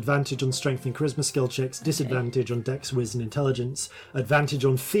points, advantage on strength and charisma skill checks, disadvantage on dex, whiz, and intelligence, advantage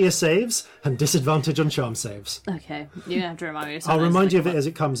on fear saves, and disadvantage on charm saves. Okay, you have to remind me of I'll something. remind you of it as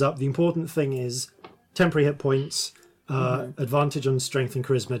it comes up. The important thing is temporary hit points, advantage on strength and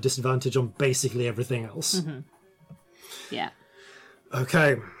charisma, disadvantage on basically everything else. Yeah.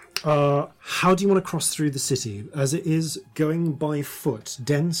 Okay. How do you want to cross through the city? As it is going by foot,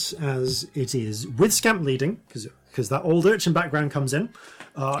 dense as it is, with Scamp leading, because that old urchin background comes in.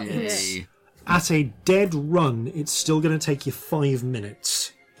 It's Yay. at a dead run. It's still going to take you 5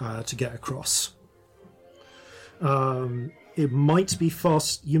 minutes to get across. It might be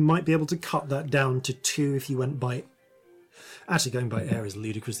fast. You might be able to cut that down to 2 if you went by. Actually, going by air is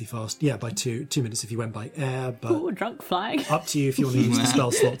ludicrously fast. Yeah, by 2 minutes if you went by air, but Ooh, drunk flying. up to you if you want to use the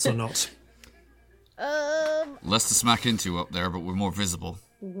spell slots or not. Less to smack into up there, but we're more visible.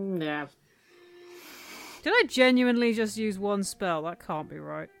 Yeah. Did I genuinely just use one spell? That can't be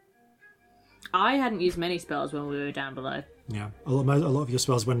right. I hadn't used many spells when we were down below. Yeah, a lot of your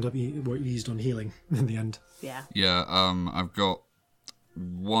spells were used on healing in the end. Yeah. Yeah, I've got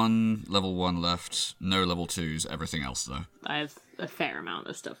 1 level 1 left, no level 2s, everything else though. I have a fair amount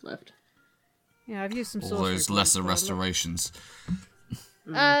of stuff left. Yeah, I've used some All sorcery those points, lesser but restorations.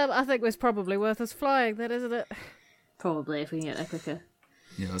 I think it's probably worth us flying, then, isn't it? Probably, if we can get there quicker.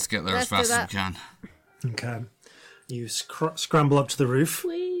 Yeah, let's get there Let's as do fast as we can. Okay, you scramble up to the roof.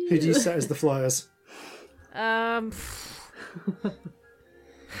 Whee! Who do you set as the flyers?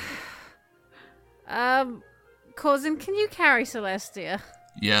 Corzin, can you carry Celestia?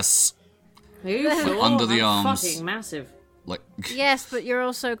 Yes, Who thought Under the I'm arms. fucking massive. like Yes, but you're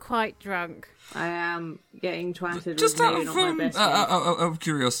also quite drunk. I am getting twatted just with out maybe of, not my best game. of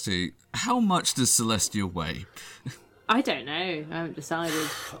curiosity, how much does Celestia weigh? I don't know. I haven't decided.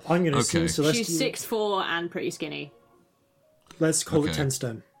 I'm going to Okay. assume Celestia. She's 6'4" and pretty skinny. Let's call it Okay. 10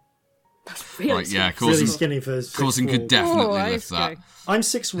 stone. Really Right, yeah, skinny. Really Corzin, skinny for Corzin 6'4". could definitely Oh, lift that. okay. I'm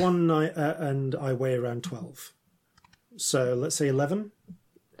 6'1" and I weigh around 12. So let's say 11.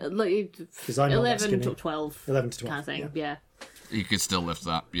 Like, 'Cause I'm not that 11 skinny. to 12. 11 to 12. Kind of thing, yeah. He could still lift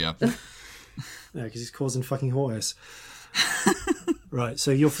that, yeah. Yeah, because he's causing fucking horrors. Right,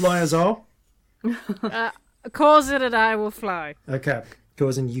 so your flyers are? Corzin and I will fly. Okay.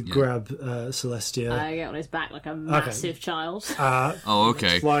 Corzin, you grab Celestia. I get on his back like a massive child. Oh,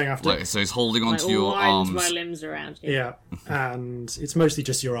 okay. Flying after. Like, so he's holding Like, onto your winds arms. my limbs around. Yeah, and it's mostly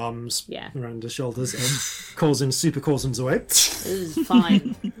just your arms Yeah. around his shoulders. And super Corzin's away. This is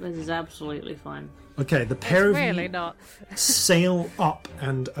fine. This is absolutely fine. Okay, the pair of Really you not. sail up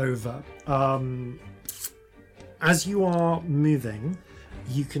and over. As you are moving,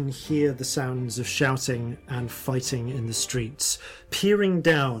 you can hear the sounds of shouting and fighting in the streets. Peering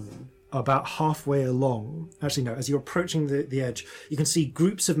down, about halfway along, actually no, as you're approaching the edge, you can see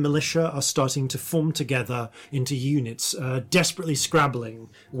groups of militia are starting to form together into units, desperately scrabbling,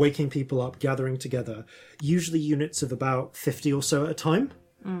 waking people up, gathering together, usually units of about 50 or so at a time.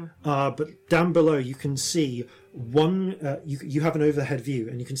 But down below you can see one, you have an overhead view,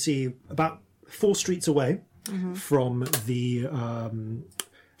 and you can see about 4 streets away from the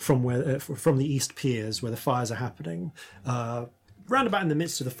from the East Piers, where the fires are happening, round about in the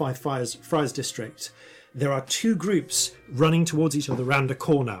midst of the Five Friars district, there are 2 groups running towards each other round a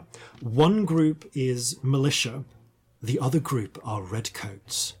corner. One group is militia, the other group are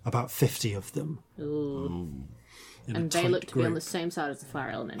redcoats, about 50 of them. Ooh. In a And they tight look to be on group. the same side as the fire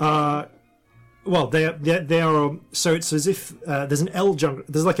element. Well, they are. So it's as if there's an L junction.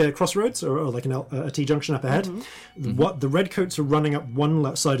 There's like a crossroads or like a T junction up ahead. What the redcoats are running up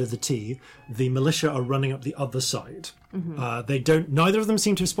one side of the T. The militia are running up the other side. They don't. Neither of them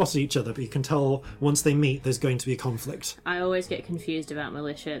seem to have spotted each other, but you can tell once they meet, there's going to be a conflict. I always get confused about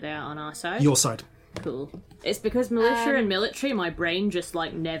militia. They are on our side. Your side. Cool. It's because militia and military, my brain just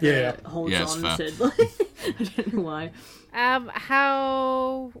like never holds Yeah, it's on fair. to. I don't know why.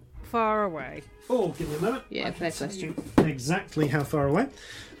 How far away? Oh, give me a moment. Yeah, fair question. Exactly how far away?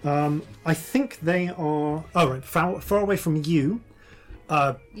 I think they are. Oh, right, far away from you.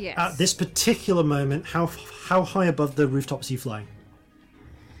 Yes. At this particular moment, how high above the rooftops are you flying?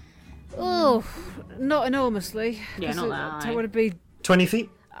 Oh, not enormously. Yeah, 'Cause not it- that I high. want to be 20 feet.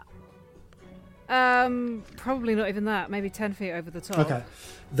 probably not even that. Maybe 10 feet over the top. Okay,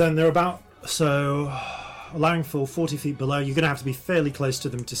 then they're about allowing for 40 feet below. You're going to have to be fairly close to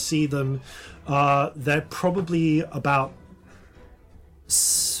them to see them. They're probably about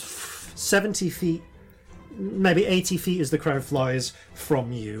 70 feet, maybe 80 feet as the crow flies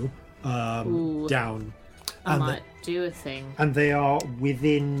from you down. I And might do a thing. And they are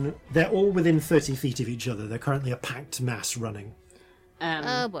within. They're all within 30 feet of each other. They're currently a packed mass running.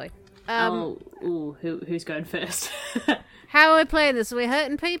 Oh boy. Who's going first? How are we playing this? Are we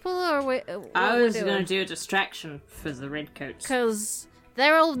hurting people, or are we? What I are we was going to doing? do a distraction for the redcoats. Because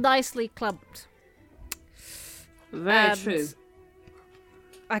they're all nicely clumped. Very and true.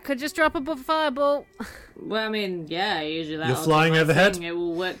 I could just drop a fireball. Well, I mean, yeah, usually that. You're flying overhead? It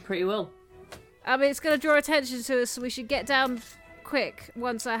will work pretty well. I mean, it's going to draw attention to us, so we should get down quick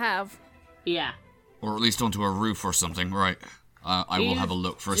once I have. Yeah. Or at least onto a roof or something, right? I will have a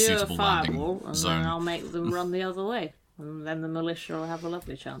look for a Do suitable fireball, landing and zone. then I'll make them run the other way. And then the militia will have a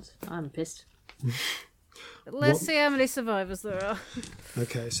lovely chance. I'm pissed. Let's What- see how many survivors there are.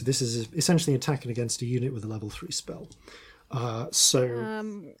 Okay, so this is essentially attacking against a unit with a level 3 spell.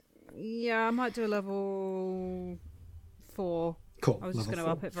 Yeah, I might do a level 4. Cool. I was just level going to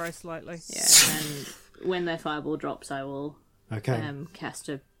 4. up it very slightly. Yeah, and when their fireball drops, I will Okay. cast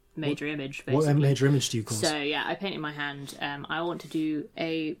a major image, What basically. major image do you cause? So, yeah, I paint in my hand. I want to do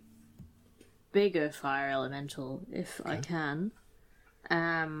a bigger fire elemental, if I can,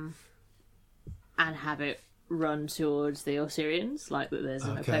 and have it run towards the Osirians, like that there's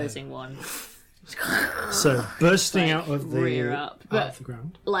an Okay. opposing one. So bursting Like, out of the rear up, but- out of the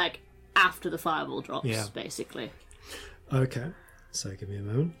ground. Like, after the fireball drops, Yeah. basically. Okay. So give me a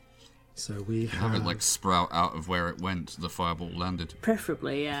moment. So we Have it like sprout out of where it went, the fireball landed.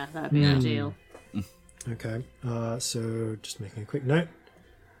 Preferably, yeah, that'd be ideal. Okay. So just making a quick note.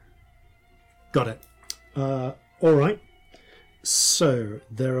 Got it. All right. So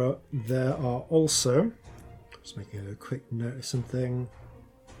there are also. Just making a quick note of something.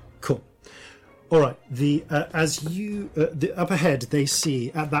 Cool. All right. The up ahead, they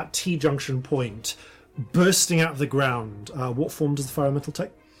see at that T junction point, bursting out of the ground. What form does the fire elemental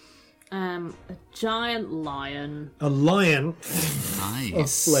take? A giant lion. A lion of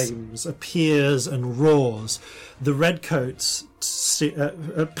Nice. flames appears and roars. The redcoats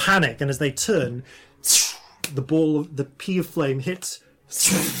panic, and as they turn, the pea of flame hits.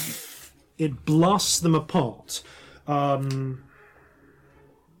 It blasts them apart.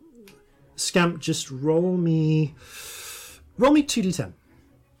 Scamp, just roll me 2d10.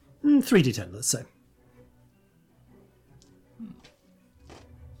 3d10, let's say.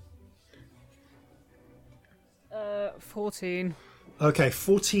 14. Okay,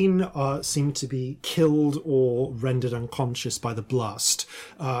 14 seem to be killed or rendered unconscious by the blast.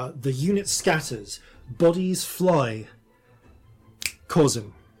 The unit scatters. Bodies fly.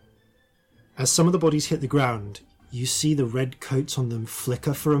 Causing. As some of the bodies hit the ground, you see the red coats on them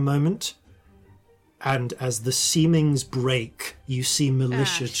flicker for a moment. And as the seamings break, you see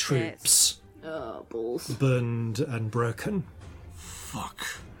militia shit. troops Oh, balls. burned and broken. Fuck.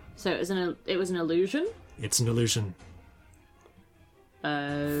 So it was an illusion? It's an illusion.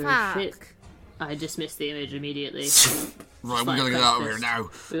 Oh, Fuck. shit. I dismissed the image immediately. Right, we gotta get out of here now.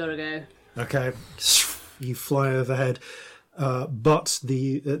 We gotta go. Okay, you fly overhead, but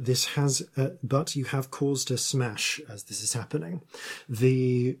but you have caused a smash as this is happening.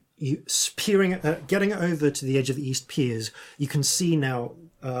 Getting over to the edge of the east piers, you can see now,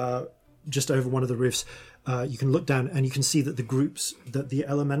 just over one of the roofs, you can look down and you can see that the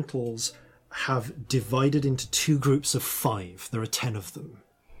elementals have divided into 2 groups of 5. There are 10 of them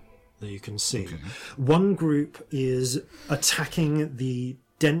that you can see. Okay. One group is attacking the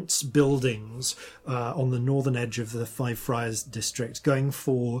dense buildings on the northern edge of the Five Friars district, going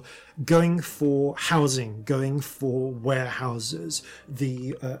for housing, going for warehouses,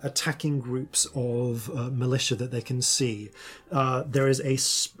 the attacking groups of militia that they can see. There is a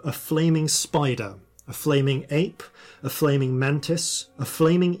flaming spider, a flaming ape, a flaming mantis, a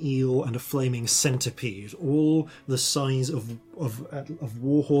flaming eel, and a flaming centipede, all the size of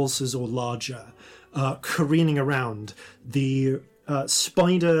war horses or larger, careening around. The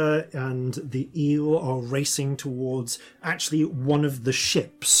spider and the eel are racing towards actually one of the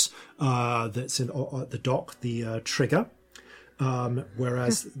ships that's at the dock, the Trigger,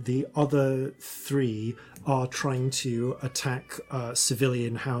 whereas the other 3 are trying to attack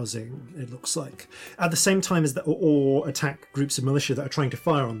civilian housing, it looks like. At the same time as or attack groups of militia that are trying to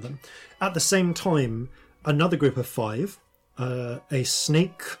fire on them. At the same time, another group of 5, a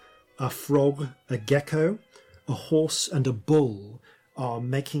snake, a frog, a gecko, a horse and a bull are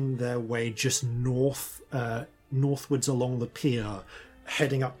making their way just northwards along the pier,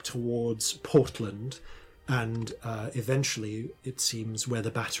 heading up towards Portland, and eventually, it seems, where the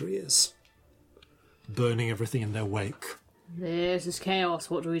battery is, burning everything in their wake. This is chaos.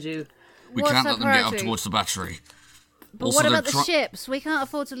 What do we do? We What's can't our let them get up priority? towards the battery. But Also, what they're about the ships? We can't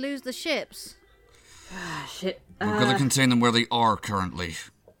afford to lose the ships. Ah, shit. We're going to contain them where they are currently.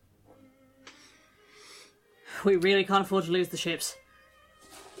 We really can't afford to lose the ships.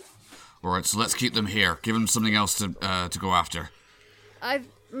 Alright, so let's keep them here. Give them something else to go after. I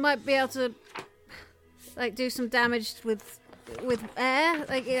might be able to, do some damage with air.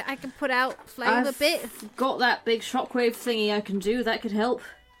 I can put out flame a bit. Got that big shockwave thingy I can do. That could help.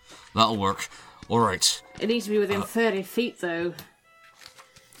 That'll work. Alright. It needs to be within 30 feet, though.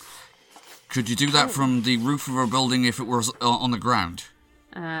 Could you do that from the roof of our building if it was on the ground?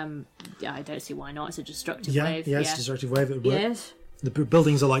 Yeah, I don't see why not. It's a destructive Yeah, wave. yes, destructive wave. It would work. Yes. The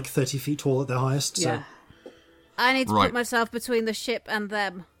buildings are like 30 feet tall at their highest. So. Yeah. I need to Right. put myself between the ship and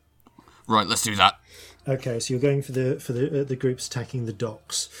them. Right, let's do that. Okay, so you're going for the groups attacking the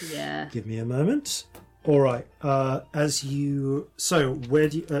docks. Yeah. Give me a moment. All right.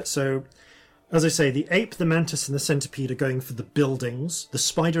 As I say, the ape, the mantis, and the centipede are going for the buildings. The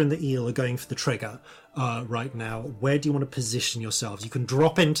spider and the eel are going for the Trigger right now. Where do you want to position yourselves? You can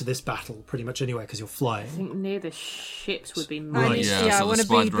drop into this battle pretty much anywhere because you're I flying. think near the ships would be I nice. need, yeah, I so the want to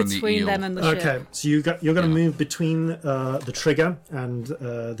be spider and the between eel. them and the ship. Okay, so you're going to move between the Trigger and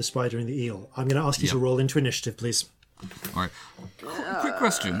the spider and the eel. I'm going to ask you to roll into initiative, please. Alright. Quick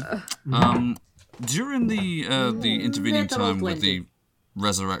question. During the intervening Little time with the blended.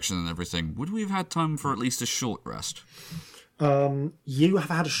 resurrection and everything, would we have had time for at least a short rest? You have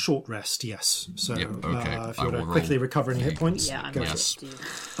had a short rest, yes. So Yeah, okay. if I you want will to quickly roll. recover any hit points, Yeah, I'm go going for it. Yes. to do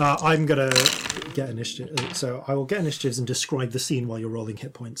I'm going to get initiative. So I will get initiatives and describe the scene while you're rolling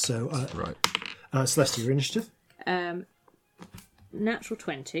hit points. So, Right. Celeste, your initiative. that. Natural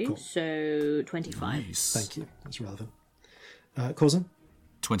 20, so 25. Nice. Thank you. That's relevant. Corzin?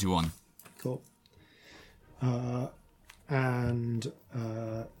 21. Cool. And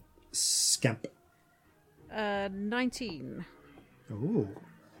Scamp. 19. Oh,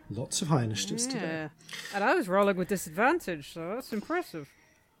 lots of high initiatives today. Yeah. And I was rolling with disadvantage, so that's impressive.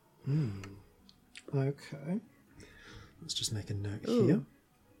 Okay. Let's just make a note here.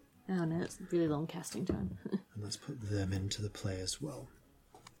 Oh no, it's really long casting time. And let's put them into the play as well.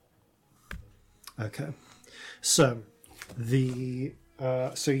 Okay. So you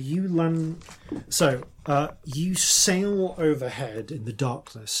land. You sail overhead in the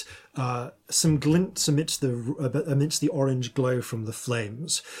darkness. Some glints amidst the orange glow from the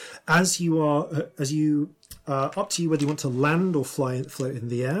flames. Up to you whether you want to land or float in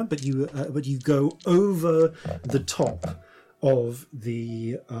the air. But you go over the top of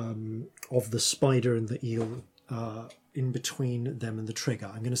the spider and the eel. In between them and the Trigger.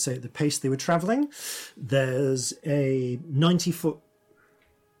 I'm going to say at the pace they were travelling, there's a 90 foot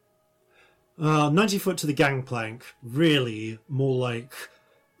to the gangplank. Really, more like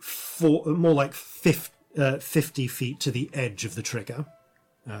 50 feet to the edge of the Trigger,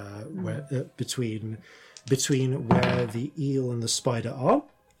 where between between where the eel and the spider are.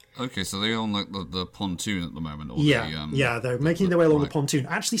 Okay, so they're on like the pontoon at the moment. Or Yeah, they're making their way along the right. pontoon,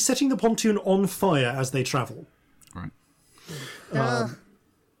 actually setting the pontoon on fire as they travel. Right.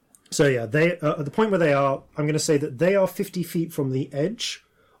 So yeah, they at the point where they are, I'm going to say that they are 50 feet from the edge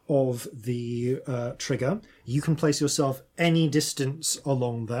of the trigger. You can place yourself any distance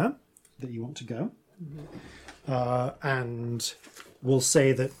along there that you want to go. And we'll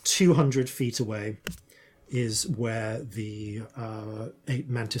say that 200 feet away is where the ape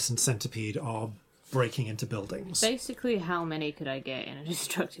mantis and centipede are breaking into buildings. Basically, how many could I get in a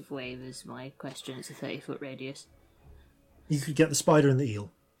destructive wave is my question. It's a 30-foot radius. You could get the spider and the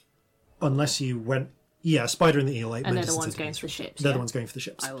eel. Unless you went... Yeah, spider and the eel. Ape And they're mantis the ones centipede. going for the ships. They're yeah? the ones going for the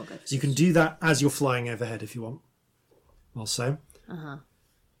ships. I will go for So you can do that as you're flying overhead if you want. Also. I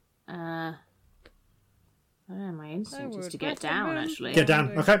don't know, my instinct is would to get down, recommend- actually. Get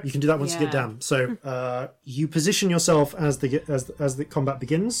down. Okay, you can do that once you get Yeah. down. So you position yourself as the combat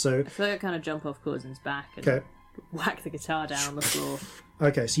begins. So I feel like I kind of jump off Corzin's back and okay, whack the guitar down on the floor.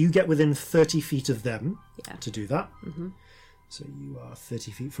 okay. So you get within 30 feet of them Yeah. to do that. So you are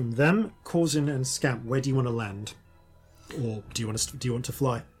 30 feet from them. Corzin and Scamp, where do you want to land, or do you want to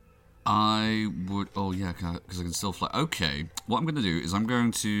fly? I would. Oh yeah, because I can still fly. Okay, what I'm going to do is I'm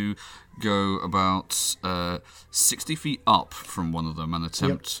going to go about 60 feet up from one of them and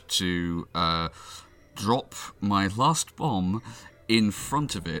attempt to drop my last bomb in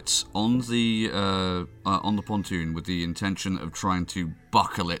front of it on the pontoon with the intention of trying to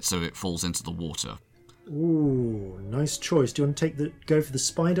buckle it so it falls into the water. Ooh, nice choice. Do you want to go for the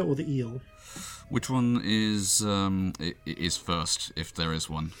spider or the eel? Which one is is first, if there is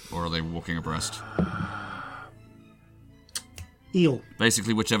one, or are they walking abreast? Eel.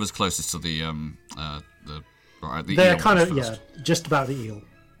 Basically, whichever's closest to the They're eel kind is of first. just about the eel.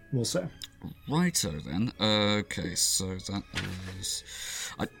 We'll say. Righto then. Okay, so that is.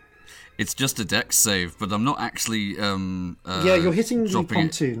 It's just a dex save, but I'm not actually. Yeah, you're hitting the dropping it.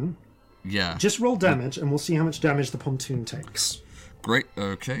 pontoon. Yeah. Just roll damage, and we'll see how much damage the pontoon takes. Great.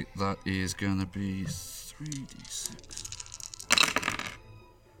 Okay, that is gonna be 3d6.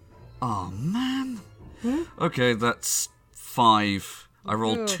 Oh man. Okay, that's 5. I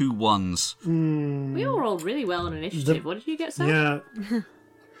rolled 2 1s. We all rolled really well on initiative. What did you get, Sam? Yeah.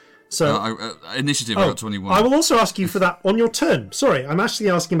 So Initiative, I got 21. I will also ask you for that on your turn. Sorry, I'm actually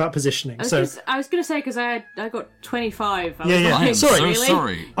asking about positioning. I was So going to say, because I got 25. I Yeah, was yeah. like, I am Sorry. so really?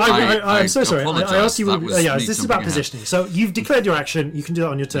 sorry. I'm so sorry. apologise. I asked you. That was Yeah, me this is jumping about ahead. positioning. So you've declared your action. You can do that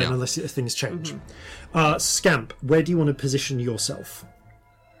on your turn Yeah. unless things change. Scamp, where do you want to position yourself?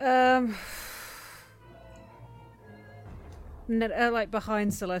 Like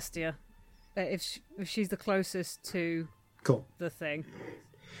behind Celestia, if she's the closest to Cool. the thing.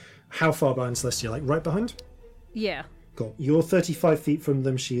 How far behind Celestia? Like right behind? Yeah. Cool. You're 35 feet from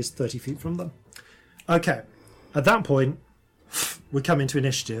them. She is 30 feet from them. Okay. At that point, we come into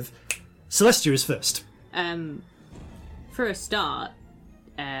initiative. Celestia is first. For a start,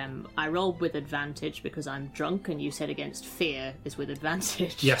 I rolled with advantage because I'm drunk, and you said against fear is with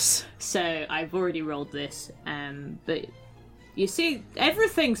advantage. Yes. So I've already rolled this. But you see,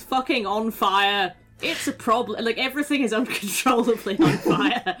 everything's fucking on fire. It's a problem. Like, everything is uncontrollably on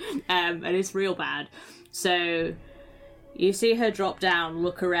fire. And it's real bad. So you see her drop down,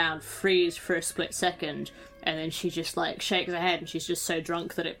 look around, freeze for a split second, and then she just, like, shakes her head, and she's just so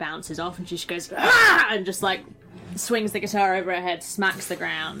drunk that it bounces off, and she just goes, ah! And just, like, swings the guitar over her head, smacks the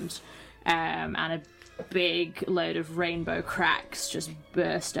ground, and a big load of rainbow cracks just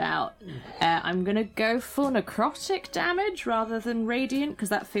burst out. I'm gonna go for necrotic damage rather than radiant, because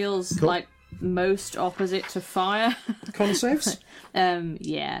that feels like most opposite to fire. Con saves?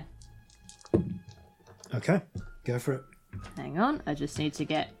 Yeah. Okay. Go for it. Hang on, I just need to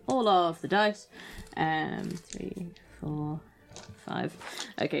get all of the dice. 3, 4, 5.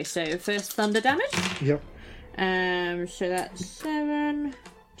 Okay, so first thunder damage. Yep. So that's 7,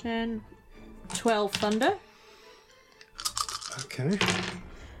 10, 12 thunder. Okay.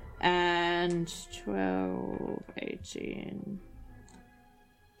 And 12, 18,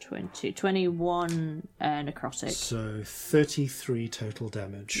 20, 21 necrotic. So 33 total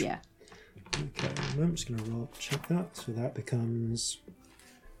damage. Yeah. Okay, I'm just going to check that. So that becomes...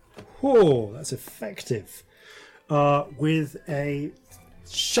 Oh, that's effective. With a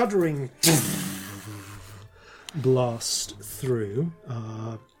shuddering blast through.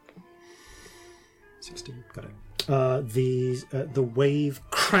 16, got it. The wave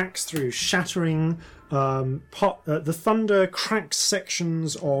cracks through, shattering. The thunder cracks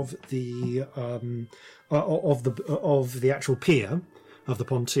sections of the actual pier. of the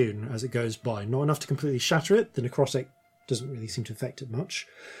pontoon as it goes by. Not enough to completely shatter it. The necrotic doesn't really seem to affect it much.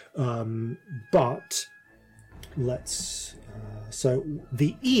 But let's... so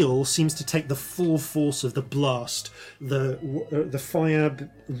the eel seems to take the full force of the blast. The fire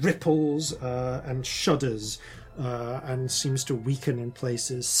ripples and shudders and seems to weaken in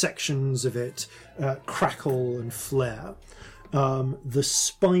places. Sections of it crackle and flare. The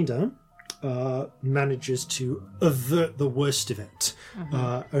spider manages to avert the worst of it,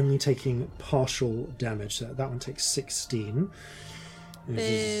 only taking partial damage. So that one takes 16.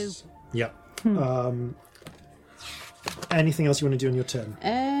 Yeah. Anything else you want to do on your turn?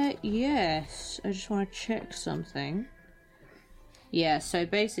 Yes. I just want to check something. Yeah, so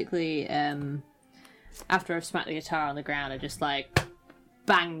basically, after I've smacked the guitar on the ground, I just like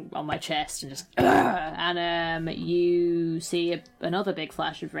bang on my chest and just and you see another big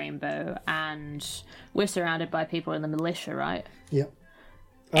flash of rainbow, and we're surrounded by people in the militia, right? Yeah.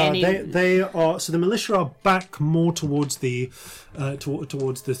 They are, so the militia are back more towards the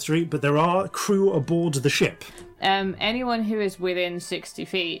towards the street, but there are crew aboard the ship. Anyone who is within 60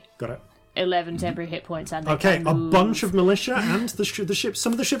 feet, Got it. 11 temporary hit points, and they Okay, can a move. bunch of militia and the ship,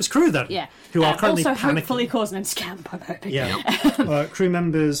 some of the ship's crew then. Yeah, who are currently also panicking. hopefully causing them to scamp. I'm hoping. Yeah, crew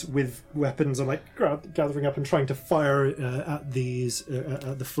members with weapons are like gathering up and trying to fire at these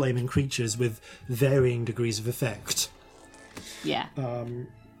at the flaming creatures with varying degrees of effect. Yeah.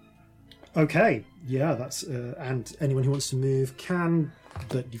 Okay, yeah, that's and anyone who wants to move can,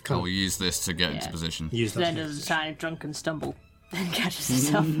 but you've kind We'll use this to get into Yeah. position. of used that. Then does a tiny drunken stumble, then catches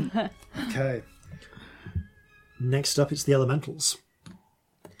himself. Okay. Next up, it's the elementals.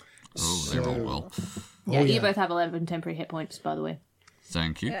 Oh, they roll well. Yeah, yeah. you both have 11 temporary hit points, by the way.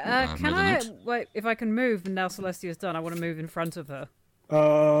 Thank you. Can made a I note. wait? If I can move, and now Celestia's done, I want to move in front of her.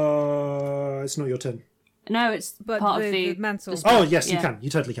 It's not your turn. No, it's But part of the the mantle. Oh yes, you Yeah. can.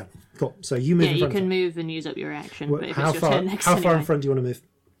 You totally can. Cool. So you move Yeah, in you front. can of her. move and use up your action, but if How it's your far? turn next How far anyway. in front do you want to move?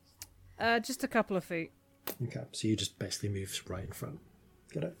 Just a couple of feet. Okay, so you just basically move right in front.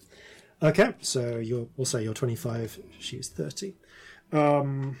 Get it? Okay, so we'll say you're 25. She's 30.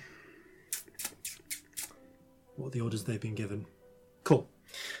 What are the orders they've been given? Cool.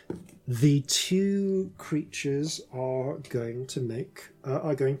 The two creatures are going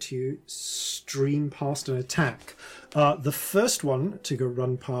to stream past and attack. The first one to go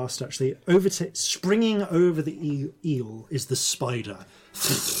run past, actually, springing over the eel is the spider,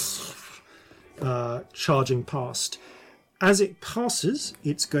 charging past. As it passes,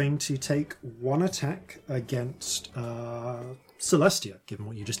 it's going to take one attack against Celestia, given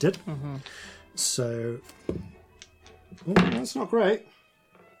what you just did. So, that's not great.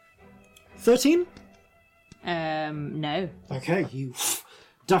 13? No. Okay, you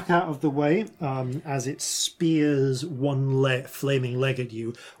duck out of the way as it spears one flaming leg at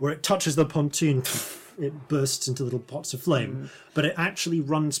you. Where it touches the pontoon, it bursts into little pots of flame. But it actually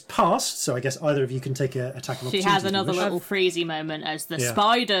runs past, so I guess either of you can take an attack of opportunity. She has if you another wish. little freezy moment as the Yeah.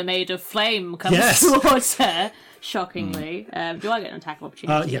 spider made of flame comes Yes. towards her, shockingly. Do I get an attack of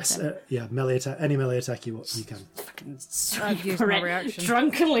opportunity? Yes, yeah, melee attack. Any melee attack you can. I've used my reaction.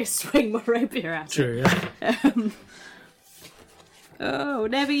 Drunkenly swing my rapier at her. True, yeah. Oh,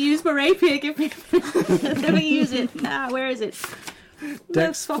 never use my rapier. Give me. Never use it. Where is it?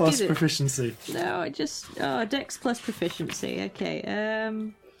 Dex fuck plus is it? proficiency. No, Dex plus proficiency. Okay.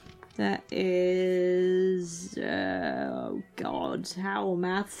 That is. Oh God, how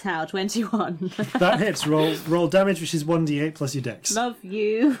maths? How 21. That hits. Roll damage, which is 1d8 plus your dex. Love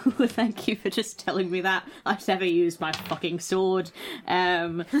you. Thank you for just telling me that. I've never used my fucking sword.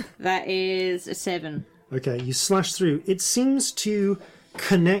 That is a 7. Okay, you slash through. It seems to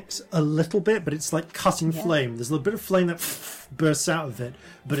connect a little bit, but it's like cutting flame. There's a little bit of flame that bursts out of it,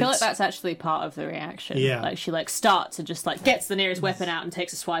 but I feel like it's that's actually part of the reaction. Yeah. Like she starts and just gets the nearest weapon out and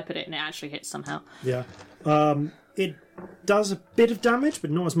takes a swipe at it, and it actually hits somehow. yeah. It does a bit of damage, but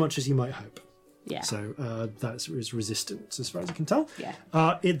not as much as you might hope. Yeah. So that is resistant, as far as I can tell.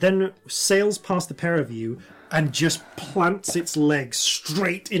 Yeah. It then sails past the pair of you and just plants its legs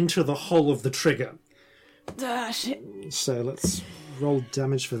straight into the hull of the trigger. Ah, shit. So let's roll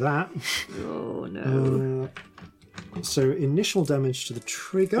damage for that. Oh no. So initial damage to the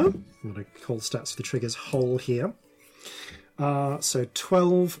trigger. I'm going to call stats for the trigger's hull here. So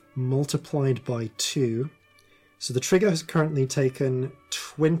 12 multiplied by 2. So the trigger has currently taken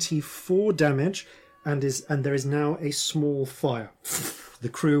 24 damage, and there is now a small fire. The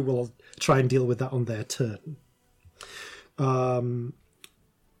crew will try and deal with that on their turn.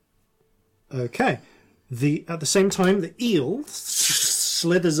 Okay. At the same time, the eel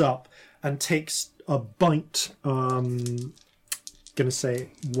slithers up and takes a bite, going going to say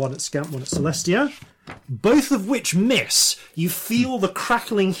one at Scamp, one at Celestia. Both of which miss. You feel the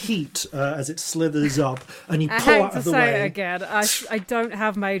crackling heat as it slithers up, and you I pull hate out to of the say way. it again. I don't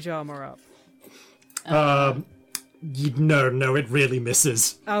have mage armor up. No, it really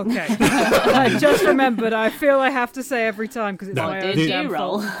misses. Okay. I just remembered. I feel I have to say every time because it's No, my Did own you damn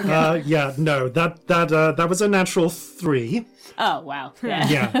roll? fault. That was a natural 3. Oh, wow. Yeah.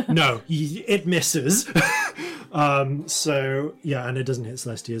 Yeah, no, it misses. So yeah, and it doesn't hit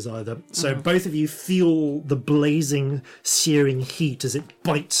Celestia's either. So both of you feel the blazing, searing heat as it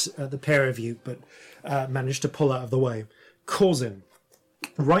bites at the pair of you, but manage to pull out of the way. Corzin,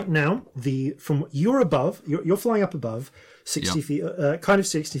 right now, from you're above, you're flying up above, 60 feet, kind of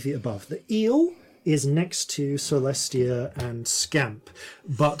 60 feet above. The eel is next to Celestia and Scamp,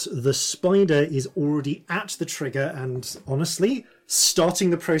 but the spider is already at the trigger and, honestly,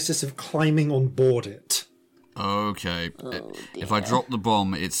 starting the process of climbing on board it. Okay. If I drop the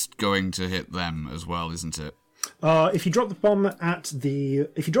bomb, it's going to hit them as well, isn't it? If you drop the bomb at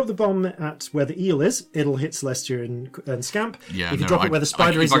where the eel is, it'll hit Celestia and Scamp. Yeah. If you drop it where the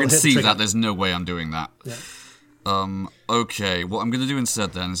spider is, if I it'll can hit the see trigger. that, there's no way I'm doing that. Yeah. Okay. What I'm going to do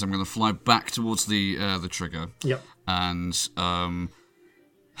instead then is I'm going to fly back towards the trigger. Yep. And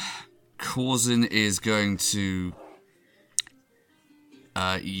Corzin is going to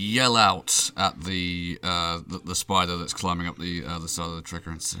yell out at the spider that's climbing up the side of the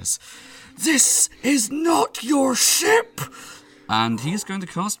trigger and says, "This is not your ship!" And he's going to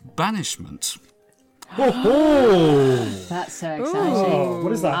cast Banishment. Oh, That's so exciting. oh,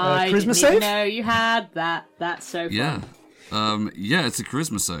 what is that? I Charisma didn't save? even know you had that. That's so fun. Yeah. Yeah, it's a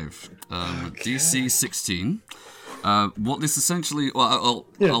charisma save. DC 16. What this essentially... Well,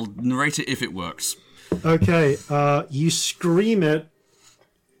 I'll narrate it if it works. Okay, you scream it.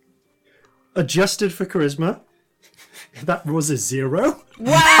 Adjusted for charisma. That was a 0.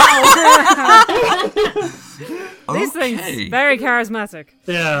 These Okay. things very charismatic.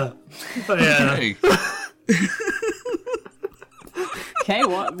 Yeah. Yeah. Okay. Okay,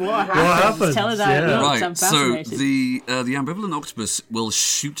 what happens? Tell us how it Yeah. looks. Right, I'm so fascinated. the ambivalent octopus will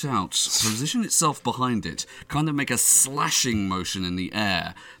shoot out, position itself behind it, kind of make a slashing motion in the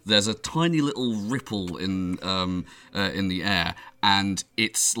air. There's a tiny little ripple in the air, and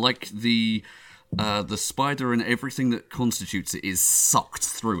it's like the spider and everything that constitutes it is sucked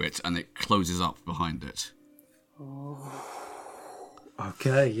through it, and it closes up behind it.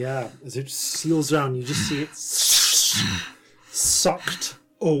 Okay, yeah. As it seals around, you just see it sucked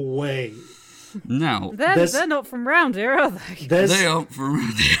away. Now, They're not from round here, are they? they are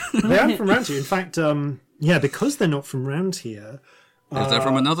from They aren't from around here. In fact, because they're not from around here, if they're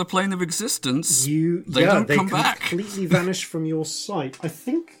from another plane of existence, they don't come back. completely vanish from your sight. I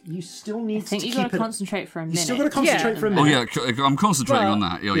think you still need I think to you keep got to it. concentrate for a minute. You still got to concentrate Yeah. for a Oh minute. yeah, I'm concentrating Well, on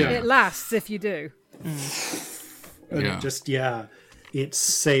that. Oh, yeah. It lasts if you do. And Yeah. it just it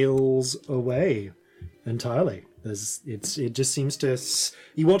sails away entirely. It just seems to.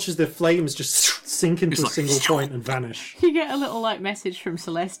 You watch as the flames just sink into It's a like- single point and vanish. You get a little message from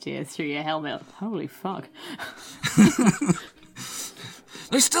Celestia through your helmet. Holy fuck!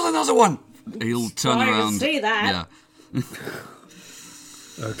 There's still another one. He'll turn Sorry to around. see that. Yeah.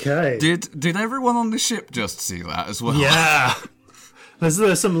 Okay. Did everyone on the ship just see that as well? Yeah.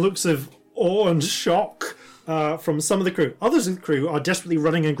 There's some looks of awe and shock from some of the crew. Others of the crew are desperately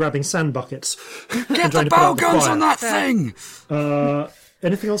running and grabbing sand buckets. Get the bow guns on that thing!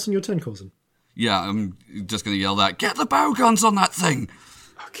 Anything else on your turn, Coulson? Yeah, I'm just going to yell that. Get the bow guns on that thing!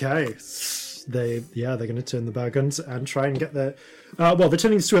 Okay. They're going to turn the bow guns and try and get their... they're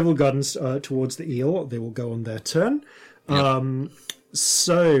turning the swivel guns towards the eel. They will go on their turn. Yep.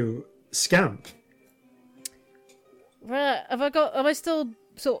 So, Scamp. Right, am I still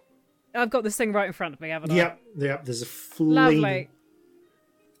sort? I've got this thing right in front of me, haven't I? Yep, there's a flame. Lovely.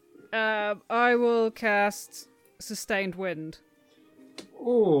 I will cast Sustained Wind.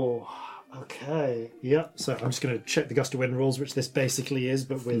 Oh, okay. Yep, so I'm just going to check the gust of wind rules, which this basically is,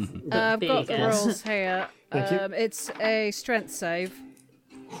 but with... I've got the Vegas. rules here. Thank you. It's a strength save.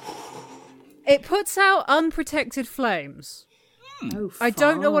 It puts out unprotected flames. Oh, I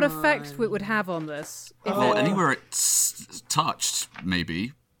don't know what effect it would have on this. If Well, it- anywhere it's touched,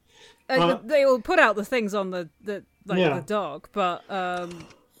 maybe. they will put out the things on the Yeah. the dog, but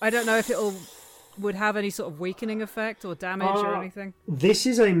I don't know if would have any sort of weakening effect or damage or anything. This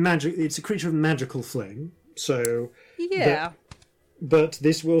is it's a creature of magical flame, so... Yeah. But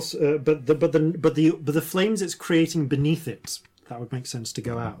this will, but the flames it's creating beneath it, that would make sense to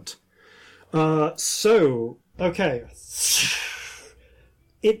go out. So okay,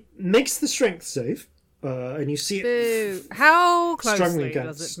 it makes the strength save. And you see it. Boo. How Struggling closely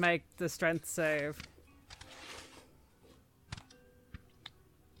against. does it make the strength save?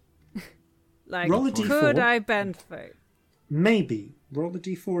 Like, Roll a d4. could I bend fate? Maybe. Roll a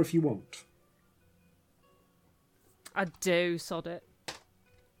d4 if you want. I do, sod it.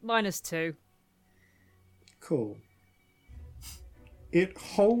 -2. Cool. It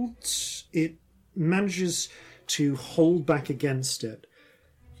holds. It manages to hold back against it.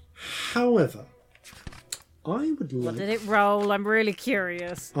 However, I would What like. did it roll? I'm really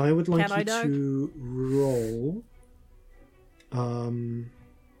curious. I would like Can I you know? to roll.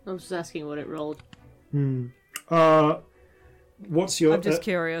 I was just asking what it rolled. What's your? I'm just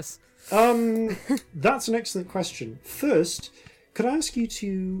curious. That's an excellent question. First, could I ask you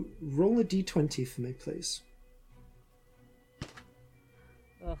to roll a d20 for me, please?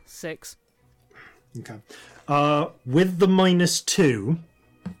 Oh, 6. Okay. With the -2,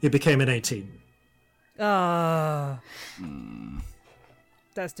 it became an 18. Ah.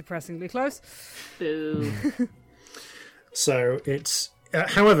 That's depressingly close. Boo. So it's.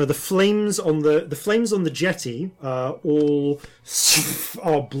 However, the flames on the jetty all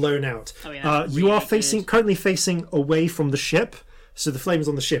are blown out. Oh, yeah, that's you are really currently facing away from the ship, so the flames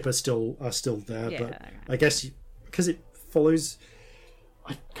on the ship are still there. Yeah, but okay. I guess because it follows.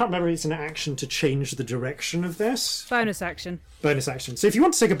 I can't remember if it's an action to change the direction of this. Bonus action. Bonus action. So if you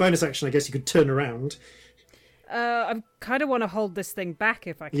want to take a bonus action, I guess you could turn around. I kind of want to hold this thing back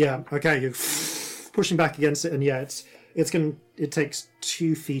if I can. Yeah. Okay. You're pushing back against it, and yeah, it takes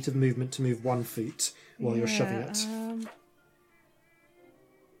 2 feet of movement to move 1 foot while you're shoving it.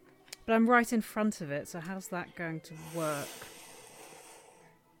 But I'm right in front of it, so how's that going to work?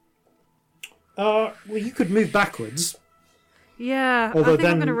 Well, you could move backwards. Yeah, Although I think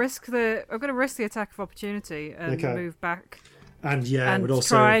I'm then- going to risk the attack of opportunity and Okay. move back And yeah, it and would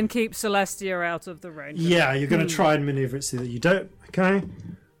also. try and keep Celestia out of the range. Yeah, you're going to try and maneuver it so that you don't. Okay.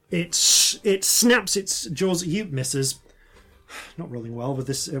 It snaps its jaws at you, misses. Not rolling well with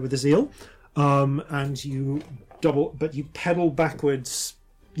this eel. And you you pedal backwards.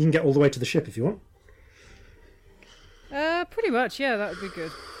 You can get all the way to the ship if you want. Pretty much, yeah, that would be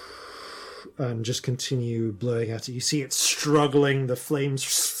good. And just continue blowing at it. You see it struggling, the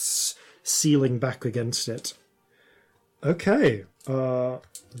flames sealing back against it. Okay,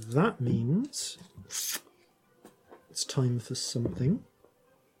 that means it's time for something.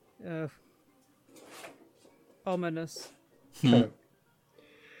 Ominous. Okay.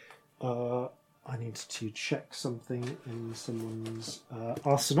 I need to check something in someone's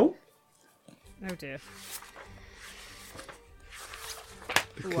arsenal. Oh dear.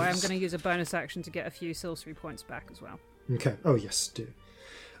 Ooh, I am going to use a bonus action to get a few sorcery points back as well. Okay. Oh yes, do.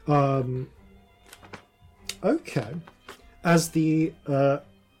 Okay. As the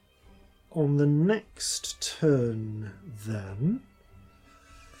on the next turn, then.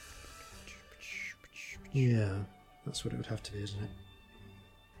 Yeah, that's what it would have to be, isn't it?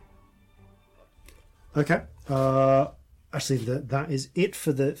 Okay. Actually, that is it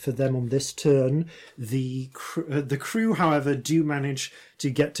for them on this turn. The crew, however, do manage to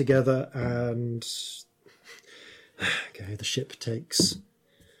get together, and okay, the ship takes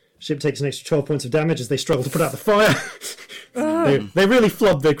an extra 12 points of damage as they struggle to put out the fire. They really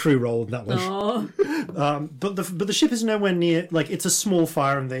flubbed their crew roll in that one. Oh. But the ship is nowhere near. Like, it's a small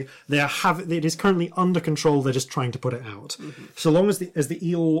fire, and it is currently under control. They're just trying to put it out. Mm-hmm. So long as the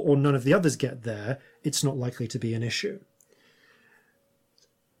eel or none of the others get there, it's not likely to be an issue.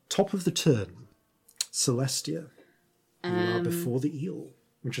 Top of the turn, Celestia. You are before the eel,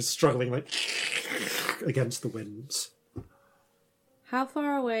 which is struggling like against the winds. How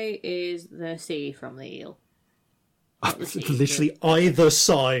far away is the sea from the eel? Literally either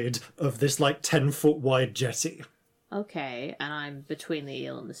side of this like 10-foot wide jetty. Okay, and I'm between the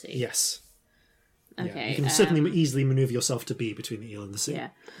eel and the sea. Yes. Okay. Yeah, you can certainly easily maneuver yourself to be between the eel and the sea.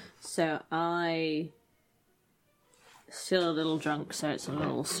 Yeah. So I still a little drunk, so it's a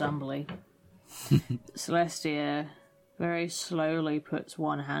little stumbly. Celestia very slowly puts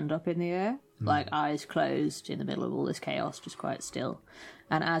one hand up in the air, like eyes closed in the middle of all this chaos, just quite still.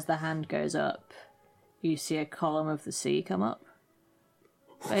 And as the hand goes up, you see a column of the sea come up,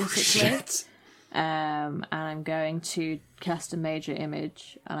 basically. Shit. And I'm going to cast a major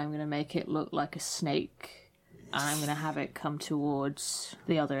image, and I'm going to make it look like a snake and I'm going to have it come towards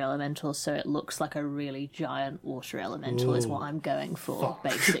the other elemental so it looks like a really giant water elemental is what I'm going for,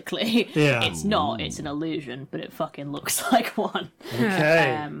 basically. Yeah. It's not, it's an illusion, but it fucking looks like one.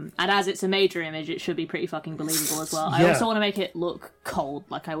 Okay. And as it's a major image, it should be pretty fucking believable as well. I Yeah. also want to make it look cold,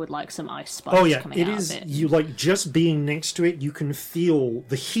 like I would like some ice spikes coming it out is. of it. You like just being next to it, you can feel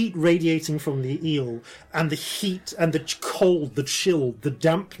the heat radiating from the eel, and the heat and the cold, the chill, the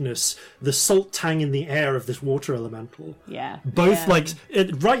dampness, the salt tang in the air of this water elemental. Yeah. Both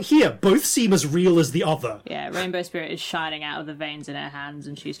right here, both seem as real as the other. Yeah, Rainbow Spirit is shining out of the veins in her hands,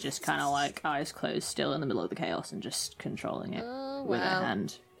 and she's just kind of like eyes closed, still in the middle of the chaos, and just controlling it with her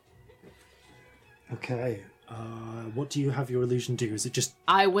hand. Okay. What do you have your illusion do? Is it just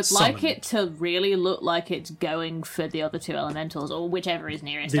I would like summon? it to really look like it's going for the other two elementals, or whichever is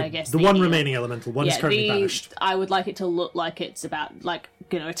nearest, I guess. the one eel. remaining elemental? One is currently banished. I would like it to look like it's about, like,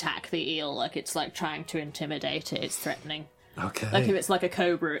 going to attack the eel, like it's, like, trying to intimidate it, it's threatening. Okay. Like, if it's like a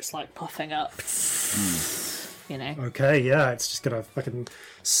cobra, it's, like, puffing up. You know? Okay, yeah, it's just got a fucking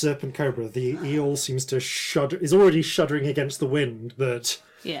serpent cobra. The eel seems to shudder, is already shuddering against the wind, but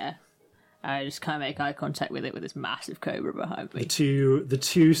Yeah. I just kind of make eye contact with it with this massive cobra behind me. the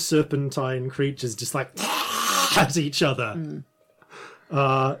two serpentine creatures just like at each other.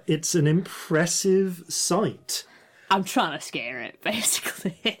 It's an impressive sight. I'm trying to scare it,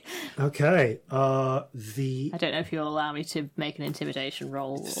 basically. Okay, I don't know if you'll allow me to make an intimidation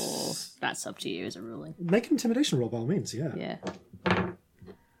roll, or that's up to you as a ruling. make an intimidation roll by all means, yeah. Yeah.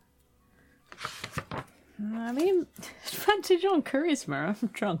 I mean, advantage on charisma. I'm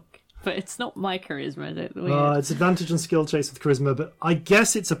drunk. But it's not my charisma. Is it? Weird. It's advantage on skill chase with charisma, but I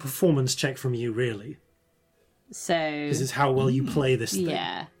guess it's a performance check from you, really. So... This is how well you play this thing.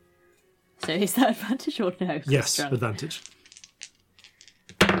 Yeah. So is that advantage or no? 'Cause Yes, drunk. advantage.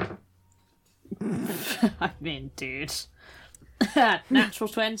 I mean, dude. Natural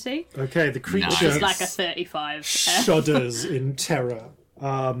 20. Okay, the creature Nice. It's like a 35. shudders in terror.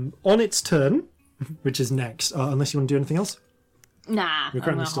 On its turn, which is next, unless you want to do anything else. Nah, You're I'm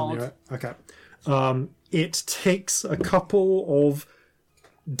currently gonna still hold. near it. Okay. It takes a couple of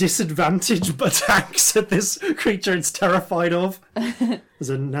disadvantage attacks at this creature it's terrified of. There's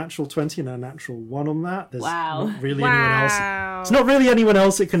a natural 20 and a natural 1 on that. There's Wow. not really anyone else. It's not really anyone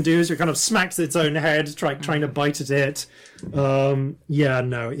else it can do, so it kind of smacks its own head, trying to bite at it. Yeah,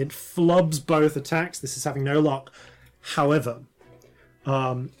 no, it flubs both attacks. This is having no luck. However,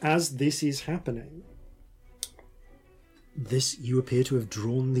 as this is happening, you appear to have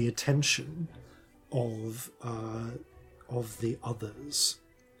drawn the attention of the others.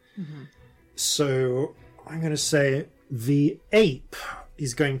 So I'm going to say the ape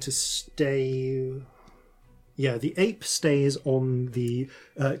is going to stay. Yeah, the ape stays on the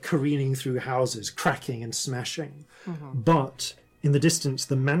careening through houses, cracking and smashing. But in the distance,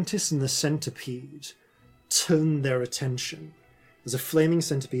 the mantis and the centipede turn their attention. There's a flaming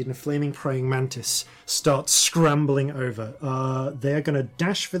centipede and a flaming praying mantis start scrambling over. They're going to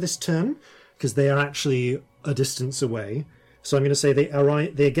dash for this turn because they are actually a distance away. So I'm going to say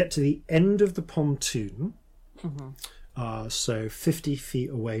they get to the end of the pontoon, so 50 feet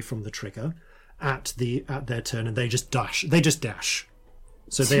away from the trigger at their turn, and they just dash.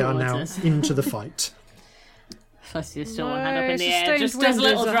 So they are now Towards us. into the fight. Plus, you still No, one hand up in the air. sustained Just does a wind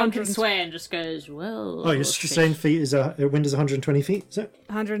little is drunken 100. sway and just goes, well... Oh, your sustained feet is wind is 120 feet, is it?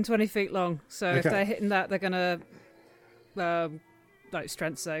 120 feet long. So if Okay. they're hitting that, they're gonna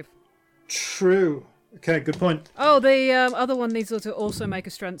strength save. True. Okay, good point. Oh, the other one needs to also make a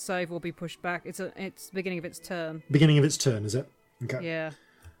strength save or be pushed back. It's the beginning of its turn. Beginning of its turn, is it? Okay. Yeah.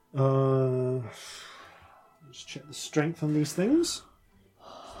 Let's check the strength on these things.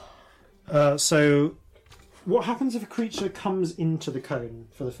 So, what happens if a creature comes into the cone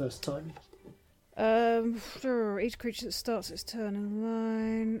for the first time? Each creature that starts its turn in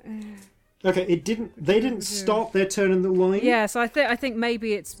line. Okay, they didn't start their turn in the line. Yeah, so I think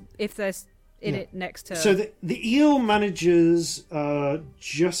maybe it's if there's in it next turn. So the eel manages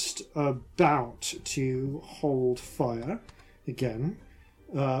just about to hold fire again,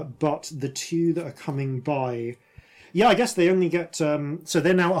 but the two that are coming by, yeah, I guess they only get. So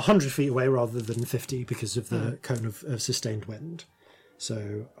they're now 100 feet away rather than 50 because of the cone of sustained wind.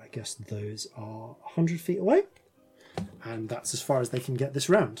 So I guess those are 100 feet away, and that's as far as they can get this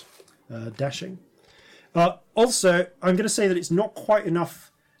round, dashing. Also, I'm going to say that it's not quite enough.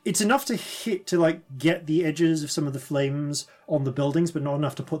 It's enough to hit to get the edges of some of the flames on the buildings, but not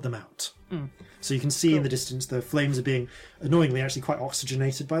enough to put them out. So you can see in the distance the flames are being annoyingly actually quite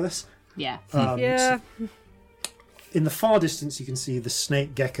oxygenated by this. Yeah. yeah. in the far distance, you can see the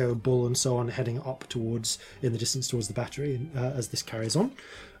snake, gecko, bull, and so on heading up in the distance towards the battery as this carries on.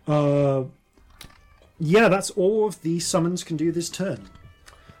 Yeah, that's all of the summons can do this turn.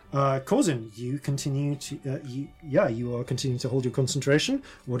 Corzin, you continue to you are continuing to hold your concentration.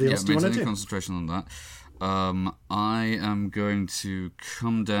 What else do you want to maintaining do? Concentration on that. I am going to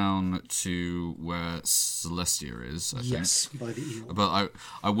come down to where Celestia is, I think. Yes, by the eel. But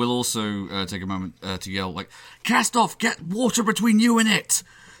I will also take a moment to yell, like, "Cast off! Get water between you and it!"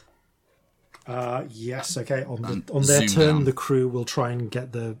 Yes, okay. On their zoom turn, down. the crew will try and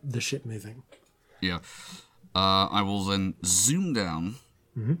get the ship moving. Yeah. I will then zoom down.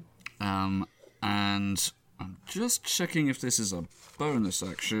 And I'm just checking if this is a bonus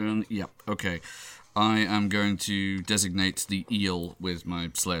action. Yep, okay. I am going to designate the eel with my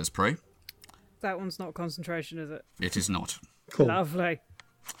Slayer's Prey. That one's not concentration, is it? It is not. Cool. Lovely.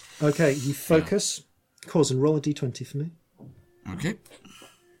 Okay, you focus. Corzin, roll a d20 for me. Okay.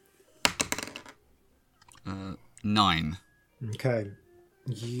 9. Okay.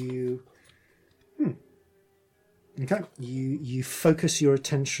 Okay. You focus your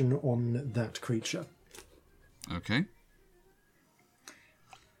attention on that creature. Okay.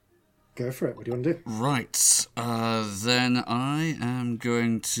 Go for it. What do you want to do? Right. Then I am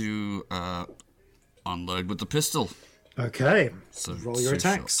going to unload with the pistol. Okay. So Roll your 2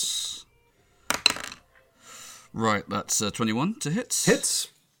 attacks. shots. Right, that's 21 to hit. Hits.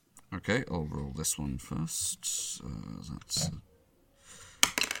 Okay, I'll roll this one first.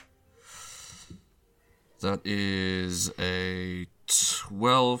 That is a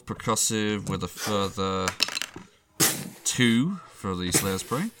 12 percussive with a further 2 for the Slayer's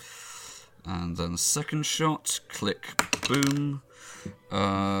Prey. And then second shot, click, boom.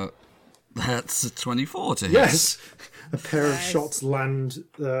 That's a 24 to hit. Yes. A pair of shots land,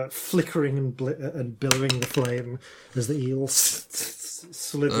 flickering and billowing the flame as the eel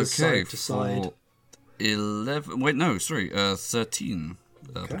slithers Okay, side to side. for 11... Wait, no, sorry. 13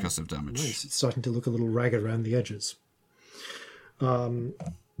 percussive damage. Nice. It's starting to look a little ragged around the edges. Okay,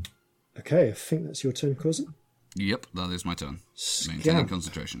 I think that's your turn, Corzin. Yep, that is my turn. Scamp. Maintaining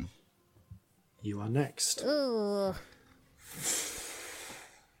concentration. You are next. Ugh.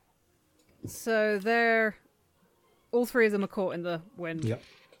 So they're... All three of them are caught in the wind. Yep.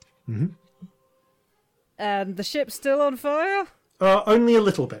 And the ship's still on fire? Only a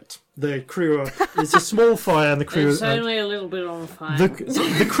little bit. The crew are... It's a small fire and the crew... It's only a little bit on fire.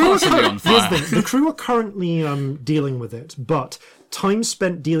 The crew are Partially on fire. Here's the thing, the crew are currently dealing with it, but time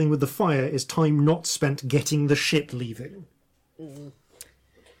spent dealing with the fire is time not spent getting the ship leaving.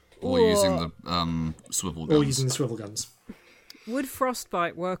 Or using the swivel guns. Or using the swivel guns. Would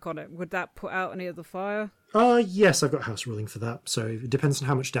frostbite work on it? Would that put out any of the fire? Yes, I've got house ruling for that, so it depends on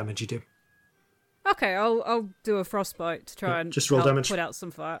how much damage you do. Okay, I'll do a frostbite to try and just roll help damage. put out some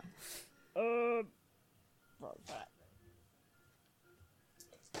fire. What was that?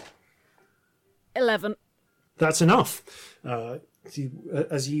 11. That's enough.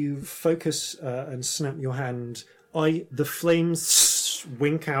 As you focus and snap your hand, the flames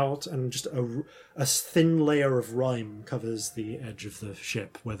wink out, and just a thin layer of rime covers the edge of the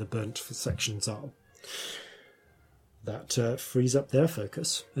ship where the burnt sections are. That frees up their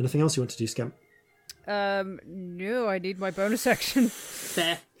focus. Anything else you want to do, Scamp? No, I need my bonus action.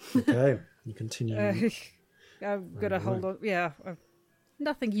 Fair. Okay, you continue. I'm gonna hold on. Yeah,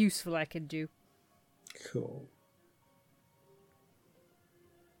 nothing useful I can do. Cool.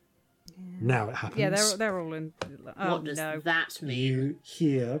 Now it happens. Yeah, they're all in. Oh, What does no. that mean? You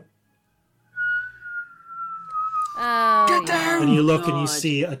hear, Oh, yeah. and you look and you God.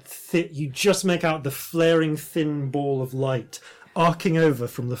 see you just make out the flaring thin ball of light arcing over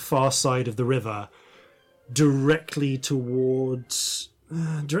from the far side of the river, directly towards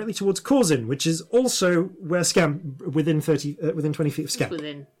Corzin, which is also where Scamp within 20 feet of Scamp.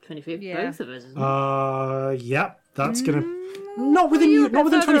 Within 20 feet of Yeah. both of us, isn't it? Yeah, that's gonna not within you, not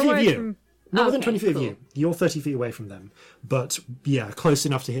within 20 feet of you. From... Not within Okay, 20 feet of cool. you. You're 30 feet away from them. But, yeah, close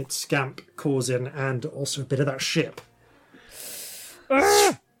enough to hit Scamp, Corzin, and also a bit of that ship.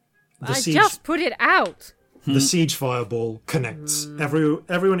 I just put it out. The siege fireball connects.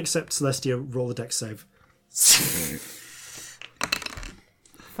 Everyone except Celestia roll the dex save.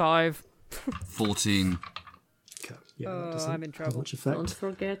 5. 14. Okay. Yeah, that Oh, doesn't I'm in have trouble. much Don't effect.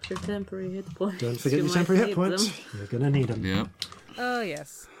 forget your temporary hit points. Don't forget You your might temporary hit need points. them. You're going to need them. Yep. Oh,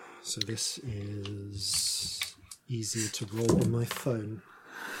 yes. So this is easier to roll on my phone.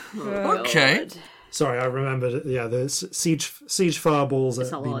 Okay. God. Sorry, I remembered. Yeah, the siege fireballs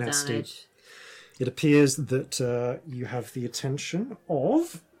It's a are be lot of nasty. damage. It appears that you have the attention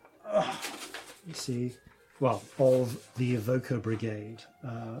of. Let's see. of the Evoker Brigade,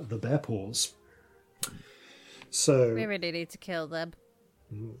 the Bear Paws. So We really need to kill them.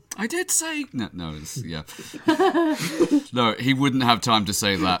 I did say no. It's, yeah, no. He wouldn't have time to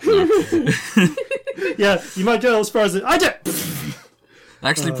say that. No. yeah, you might go as far as I did.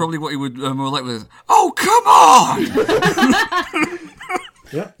 Actually, probably what he would more like was, "Oh, come on!"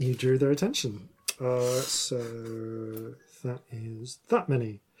 Yeah, you drew their attention. So that is that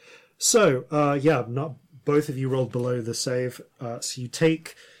many. So not both of you rolled below the save. So you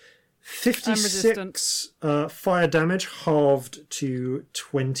take 56 fire damage, halved to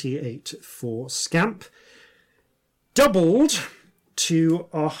 28 for Scamp, doubled to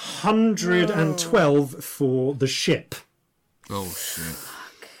 112 for the ship. Oh shit!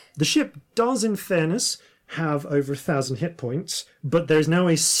 The ship does, in fairness, have over 1,000 hit points, but there's now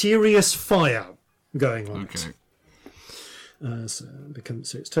a serious fire going on. Okay. So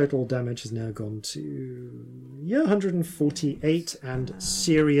its total damage has now gone to 148 and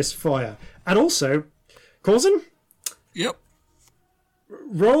serious fire. And also, Corzin, Yep.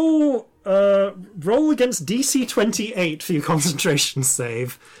 roll against DC 28 for your concentration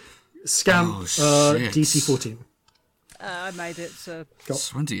save. Scamp shit. DC 14. I made it to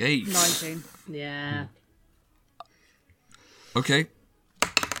 28. 19. Yeah. Okay.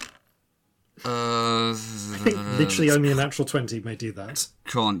 I think literally only a natural 20 may do that.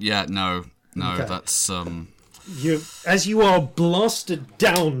 Can't. Yeah. No. Okay. That's As you are blasted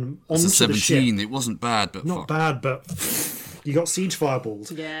down onto it's a the ship. 17. It wasn't bad, but Not fuck. bad, but you got siege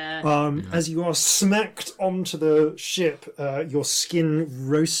fireballed. Yeah. As you are smacked onto the ship, your skin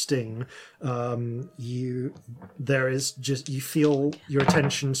roasting, you feel your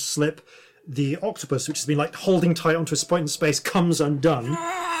attention slip. The octopus, which has been like holding tight onto a point in space, comes undone,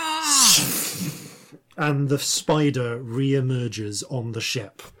 and the spider re-emerges on the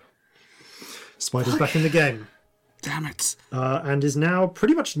ship. Spider's back in the game, Damn it. and is now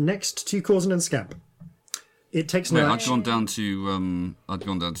pretty much next to Corzin and Scamp. It takes Wait, no I'd action. gone down to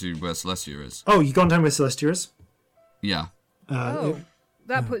where Celestia is. Oh, you've gone down with Celestia is? Yeah.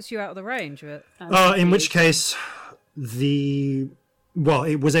 That puts you out of the range of it. In which case, it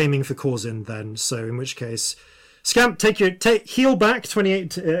was aiming for Corzin then. So in which case, Scamp, heal back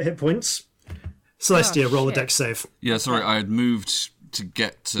 28 hit points. Celestia, roll a shit. dex save. Yeah. Sorry, I had moved to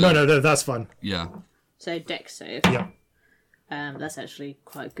get to. No, that's fine. Yeah. So dex save. Yeah. That's actually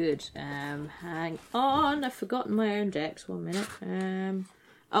quite good. Hang on, I've forgotten my own dex. 1 minute. I'm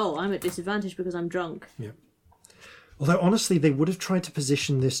at disadvantage because I'm drunk. Yeah. Although honestly, they would have tried to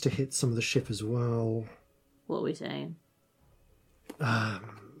position this to hit some of the ship as well. What are we saying?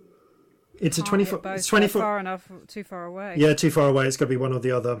 It's a Can't 24. hit both. It's 24. They're far enough, too far away. Yeah, too far away. It's got to be one or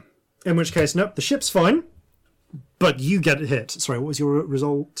the other. In which case, nope, the ship's fine, but you get hit. Sorry, what was your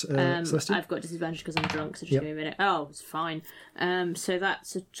result, Celestia? I've got disadvantage because I'm drunk, so just Yep. give me a minute. Oh, it's fine. So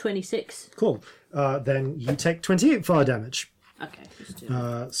that's a 26. Cool. Then you take 28 fire damage. Okay, let's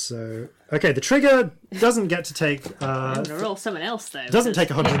do it. The trigger doesn't get to take. I'm gonna roll someone else though. Doesn't because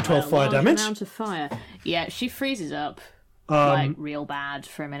take 112 a fire large damage. Amount of fire. Yeah, she freezes up like real bad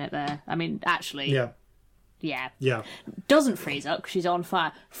for a minute there. I mean, actually, Yeah. doesn't freeze up 'cause she's on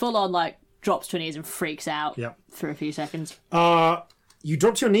fire. Full on, like drops to her knees and freaks out Yeah. for a few seconds. You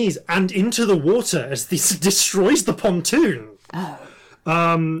drop to your knees and into the water as this destroys the pontoon.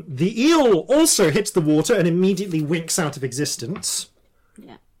 The eel also hits the water and immediately winks out of existence.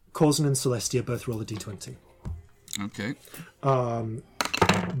 Yeah. Corzin and Celestia both roll a d20. Okay.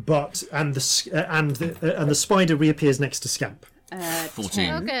 The spider reappears next to Scamp.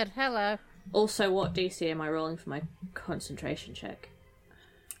 14. Oh, good. Hello. Also, what DC am I rolling for my concentration check?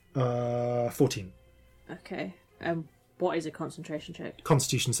 14. Okay. What is a concentration check?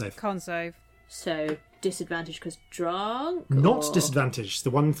 Constitution save. Con save. So disadvantage because drunk. Not or- disadvantage. The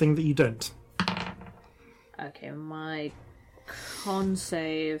one thing that you don't. Okay, my con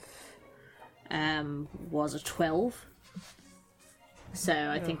save was a 12. So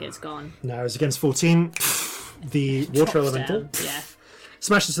I think it's gone. No, it's against 14. The water Drops elemental down. Yeah.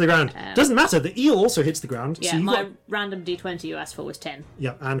 smashes to the ground. Doesn't matter. The eel also hits the ground. Yeah, so you my got... random d20 you asked for was 10.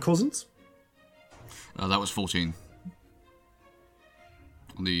 Yeah, and Corzin's? That was 14.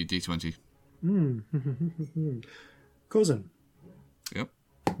 On the D20. Corzin, Yep.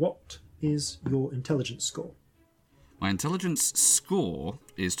 what is your intelligence score? My intelligence score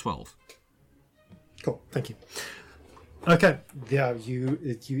is 12. Cool, thank you. Okay, yeah,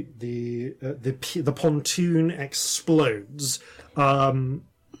 the pontoon explodes. On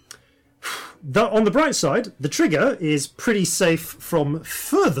the bright side, the trigger is pretty safe from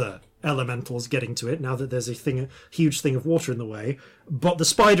further elementals getting to it now that there's a huge thing of water in the way. But the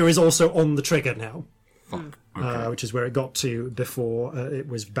spider is also on the trigger now. Fuck. Okay. which is where it got to before it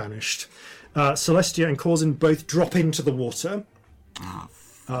was banished. Celestia and Corzin both drop into the water,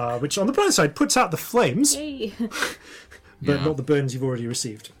 which on the bright side puts out the flames, Yay. but Yeah. not the burns you've already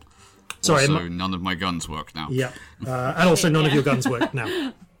received. Sorry, Also, none of my guns work now. yeah, and also none of your guns work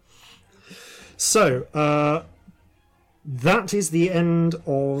now. So, that is the end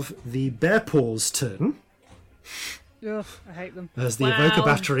of the Bear Paw's turn, Ugh, I hate them. as the Wow. Evoker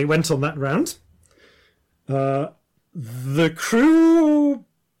battery went on that round. The crew...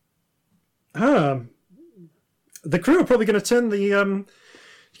 the crew are probably going to turn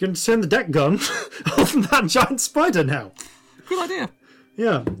the deck gun on that giant spider now. Good idea.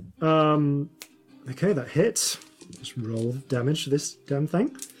 Yeah. Okay, that hits. Just roll damage to this damn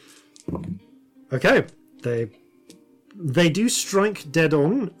thing. Okay, they do strike dead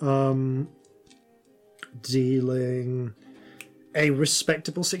on, dealing a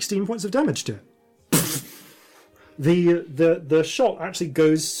respectable 16 points of damage to it. The shot actually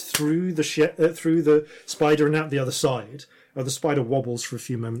goes through through the spider and out the other side. The spider wobbles for a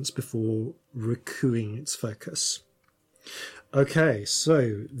few moments before recouping its focus. Okay,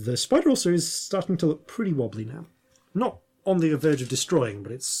 so the spider also is starting to look pretty wobbly now. Not on the verge of destroying,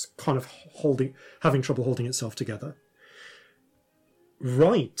 but it's kind of having trouble holding itself together.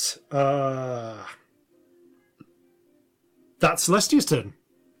 Right. That's Celestia's turn.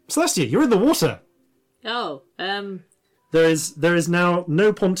 Celestia, you're in the water. Oh, There is now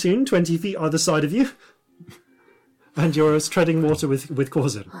no pontoon 20 feet either side of you. And you're treading water with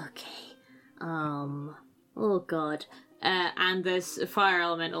Corzin. okay. Oh god. And there's a fire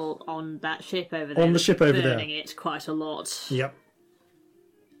elemental on that ship over there. On the ship over there. burning it quite a lot. Yep.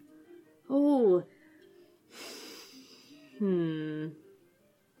 Oh.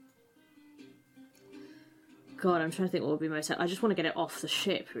 God, I'm trying to think what would be most... I just want to get it off the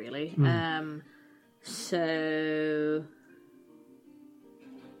ship, really. So...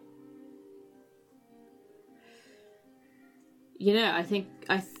 You know, I think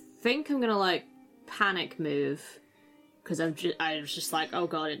I'm gonna, like, panic move. Because I was just like, oh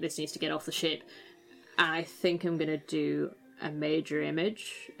god, this needs to get off the ship. And I think I'm gonna do a major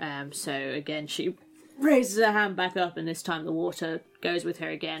image. So, again, she raises her hand back up, and this time the water goes with her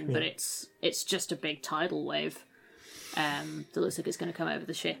again, but it's just a big tidal wave that looks like it's going to come over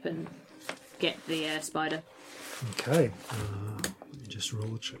the ship and get the spider. Okay. Let me just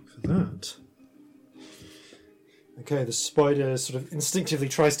roll a check for that. Okay, the spider sort of instinctively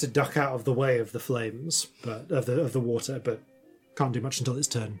tries to duck out of the way of the flames, but of the water, but can't do much until its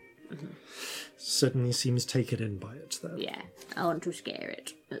turn. Certainly seems taken in by it, though. Yeah, I want to scare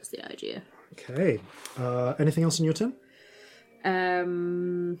it. That's the idea. Okay. Anything else in your turn?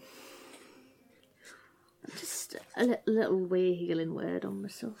 Just a little wee healing word on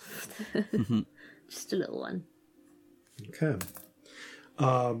myself. Just a little one. Okay.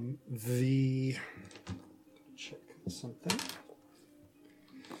 Check something.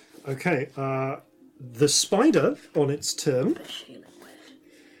 Okay. The spider, on its turn, Healing word.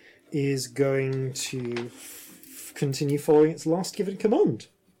 is going to continue following its last given command.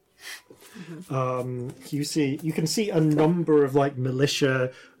 You can see a number of like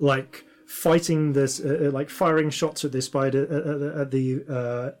militia fighting this, firing shots at the spider, at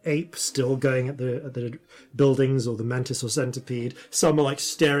the ape still going at the buildings, or the mantis or centipede. Some are like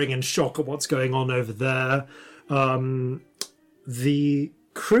staring in shock at what's going on over there. The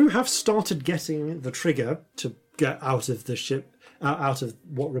crew have started getting the trigger to get out of the ship, out of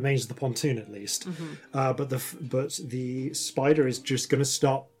what remains of the pontoon at least. But the spider is just going to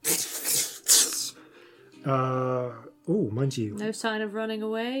stop. Mind you. No sign of running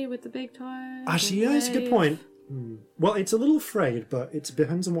away with the big tire. Actually, yeah, that's a good point. Well, it's a little afraid, but it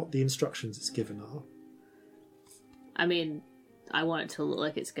depends on what the instructions it's given are. I mean, I want it to look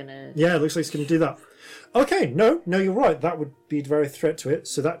like it's gonna. Yeah, it looks like it's going to do that. Okay, no, you're right. That would be a very threat to it,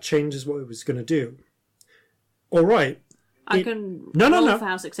 so that changes what it was going to do. All right. I can No. roll for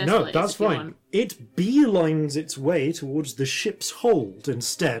how successful No, it is that's if you fine. want. It beelines its way towards the ship's hold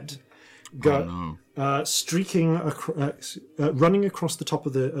instead, streaking, running across the top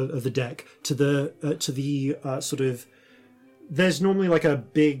of the deck to the sort of. There's normally like a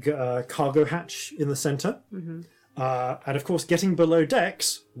big cargo hatch in the center, and of course, getting below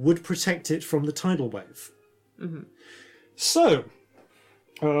decks would protect it from the tidal wave. So.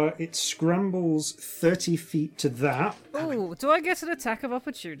 It scrambles 30 feet to that. Oh, do I get an attack of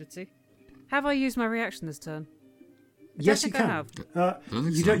opportunity? Have I used my reaction this turn? Yes, you think I can. have.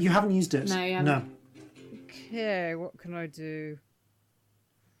 You don't. You haven't used it. No, you haven't. No. Okay, what can I do?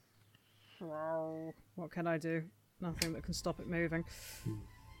 What can I do? Nothing that can stop it moving.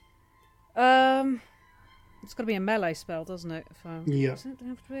 It's got to be a melee spell, doesn't it? Yeah. Does it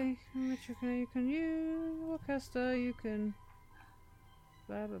have to be? You can use Warcaster. You can.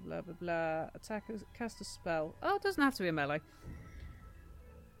 Blah blah blah blah blah. Cast a spell. Oh, it doesn't have to be a melee.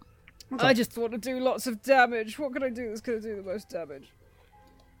 Okay. I just want to do lots of damage. What can I do that's going to do the most damage?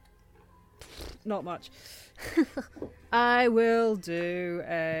 Not much. I will do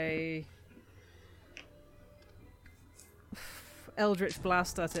a Eldritch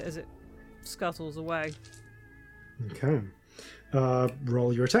Blast at it as it scuttles away. Okay.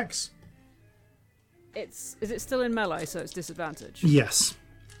 Roll your attacks. Is it still in melee, so it's disadvantage? Yes.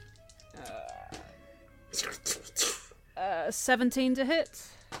 17 to hit.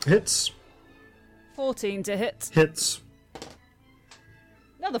 Hits. 14 to hit. Hits.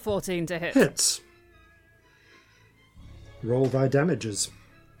 Another 14 to hit. Hits. Roll thy damages.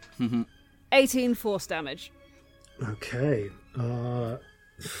 18 force damage. Okay.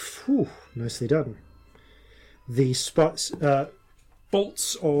 Nicely done. The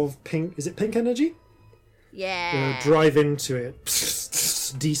bolts of pink... Is it pink energy? Yeah. Drive into it,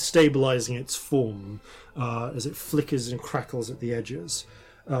 destabilizing its form as it flickers and crackles at the edges.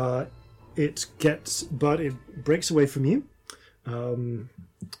 It breaks away from you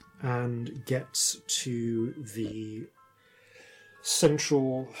and gets to the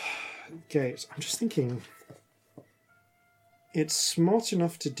central gate. I'm just thinking, it's smart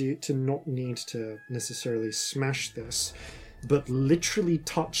enough to not need to necessarily smash this, but literally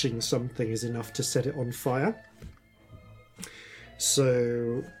touching something is enough to set it on fire.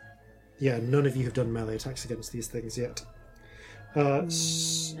 So, yeah, none of you have done melee attacks against these things yet. No.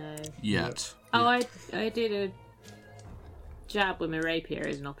 Yet. Oh, I did a jab with my rapier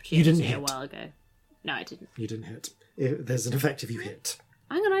as an You opportunity didn't a hit. while ago. No, I didn't. You didn't hit. There's an effect if you hit.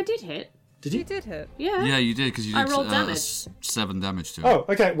 Hang on, I did hit. Did You you? did hit. Yeah. Yeah, you did, because you I did rolled damage. 7 damage to it. Oh,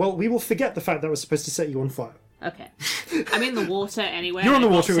 okay. Well, we will forget the fact that was supposed to set you on fire. Okay. I'm in the water anyway. You're on the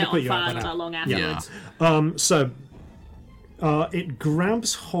I got water, we're set gonna put on you out fire by not now. that long Yeah. afterwards. So, it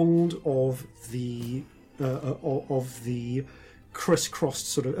grabs hold of the crisscrossed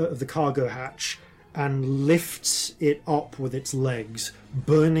sort of the cargo hatch and lifts it up with its legs,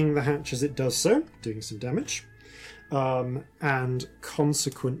 burning the hatch as it does so, doing some damage, and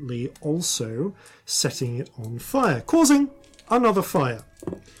consequently also setting it on fire, causing another fire,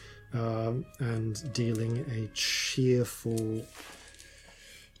 and dealing a cheerful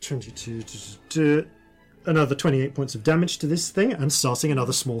 22 another 28 points of damage to this thing, and starting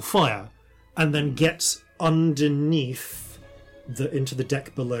another small fire, and then gets underneath into the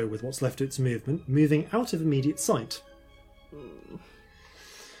deck below with what's left of its movement, moving out of immediate sight.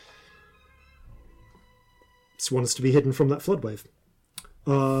 It wants to be hidden from that flood wave.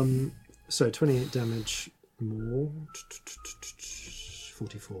 So 28 damage more.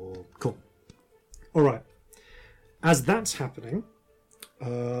 44. Cool. Alright. As that's happening,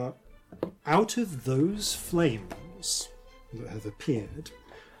 out of those flames that have appeared,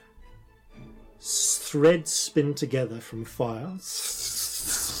 threads spin together from fire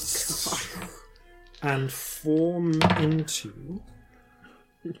and form into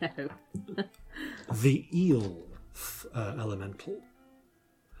No. the eel elemental.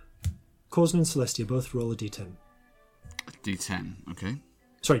 Corzin and Celestia both roll a d10. D10, okay.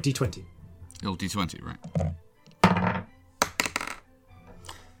 Sorry, d20. Oh, D20, right.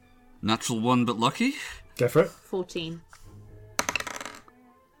 Natural 1, but lucky. Go for it. 14.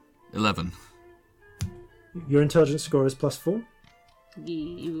 11. Your intelligence score is +4.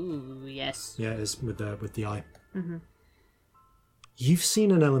 Yes. Yeah, it is with the eye. Mm-hmm. You've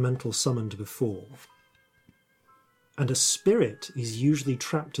seen an elemental summoned before, and a spirit is usually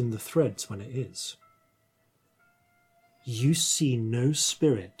trapped in the threads when it is. You see no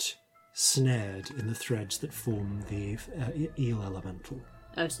spirit snared in the threads that form the eel elemental.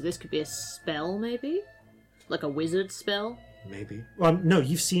 Oh, so this could be a spell, maybe? Like a wizard spell? Maybe. No,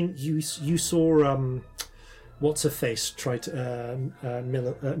 you saw what's her face try to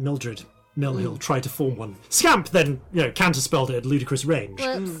Mildred Millhill try to form one. Scamp then counterspelled it at ludicrous range.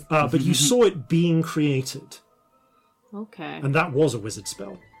 But you saw it being created, Okay. and that was a wizard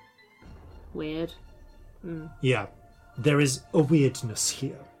spell. Weird. Yeah, there is a weirdness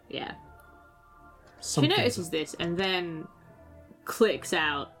here. Yeah. She Something. notices this and then clicks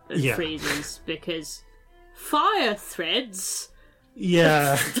out and Yeah. freezes because fire threads.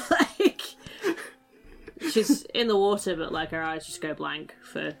 Yeah. Like she's in the water, but like her eyes just go blank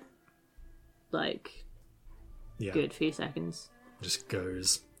for like Yeah. good few seconds. Just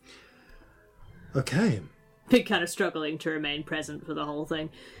goes. Okay. Been kind of struggling to remain present for the whole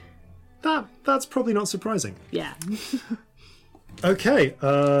thing. That's probably not surprising. Yeah. Okay,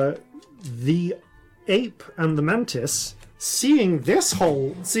 the ape and the mantis, seeing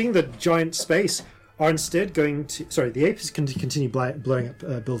the giant space, are instead going to... Sorry, the ape is going to continue blowing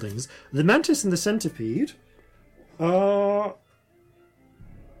up buildings. The mantis and the centipede are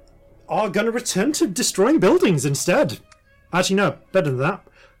going to return to destroying buildings instead. Actually, no, better than that.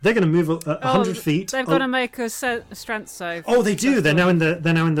 They're going to move 100 feet. They've got to make a strength save. Oh, they do. They're now in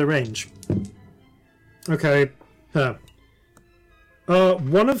the range. Okay.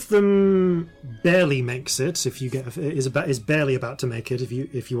 One of them barely makes it. Is barely about to make it.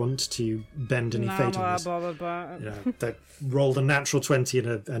 If you want to bend any fate on this. They rolled a natural 20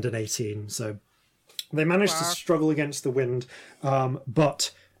 and an 18, so they managed to struggle against the wind,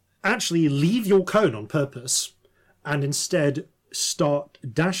 but actually leave your cone on purpose, and instead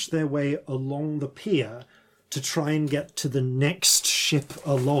dash their way along the pier to try and get to the next ship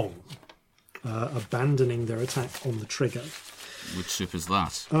along, abandoning their attack on the trigger. Which ship is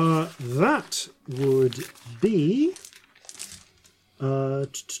that? That would be...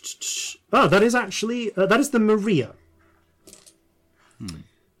 that is actually... that is the Maria.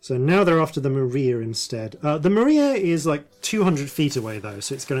 So now they're after the Maria instead. The Maria is like 200 feet away, though,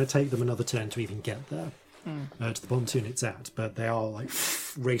 so it's going to take them another turn to even get there. To the pontoon it's at, but they are like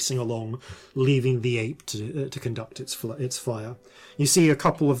racing along, leaving the ape to conduct its fire. You see a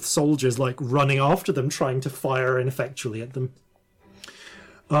couple of soldiers like running after them, trying to fire ineffectually at them.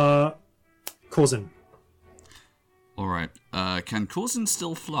 Corzin. All right. Can Corzin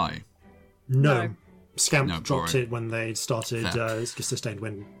still fly? No. Scamp dropped right. it when they started sustained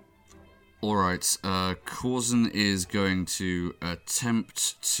wind. All right. Corzin is going to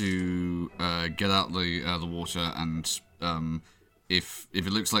attempt to get out the water, and if it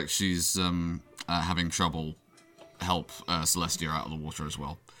looks like she's having trouble, help Celestia out of the water as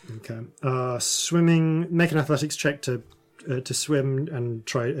well. Okay. Swimming. Make an athletics check to swim, and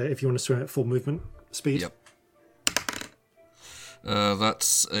try if you want to swim at full movement speed. Yep.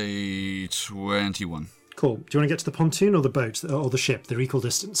 That's a 21. Cool. Do you want to get to the pontoon or the boat or the ship? They're equal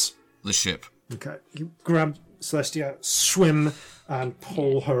distance. The ship. Okay. You grab Celestia, swim, and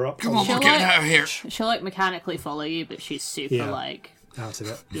pull her up. Come on, we're getting out of here. She'll like mechanically follow you, but she's super like out of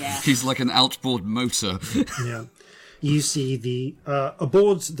it. Yeah. He's like an outboard motor. Yeah. You see the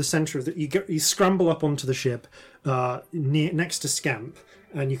aboard the center of the. You scramble up onto the ship, next to Scamp,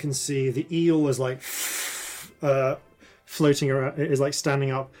 and you can see the eel is like floating around. Is like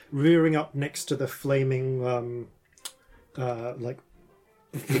standing up, rearing up next to the flaming,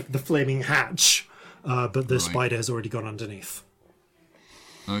 the flaming hatch, but the spider has already gone underneath.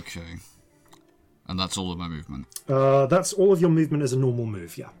 Okay. And that's all of my movement? That's all of your movement as a normal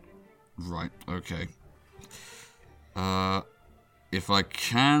move, yeah. Right, okay. If I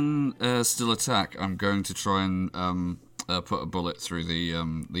can still attack, I'm going to try and put a bullet through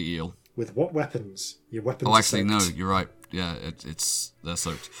the eel. With what weapons? Your weapons Oh, actually, are soaked. no, you're right. Yeah, they're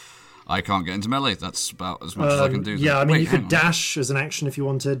soaked. I can't get into melee. That's about as much as I can do. Yeah, I mean, Wait, you could dash as an action if you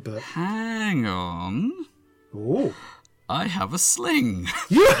wanted, but... Hang on. Oh. I have a sling.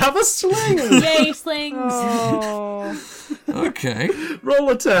 You have a sling! Yay, slings! Oh. Okay. Roll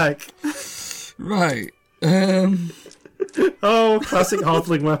attack. Right. Oh, classic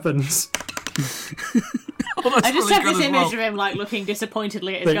halfling weapons. I just have this image of him like looking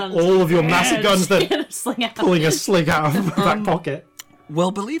disappointedly at his guns. All of your massive guns that sling out. pulling a sling out of the back pocket.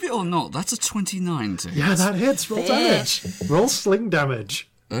 Well, believe it or not, that's a 29 to hit. Yeah, that hits. Roll damage. Roll sling damage.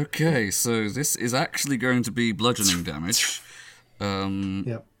 Okay, so this is actually going to be bludgeoning damage.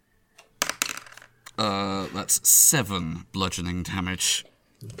 Yep. That's 7 bludgeoning damage.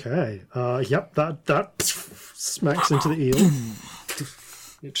 Okay. Yep, that smacks into the eel.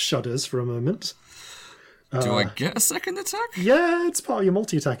 It shudders for a moment. Do I get a second attack? Yeah, it's part of your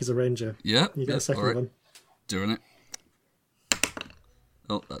multi-attack as a ranger. Yeah. You get a second alright. one. Doing it.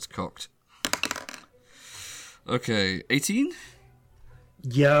 Oh, that's cocked. Okay, 18?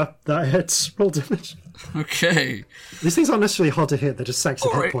 Yeah, that hits. Roll damage. Okay. These things aren't necessarily hard to hit, they're just sacks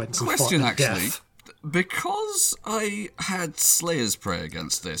of hit Alright, points. question and actually. death. Because I had Slayer's Prey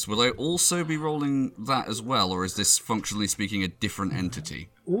against this, will I also be rolling that as well, or is this functionally speaking a different entity?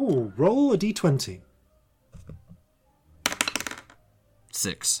 Ooh, roll a d20.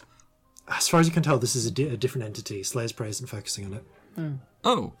 6. As far as you can tell, this is a different entity. Slayer's Prey isn't focusing on it.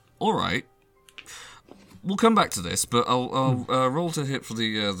 Oh, alright. We'll come back to this, but I'll roll to hit for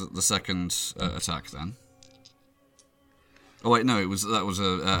the second attack then. Oh wait, no, that was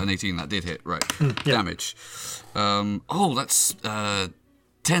an 18 that did hit, right? Yeah. Damage. That's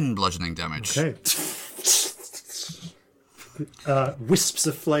 10 bludgeoning damage. Okay. Wisps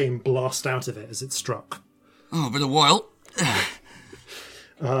of flame blast out of it as it's struck. Oh, been a while.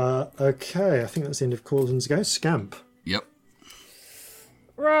 Okay, I think that's the end of Corlin's go. Scamp. Yep.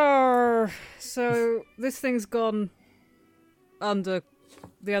 Roar! So this thing's gone under.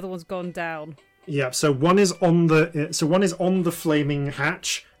 The other one's gone down. Yeah, so one is on the flaming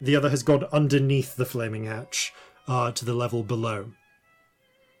hatch. The other has gone underneath the flaming hatch, to the level below.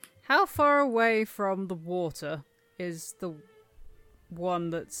 How far away from the water is the one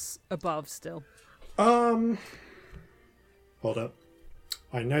that's above still? Hold up.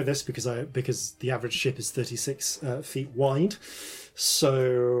 I know this because the average ship is 36 feet wide,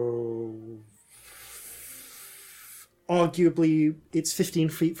 so arguably it's 15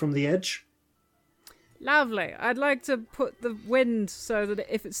 feet from the edge. Lovely. I'd like to put the wind so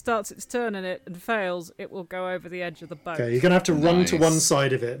that if it starts its turn in it and fails, it will go over the edge of the boat. Okay, you're gonna have to run to Nice. one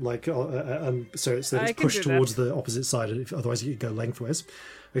side of it, like so that I it's can pushed do that. towards the opposite side. Otherwise, you could go lengthways.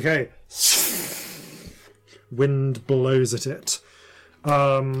 Okay. Wind blows at it.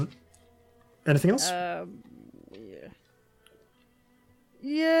 Anything else?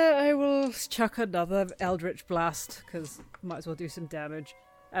 Yeah, I will chuck another Eldritch Blast, because might as well do some damage.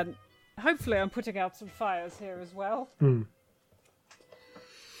 And hopefully I'm putting out some fires here as well.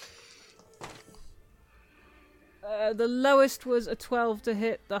 The lowest was a 12 to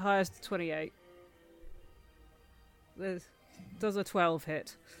hit, the highest a 28. Does a 12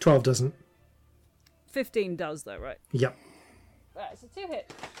 hit? 12 doesn't. 15 does, though, right? Yep. Right, so 2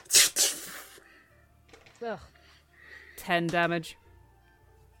 hit. Ugh. 10 damage.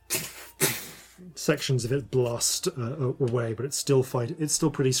 Sections of it blast away, but it's still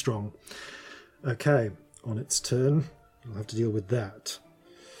pretty strong. Okay, on its turn, I'll have to deal with that.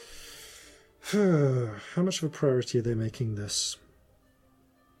 How much of a priority are they making this?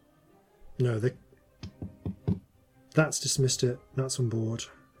 No, that's dismissed it. That's on board.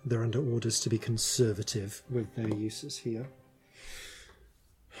 They're under orders to be conservative with their uses here.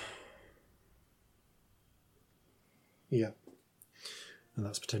 Yeah. And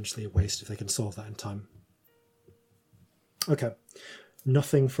that's potentially a waste if they can solve that in time. Okay.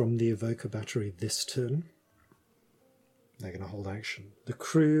 Nothing from the evoker battery this turn. They're going to hold action. The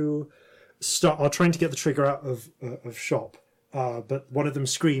crew are trying to get the trigger out of shop, but one of them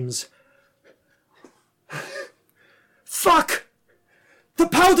screams, "Fuck! The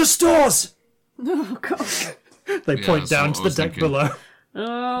powder stores!" Oh, God. They Yeah, point that's down what to I the was deck thinking. below.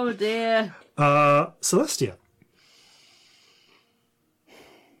 Oh, dear. Celestia.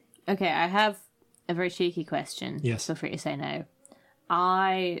 Okay, I have a very cheeky question. Yes. Feel free to say no.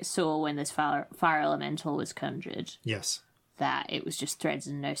 I saw when this fire elemental was conjured Yes. that it was just threads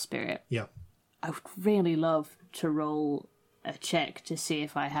and no spirit. Yeah. I would really love to roll a check to see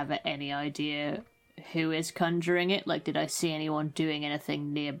if I have any idea who is conjuring it. Like, did I see anyone doing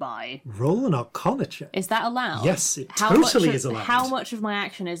anything nearby? Roll an Arcana check. Is that allowed? Yes, it totally is allowed. How much of my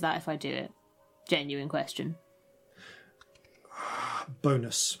action is that if I do it? Genuine question.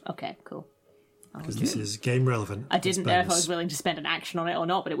 Bonus. Okay, cool. Because this is game relevant. I It's didn't know if I bonus. was willing to spend an action on it or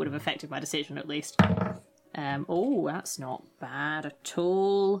not, but it would have affected my decision at least. Oh, that's not bad at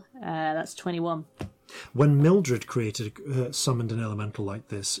all. That's 21. When Mildred summoned an elemental like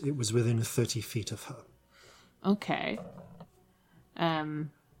this, it was within 30 feet of her. Okay. The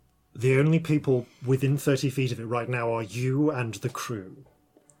only people within 30 feet of it right now are you and the crew.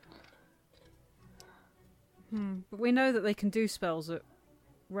 But we know that they can do spells at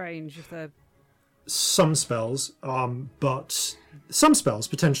range if they're... Some spells, but some spells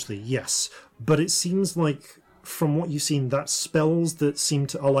potentially, yes. But it seems like, from what you've seen, that spells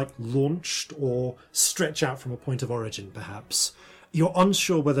that are like launched or stretch out from a point of origin, perhaps. You're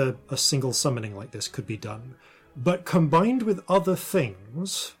unsure whether a single summoning like this could be done. But combined with other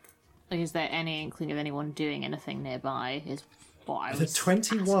things, Is there any inkling of anyone doing anything nearby? Is what I with was a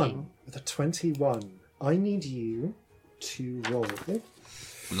 21, asking. with a 21, I need you to roll.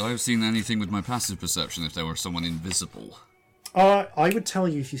 Would I have seen anything with my passive perception if there were someone invisible? I would tell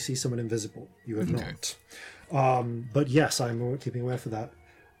you if you see someone invisible. You have Okay. not. But yes, I'm keeping aware for that.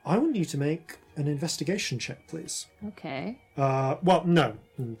 I want you to make an investigation check, please. Okay. Well, no.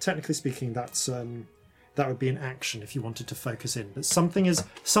 Technically speaking, that would be an action if you wanted to focus in. But something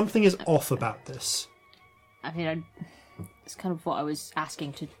is off about this. I mean, it's kind of what I was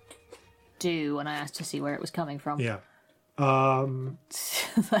asking to do when I asked to see where it was coming from. Yeah.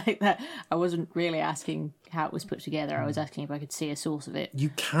 Like that. I wasn't really asking how it was put together. I was asking if I could see a source of it. You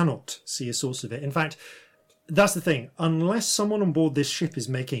cannot see a source of it. In fact, that's the thing. Unless someone on board this ship is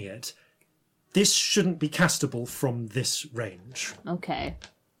making it, this shouldn't be castable from this range. Okay.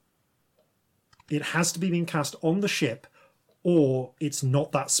 It has to be being cast on the ship, or it's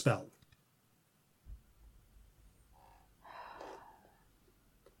not that spell.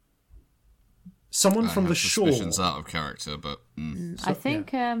 Someone from I the have shore. suspicions out of character, but I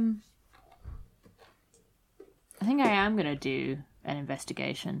think I am going to do an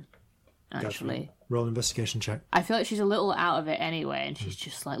investigation, actually. Roll an investigation check. I feel like she's a little out of it anyway, and she's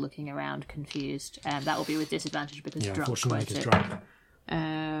just like looking around confused. That will be with disadvantage because Yeah, drunk unfortunately, quotes it's it. drunk.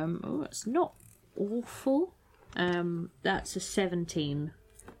 It's not awful. That's a 17.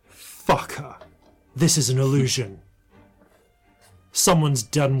 Fucker. This is an illusion. Someone's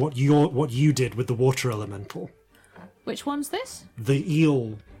done what you did with the water elemental. Which one's this? The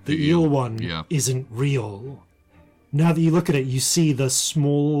eel eel, one yeah. isn't real. Now that you look at it, you see the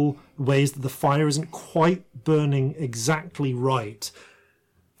small ways that the fire isn't quite burning exactly right.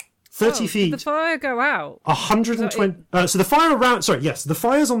 30 feet. Did the fire go out? 120. So the fire around. Sorry, yes, the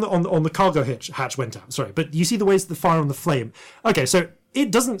fires on the cargo hatch went out. Sorry, but you see the ways that the fire on the flame. Okay, so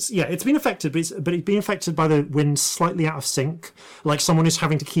it doesn't. Yeah, it's been affected, but it's been affected by the wind slightly out of sync, like someone is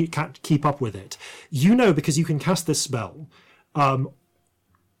having to keep up with it. You know, because you can cast this spell.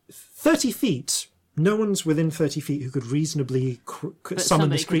 30 feet. No one's within 30 feet who could reasonably summon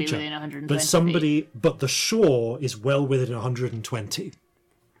this Could be creature. within 120 But somebody, but the shore is well within 120,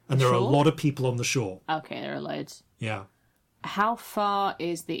 and there are a Shore? lot of people on the shore. Okay, there are loads. Yeah, How far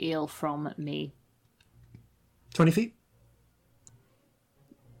is the eel from me? 20 feet.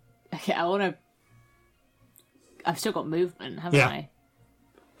 Okay, I've still got movement, haven't Yeah. I?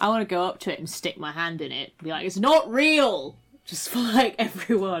 I want to go up to it and stick my hand in it. Be like, it's not real! Just for, like,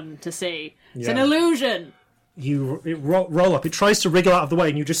 everyone to see. It's an Yeah. illusion! It roll up. It tries to wriggle out of the way,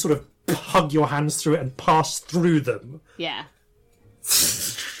 and you just sort of hug your hands through it and pass through them. Yeah.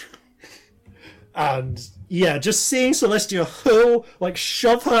 And yeah, just seeing Celestia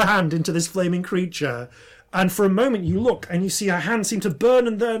shove her hand into this flaming creature, and for a moment you look and you see her hand seem to burn,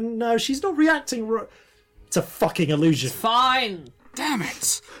 and then no, she's not reacting. It's a fucking illusion. Fine! damn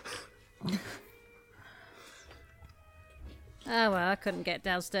it! Oh well, I couldn't get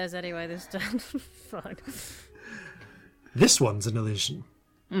downstairs anyway this time. Fine. This one's an illusion.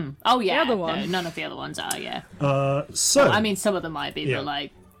 Oh, yeah. other one? No, none of the other ones are, yeah. So I mean, some of them might be, Yeah. but,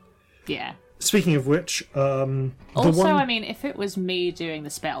 like, yeah. speaking of which, the Also, one... I mean, if it was me doing the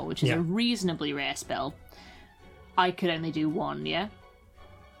spell, which is Yeah. a reasonably rare spell, I could only do one, yeah?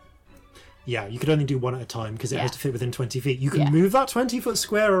 Yeah, you could only do one at a time because it has Yeah. to fit within 20 feet. You can Yeah. move that 20-foot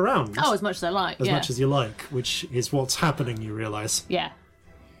square around Oh, as much as I like, as yeah. much as you like, which is what's happening, you realise. Yeah.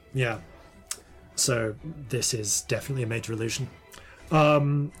 Yeah. So this is definitely a major illusion.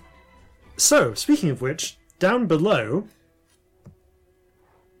 So, speaking of which, down below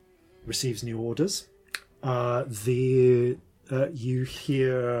receives new orders. You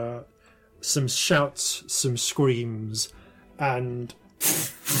hear some shouts, some screams, and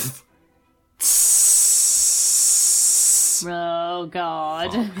Oh,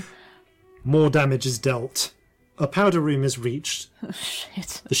 God. more damage is dealt. A powder room is reached.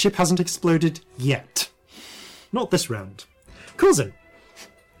 Shit. The ship hasn't exploded yet. Not this round. Coulson.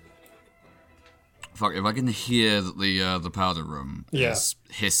 Fuck, if I can hear that the powder room Yeah. is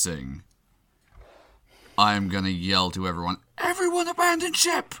hissing, I am gonna yell to everyone, "Everyone abandon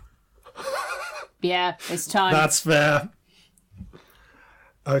ship!" Yeah, it's time. That's fair.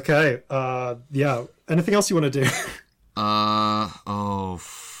 Okay, yeah. Anything else you want to do? Oh,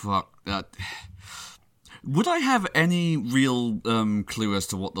 fuck. That. Would I have any real clue as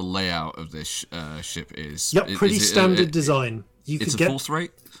to what the layout of this ship is? Yep, pretty Is it, standard design. You It's could a get fourth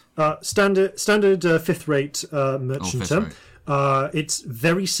rate? standard fifth rate merchanter. It's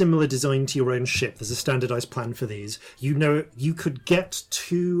very similar design to your own ship. There's a standardized plan for these. You know, you could get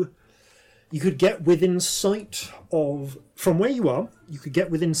within sight of, from where you are, you could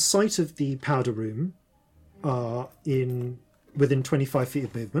get within sight of the powder room within 25 feet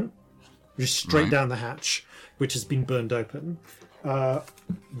of movement, just straight Right. down the hatch, which has been burned open. It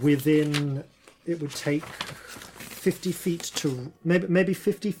would take 50 feet to, maybe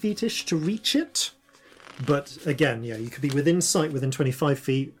 50 feet-ish to reach it. But again, yeah, you could be within sight within 25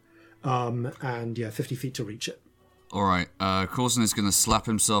 feet, and yeah, 50 feet to reach it. Alright, Coulson is gonna slap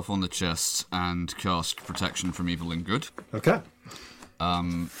himself on the chest and cast Protection from Evil and Good. Okay.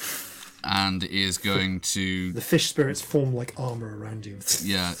 And is going to, The fish spirits form like armor around you.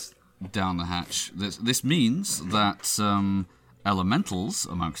 yeah, down the hatch. This means that elementals,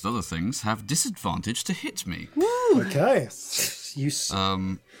 amongst other things, have disadvantage to hit me. Okay.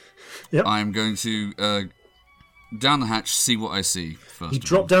 I'm going to down the hatch, see what I see first. You of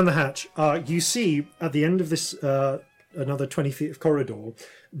drop all. down the hatch. You see at the end of this another 20 feet of corridor,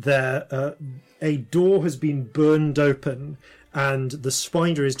 there a door has been burned open, and the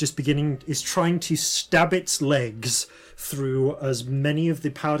spider is just trying to stab its legs through as many of the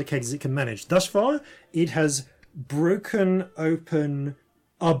powder kegs as it can manage. Thus far, it has broken open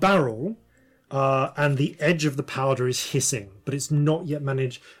a barrel, and the edge of the powder is hissing, but it's not yet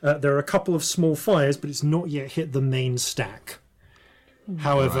managed. There are a couple of small fires, but it's not yet hit the main stack.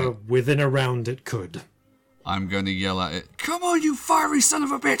 However, within a round it could. I'm going to yell at it, "Come on, you fiery son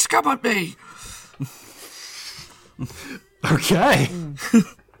of a bitch, come at me!" Okay.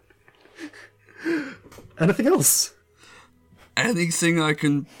 Anything else? Anything I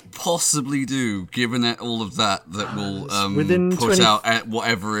can possibly do, given all of that will within put 20 out at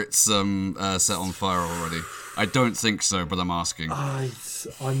whatever it's set on fire already. I don't think so, but I'm asking.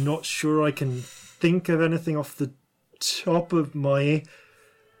 I'm not sure I can think of anything off the top of my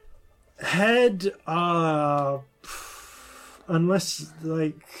head, unless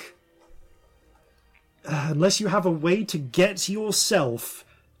you have a way to get yourself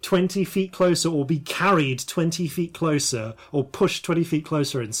 20 feet closer, or be carried 20 feet closer, or pushed 20 feet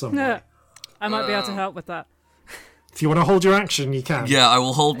closer in some way. I might be able to help with that. If you want to hold your action, you can. Yeah, I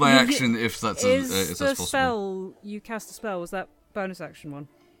will hold my action if that's Is if that's the possible. spell you cast a spell? Was that bonus action one?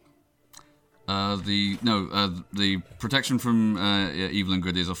 The protection from evil and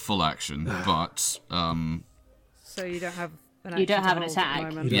good is a full action, but So you don't have an action. You don't have to an hold at the attack.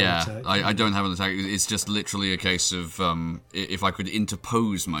 moment. yeah, I don't have an attack. It's just literally a case of if I could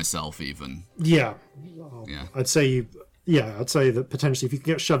interpose myself, even. Yeah. Yeah, I'd say that potentially if you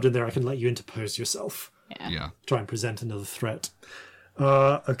can get shoved in there, I can let you interpose yourself. yeah. Try and present another threat.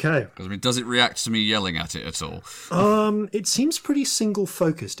 Okay. Because I mean, does it react to me yelling at it at all? It seems pretty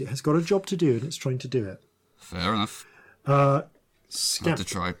single-focused. It has got a job to do, and it's trying to do it. Fair enough. Scamp. Have to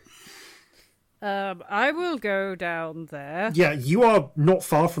try. I will go down there. Yeah, you are not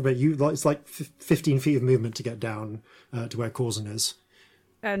far from it. It's like 15 feet of movement to get down to where Corzin is.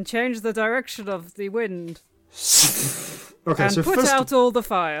 And change the direction of the wind. Okay, And so put first, out all the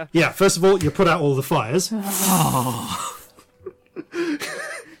fire. yeah, first of all, you put out all the fires.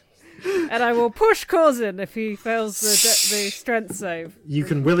 And I will push Corzin if he fails the strength save. You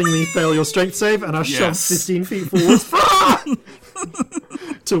can willingly fail your strength save and are shoved Yes. 15 feet forwards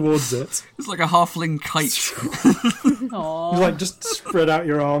towards it. It's like a halfling kite. Aww. You just spread out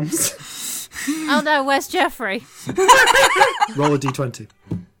your arms. Oh no, where's Jeffrey? Roll a d20.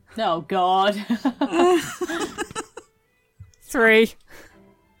 Oh, God. 3.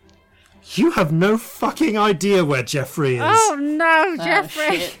 You have no fucking idea where Jeffrey is. Oh no, Oh,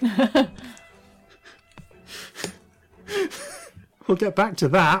 Jeffrey! shit. We'll get back to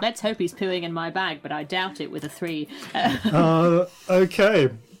that. Let's hope he's pooing in my bag, but I doubt it with a 3. Okay.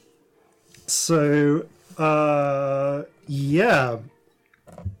 So, yeah.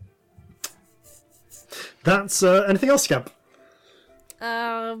 That's, anything else, Scamp?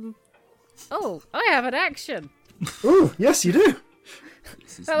 Oh, I have an action. Ooh, yes, you do.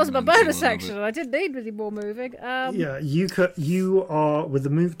 That was my bonus action, and I didn't need any more moving. Yeah, you are, with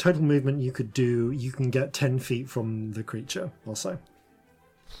the total movement you can get 10 feet from the creature, also.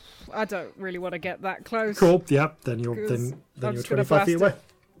 I don't really want to get that close. Cool, yeah, then you're I'm you're just gonna 25 feet away.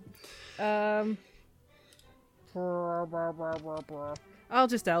 I'll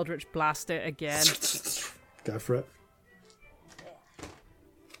just Eldritch Blast it again. Go for it.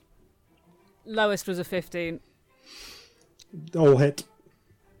 Lowest was a 15. All hit.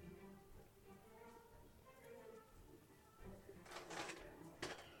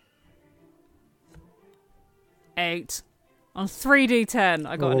 Eight. On 3d10,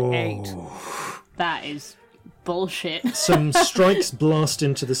 I got an 8. That is bullshit. Some strikes blast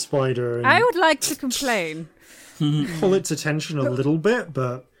into the spider and I would like to complain. pull its attention a little bit,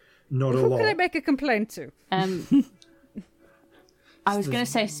 but not a Who lot. can I make a complaint to? I was going to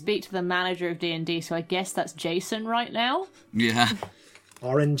say speak to the manager of D&D, so I guess that's Jason right now. Yeah.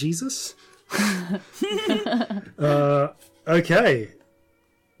 RN Jesus? Okay.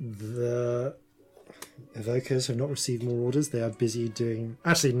 The evokers have not received more orders. They are busy doing...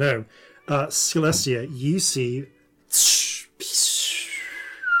 Actually, no. Celestia, you see...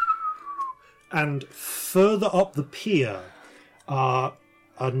 And further up the pier,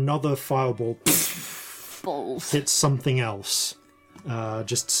 another fireball Balls. hits something else.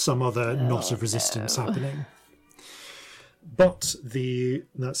 Just some other knot of resistance happening. But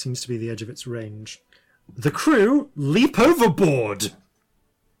that seems to be the edge of its range. The crew leap overboard.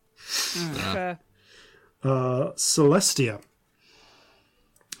 Fair. Celestia.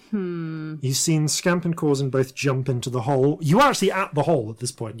 You've seen Scamp and Corzin both jump into the hole. You are actually at the hole at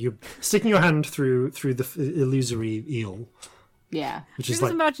this point. You're sticking your hand through the illusory eel, Yeah. which Just is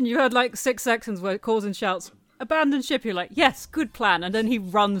like imagine you had 6 seconds where Corzin shouts, abandon ship. You're like, yes, good plan. And then he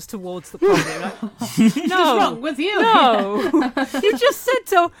runs towards the pond. You're like, no. What's wrong with you? No. You just said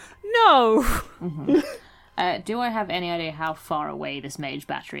so. No. Mm-hmm. Do I have any idea how far away this mage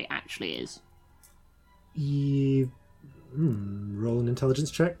battery actually is? Roll an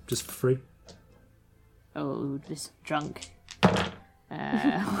intelligence check, just for free. Oh, this drunk.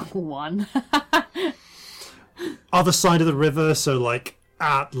 1. Other side of the river, so like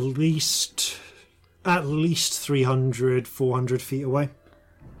at least 300, 400 feet away.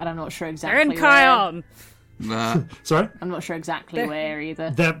 And I'm not sure They're exactly in where. Kion. Sorry? I'm not sure exactly where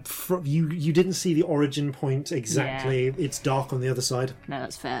either. You didn't see the origin point exactly. Yeah. It's dark on the other side. No,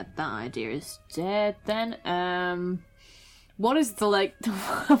 that's fair. That idea is dead then. What is the,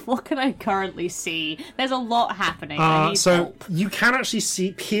 what can I currently see? There's a lot happening. I need help. You can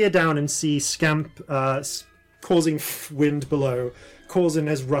actually peer down and see Scamp causing wind below. Corzin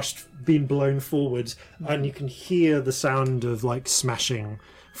has been blown forward, and you can hear the sound of, smashing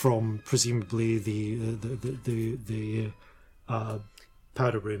from, presumably, the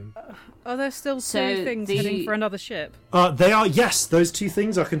powder room. Are there still two things heading for another ship? They are, yes. Those two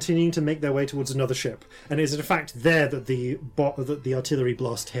things are continuing to make their way towards another ship, and it is in fact there that the artillery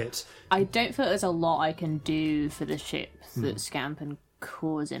blast hit. I don't feel there's a lot I can do for the ship that Scamp and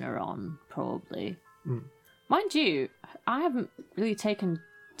Corzin are on, probably. Mind you, I haven't really taken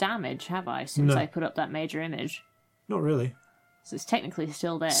damage, have I, since I put up that major image? Not really. So it's technically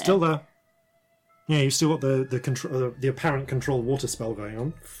still there. Still there. Yeah, you've still got the apparent control water spell going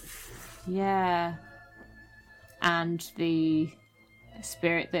on. Yeah. And the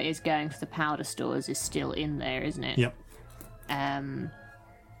spirit that is going for the powder stores is still in there, isn't it? Yep. I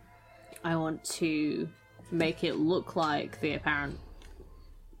want to make it look like the apparent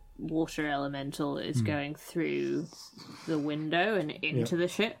water elemental is going through the window and into the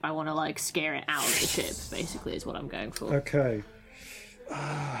ship. I want to scare it out of the ship, basically, is what I'm going for. Okay.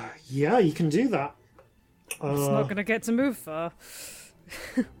 Yeah, you can do that. It's not going to get to move far.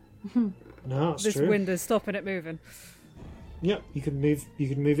 No, it's this true. wind is stopping it moving. Yeah, you can move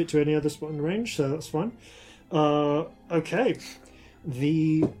it to any other spot in range, so that's fine. Okay.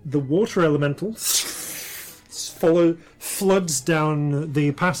 The water elemental floods down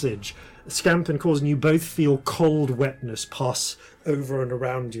the passage. Scamp and Corzin, you both feel cold wetness pass over and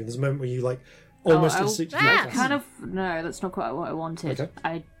around you. There's a moment where you almost No, that's not quite what I wanted.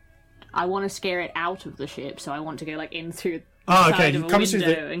 Okay. I want to scare it out of the ship, so I want to go in through okay. of a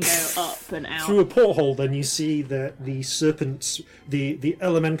window and go up and out through a porthole. Then you see that the serpent, the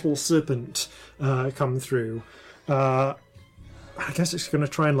elemental serpent, come through. I guess it's going to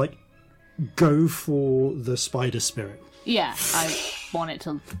try and go for the spider spirit. Yeah, I want it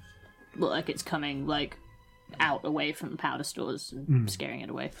to look like it's coming out away from the powder stores and scaring it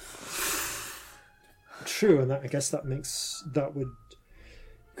away. True, and I guess that would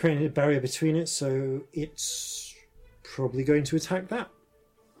create a barrier between it, so it's probably going to attack that,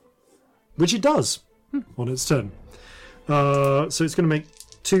 which it does on its turn. So it's going to make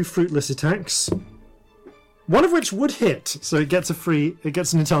 2 fruitless attacks, one of which would hit. So it gets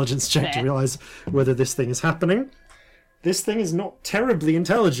an intelligence check to realize whether this thing is happening. This thing is not terribly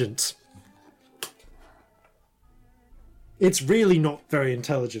intelligent. It's really not very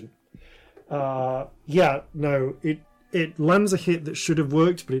intelligent. It lands a hit that should have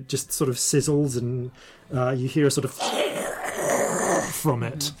worked, but it just sort of sizzles, and you hear a sort of from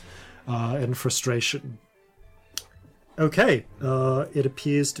it in frustration. Okay, it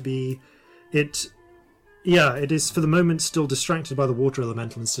appears to be it is for the moment still distracted by the water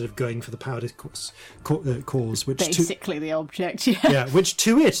elemental instead of going for the powder cores, which basically the object. Which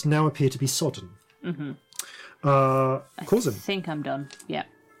to it now appear to be sodden. Corzin. I think I'm done. Yeah,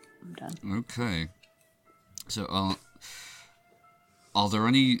 I'm done. Okay. So, are there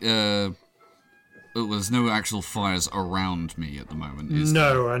any? There's no actual fires around me at the moment. Is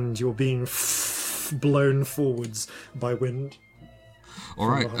there? And you're being blown forwards by wind. All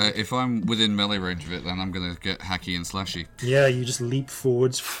right. If I'm within melee range of it, then I'm going to get hacky and slashy. Yeah, you just leap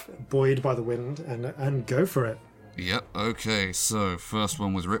forwards, buoyed by the wind, and go for it. Yep. Okay. So first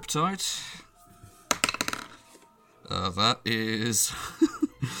one was Riptide. That is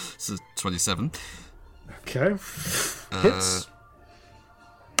so 27. Okay. Hits.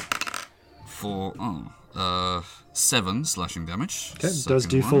 For 7 slashing damage. Okay, does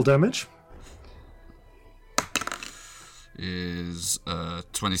do full damage. Is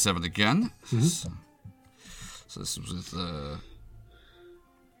 27 again. So this was with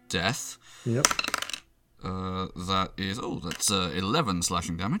death. Yep. That's 11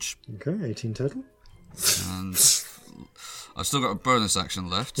 slashing damage. Okay, 18 total. And I've still got a bonus action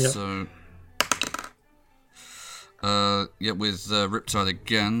left, yep. So Yeah, with Riptide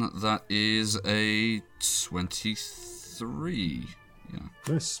again, that is a 23. Yeah.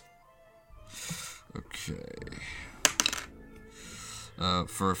 Nice. Okay.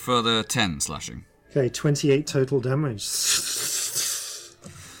 For a further 10 slashing. Okay, 28 total damage.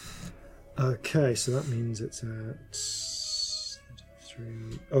 Okay, so that means it's at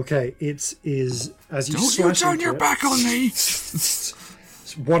 3. Okay, it is as you Don't you slash turn into your it, back on me!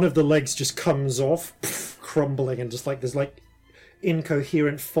 one of the legs just comes off, crumbling, and just like there's like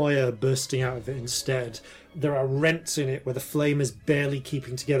incoherent fire bursting out of it instead. There are rents in it where the flame is barely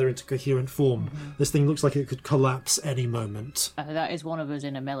keeping together into coherent form. This thing looks like it could collapse any moment. That is one of us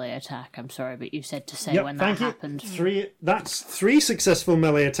in a melee attack. I'm sorry, but you said to say Yep, when that thank you. happened. That's 3 successful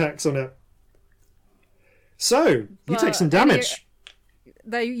melee attacks on it. So, you But take some damage.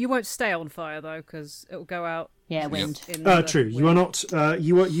 You won't stay on fire though, because it'll go out. Yeah, wind. In the True. You are not.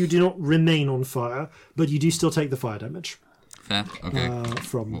 You do not remain on fire, but you do still take the fire damage Fair, okay.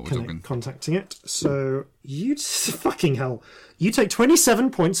 from What we're talking. contacting it. So you fucking hell. You take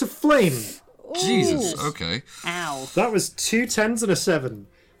 27 points of flame. Jesus, okay. Ow. That was 2 10s and a 7.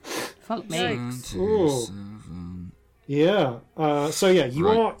 Fuck me. Yikes. 2, Ooh. 7. Yeah. So yeah, you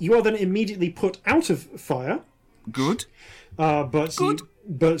Right. are then immediately put out of fire. Good. But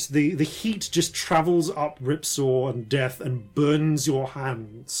the heat just travels up Ripsaw and Death and burns your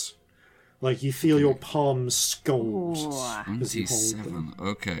hands. Like you feel your palms scald as you hold them. 27,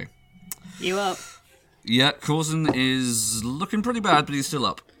 okay. You up? Yeah, Corzin is looking pretty bad, but he's still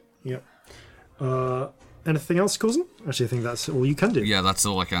up. Yep. Anything else, Corzin? Actually, I think that's all you can do. Yeah, that's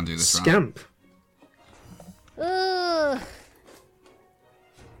all I can do this round. Scamp.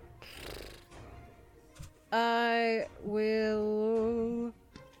 I will.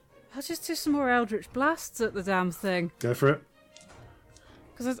 I'll just do some more Eldritch Blasts at the damn thing. Go for it.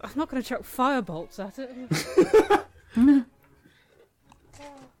 Because I'm not going to chuck firebolts at it.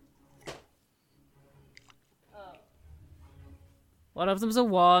 One of them's a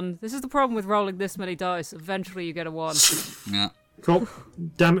 1. This is the problem with rolling this many dice. Eventually you get a 1. Yeah. Cool.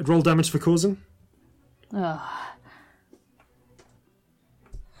 Roll damage for Corzin.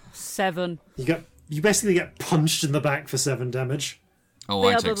 7. You basically get punched in the back for 7 damage. Oh,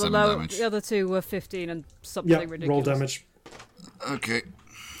 I take 7 damage. The other 2 were 15 and something Yeah, ridiculous. roll damage. Okay.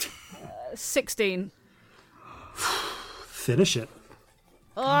 16. Finish it.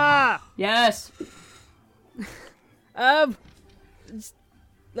 Ah! Yes. Because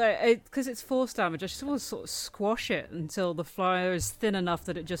it's force damage, I just want to sort of squash it until the fire is thin enough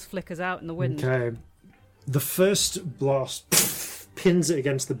that it just flickers out in the wind. Okay. The first blast pins it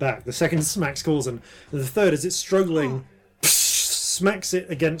against the back. The second smacks Corzin. The third, as it's struggling, smacks it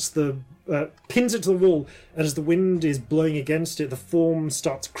against the... pins it to the wall, and as the wind is blowing against it, the form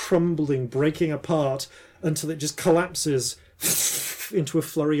starts crumbling, breaking apart, until it just collapses into a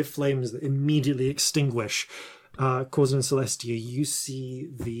flurry of flames that immediately extinguish. Corzin and Celestia, you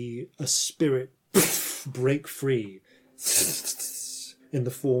see a spirit break free in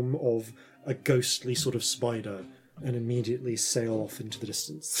the form of a ghostly sort of spider and immediately sail off into the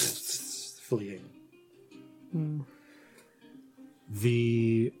distance, fleeing.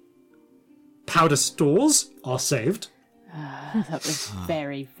 The powder stores are saved. That was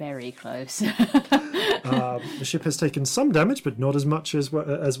very, very close. The ship has taken some damage, but not as much as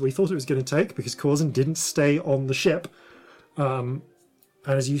we thought it was going to take, because Corzin didn't stay on the ship. And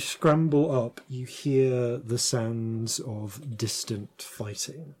as you scramble up, you hear the sounds of distant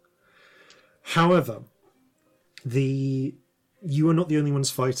fighting. However, you are not the only ones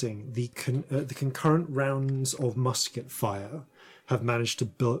fighting. The concurrent rounds of musket fire have managed to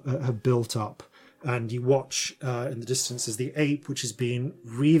have built up. And you watch in the distance as the ape, which has been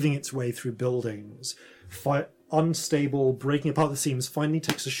reaving its way through buildings, unstable, breaking apart the seams, finally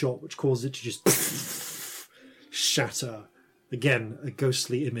takes a shot which causes it to just shatter. Again, a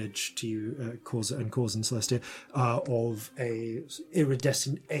ghostly image to you, Corzin and Celestia, of a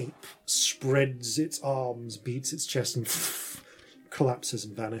iridescent ape spreads its arms, beats its chest, and collapses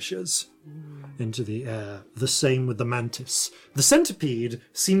and vanishes into the air. The same with the mantis. The centipede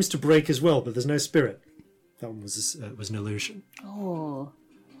seems to break as well, but there's no spirit. That one was an illusion. Oh.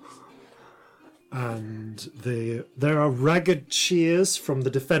 And there are ragged cheers from the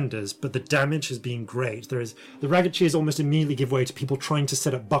defenders, but the damage has been great. The ragged cheers almost immediately give way to people trying to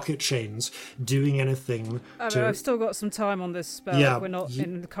set up bucket chains, doing anything. I've still got some time on this spell. Yeah, if we're not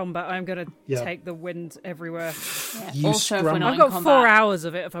in combat, I'm going to Yeah. take the wind everywhere. You Also, if we're scram- not I've in got combat, 4 hours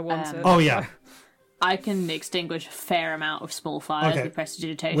of it if I want to. Oh yeah. I can extinguish a fair amount of small fires Okay. with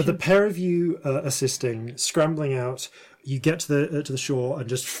prestidigitation. With the pair of you assisting, scrambling out, you get to the shore and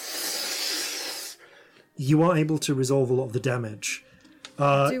just You are able to resolve a lot of the damage.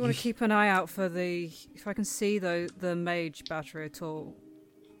 I do want to keep an eye out for if I can see the mage battery at all.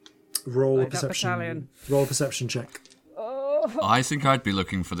 Roll a Like that perception. battalion. Roll a perception check. I think I'd be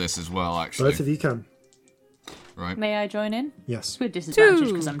looking for this as well, actually. Both of you can. Right. May I join in? Yes. It's with disadvantage 2.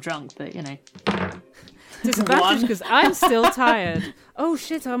 because I'm drunk, but you know. Disadvantage One. because I'm still tired. Oh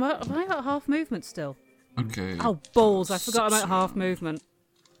shit, am I at half movement still? Okay. Oh balls, I forgot I'm at half movement.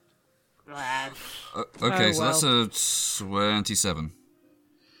 Okay, Oh, so that's a 27.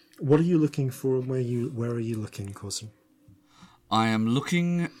 What are you looking for, and where are you looking, Corson? I am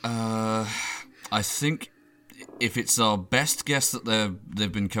looking. I think if it's our best guess that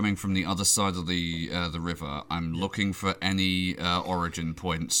they've been coming from the other side of the river, I'm looking for any origin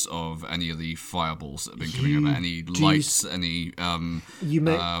points of any of the fireballs that have been coming over. Any lights, any.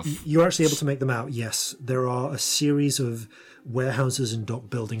 You're actually able to make them out. Yes, there are a series of warehouses and dock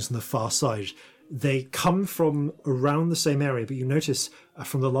buildings on the far side. They come from around the same area, but you notice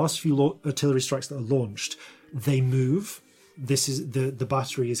from the last few artillery strikes that are launched, they move. This is the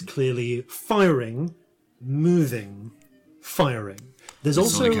battery is clearly firing, moving, firing. There's so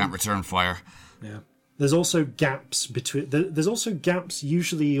also they can't return fire. yeah. There's also gaps between. There's also gaps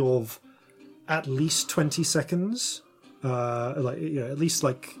usually of at least 20 seconds, at least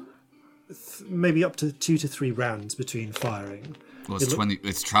maybe up to 2 to 3 rounds between firing. Well,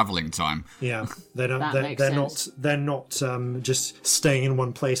 it's travelling time. Yeah, they're not. That makes They're sense. not. They're not just staying in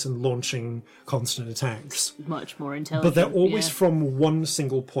one place and launching constant attacks. Much more intelligent. But they're always yeah. from one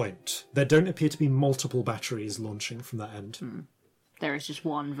single point. There don't appear to be multiple batteries launching from that end. There is just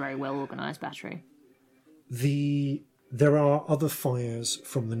one very well organised battery. There are other fires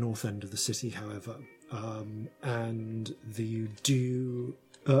from the north end of the city, however, and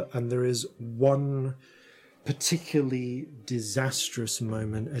there is one particularly disastrous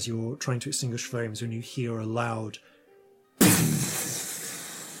moment as you're trying to extinguish flames when you hear a loud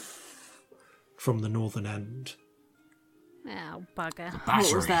from the northern end. Oh, bugger.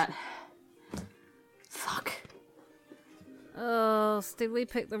 What was that? Fuck. Oh, did we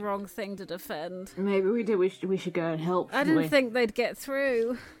pick the wrong thing to defend? Maybe we did. We should go and help. I didn't think they'd get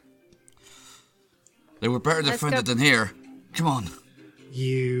through. They were better Let's defended go. than here. Come on.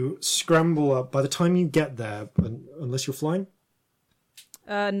 You scramble up. By the time you get there, unless you're flying,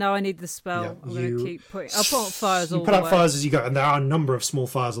 No, I need the spell. Yeah, I'm going to keep putting. I'll put out fires you all put the out way. fires as you go, and there are a number of small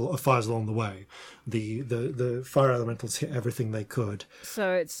fires along the way. The fire elementals hit everything they could.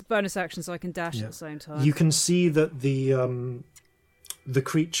 So it's bonus action, so I can dash Yeah. at the same time. You can see that the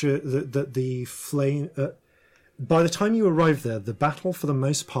creature, that the flame. By the time you arrive there, the battle for the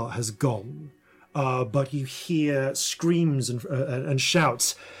most part has gone, but you hear screams and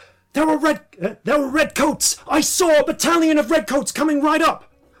shouts. There were redcoats! I saw a battalion of redcoats coming right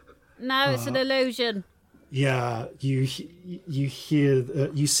up. No, it's an illusion. Yeah, you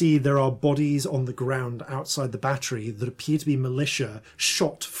see there are bodies on the ground outside the battery that appear to be militia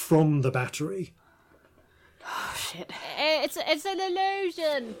shot from the battery. Oh shit. It's an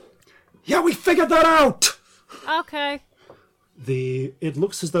illusion. Yeah, we figured that out. Okay. It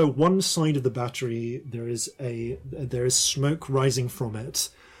looks as though one side of the battery there is smoke rising from it,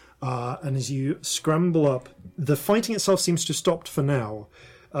 and as you scramble up, the fighting itself seems to have stopped for now.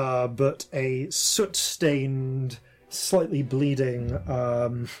 But a soot-stained, slightly bleeding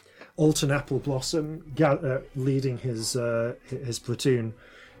Alton Appleblossom, leading his platoon,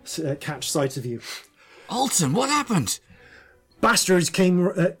 catch sight of you. Alton, what happened? Bastards came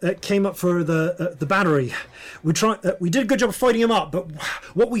up for the battery. We did a good job of fighting them up, but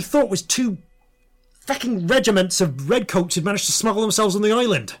what we thought was 2 fucking regiments of redcoats had managed to smuggle themselves on the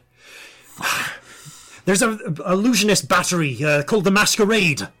island. There's an illusionist battery called the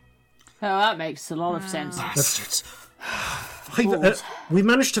Masquerade. Oh, that makes a lot of sense. Bastards. We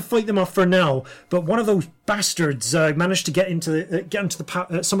managed to fight them off for now, but one of those bastards managed to get into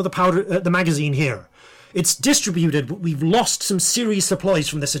some of the powder, the magazine here. It's distributed, but we've lost some serious supplies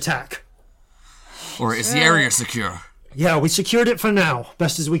from this attack. Or is the area secure? Yeah, we secured it for now,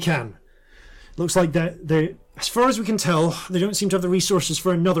 best as we can. Looks like they, as far as we can tell, they don't seem to have the resources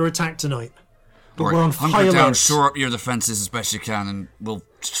for another attack tonight. But we're on high hunker down, alert. shore up your defences as best you can, and we'll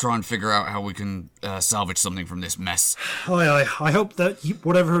try and figure out how we can salvage something from this mess. Aye. I hope that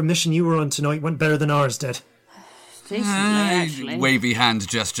whatever mission you were on tonight went better than ours did. Decently, actually. Wavy hand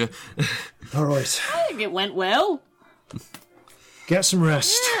gesture. All right, I think it went well. get some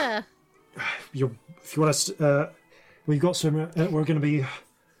rest. Yeah. If you want us, we've got some. We're going to be.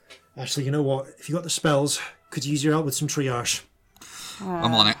 Actually, you know what? If you got the spells, could you use your help with some triage?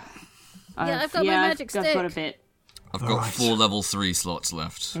 I'm on it. Yeah, I've got my magic I've got a stick. bit. I've got Alright. 4 level 3 slots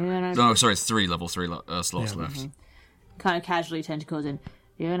left. Yeah, No, sorry, 3 level 3 slots Yeah. left. Kind of casually tentacles in.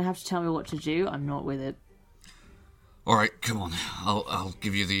 You're going to have to tell me what to do. I'm not with it. All right, come on. I'll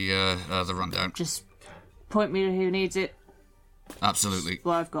give you the rundown. Just point me to who needs it. Absolutely.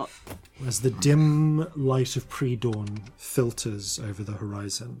 What I've got. As the dim light of pre-dawn filters over the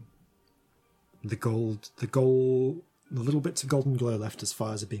horizon, the little bits of golden glow left as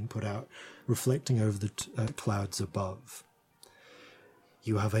fires are being put out, reflecting over the clouds above.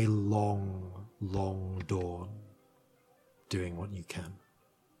 You have a long, long dawn, doing what you can.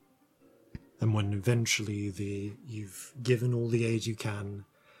 And when eventually you've given all the aid you can,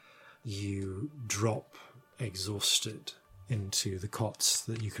 you drop exhausted into the cots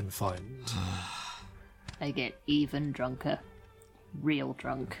that you can find. I get even drunker. Real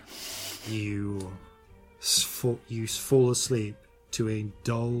drunk. You fall asleep to a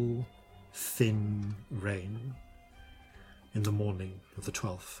dull, thin rain in the morning of the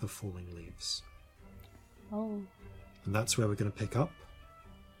 12th of falling leaves. Oh. And that's where we're going to pick up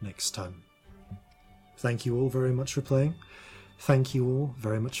next time. Thank you all very much for playing. Thank you all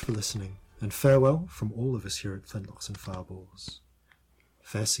very much for listening. And farewell from all of us here at Flintlocks and Fireballs.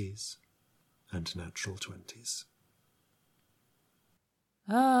 Fair seas and natural 20s.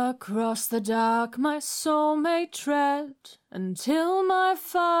 Across the dark my soul may tread, until my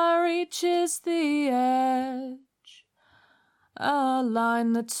fire reaches the edge. A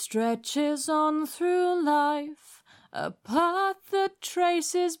line that stretches on through life, a path that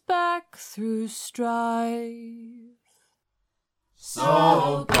traces back through strife.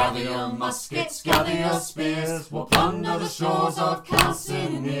 So gather your muskets, gather your spears, we'll plunder the shores of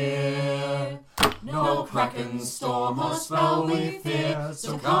Calcinear. No kraken, storm or spell we fear,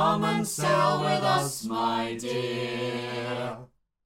 so come and sail with us, my dear.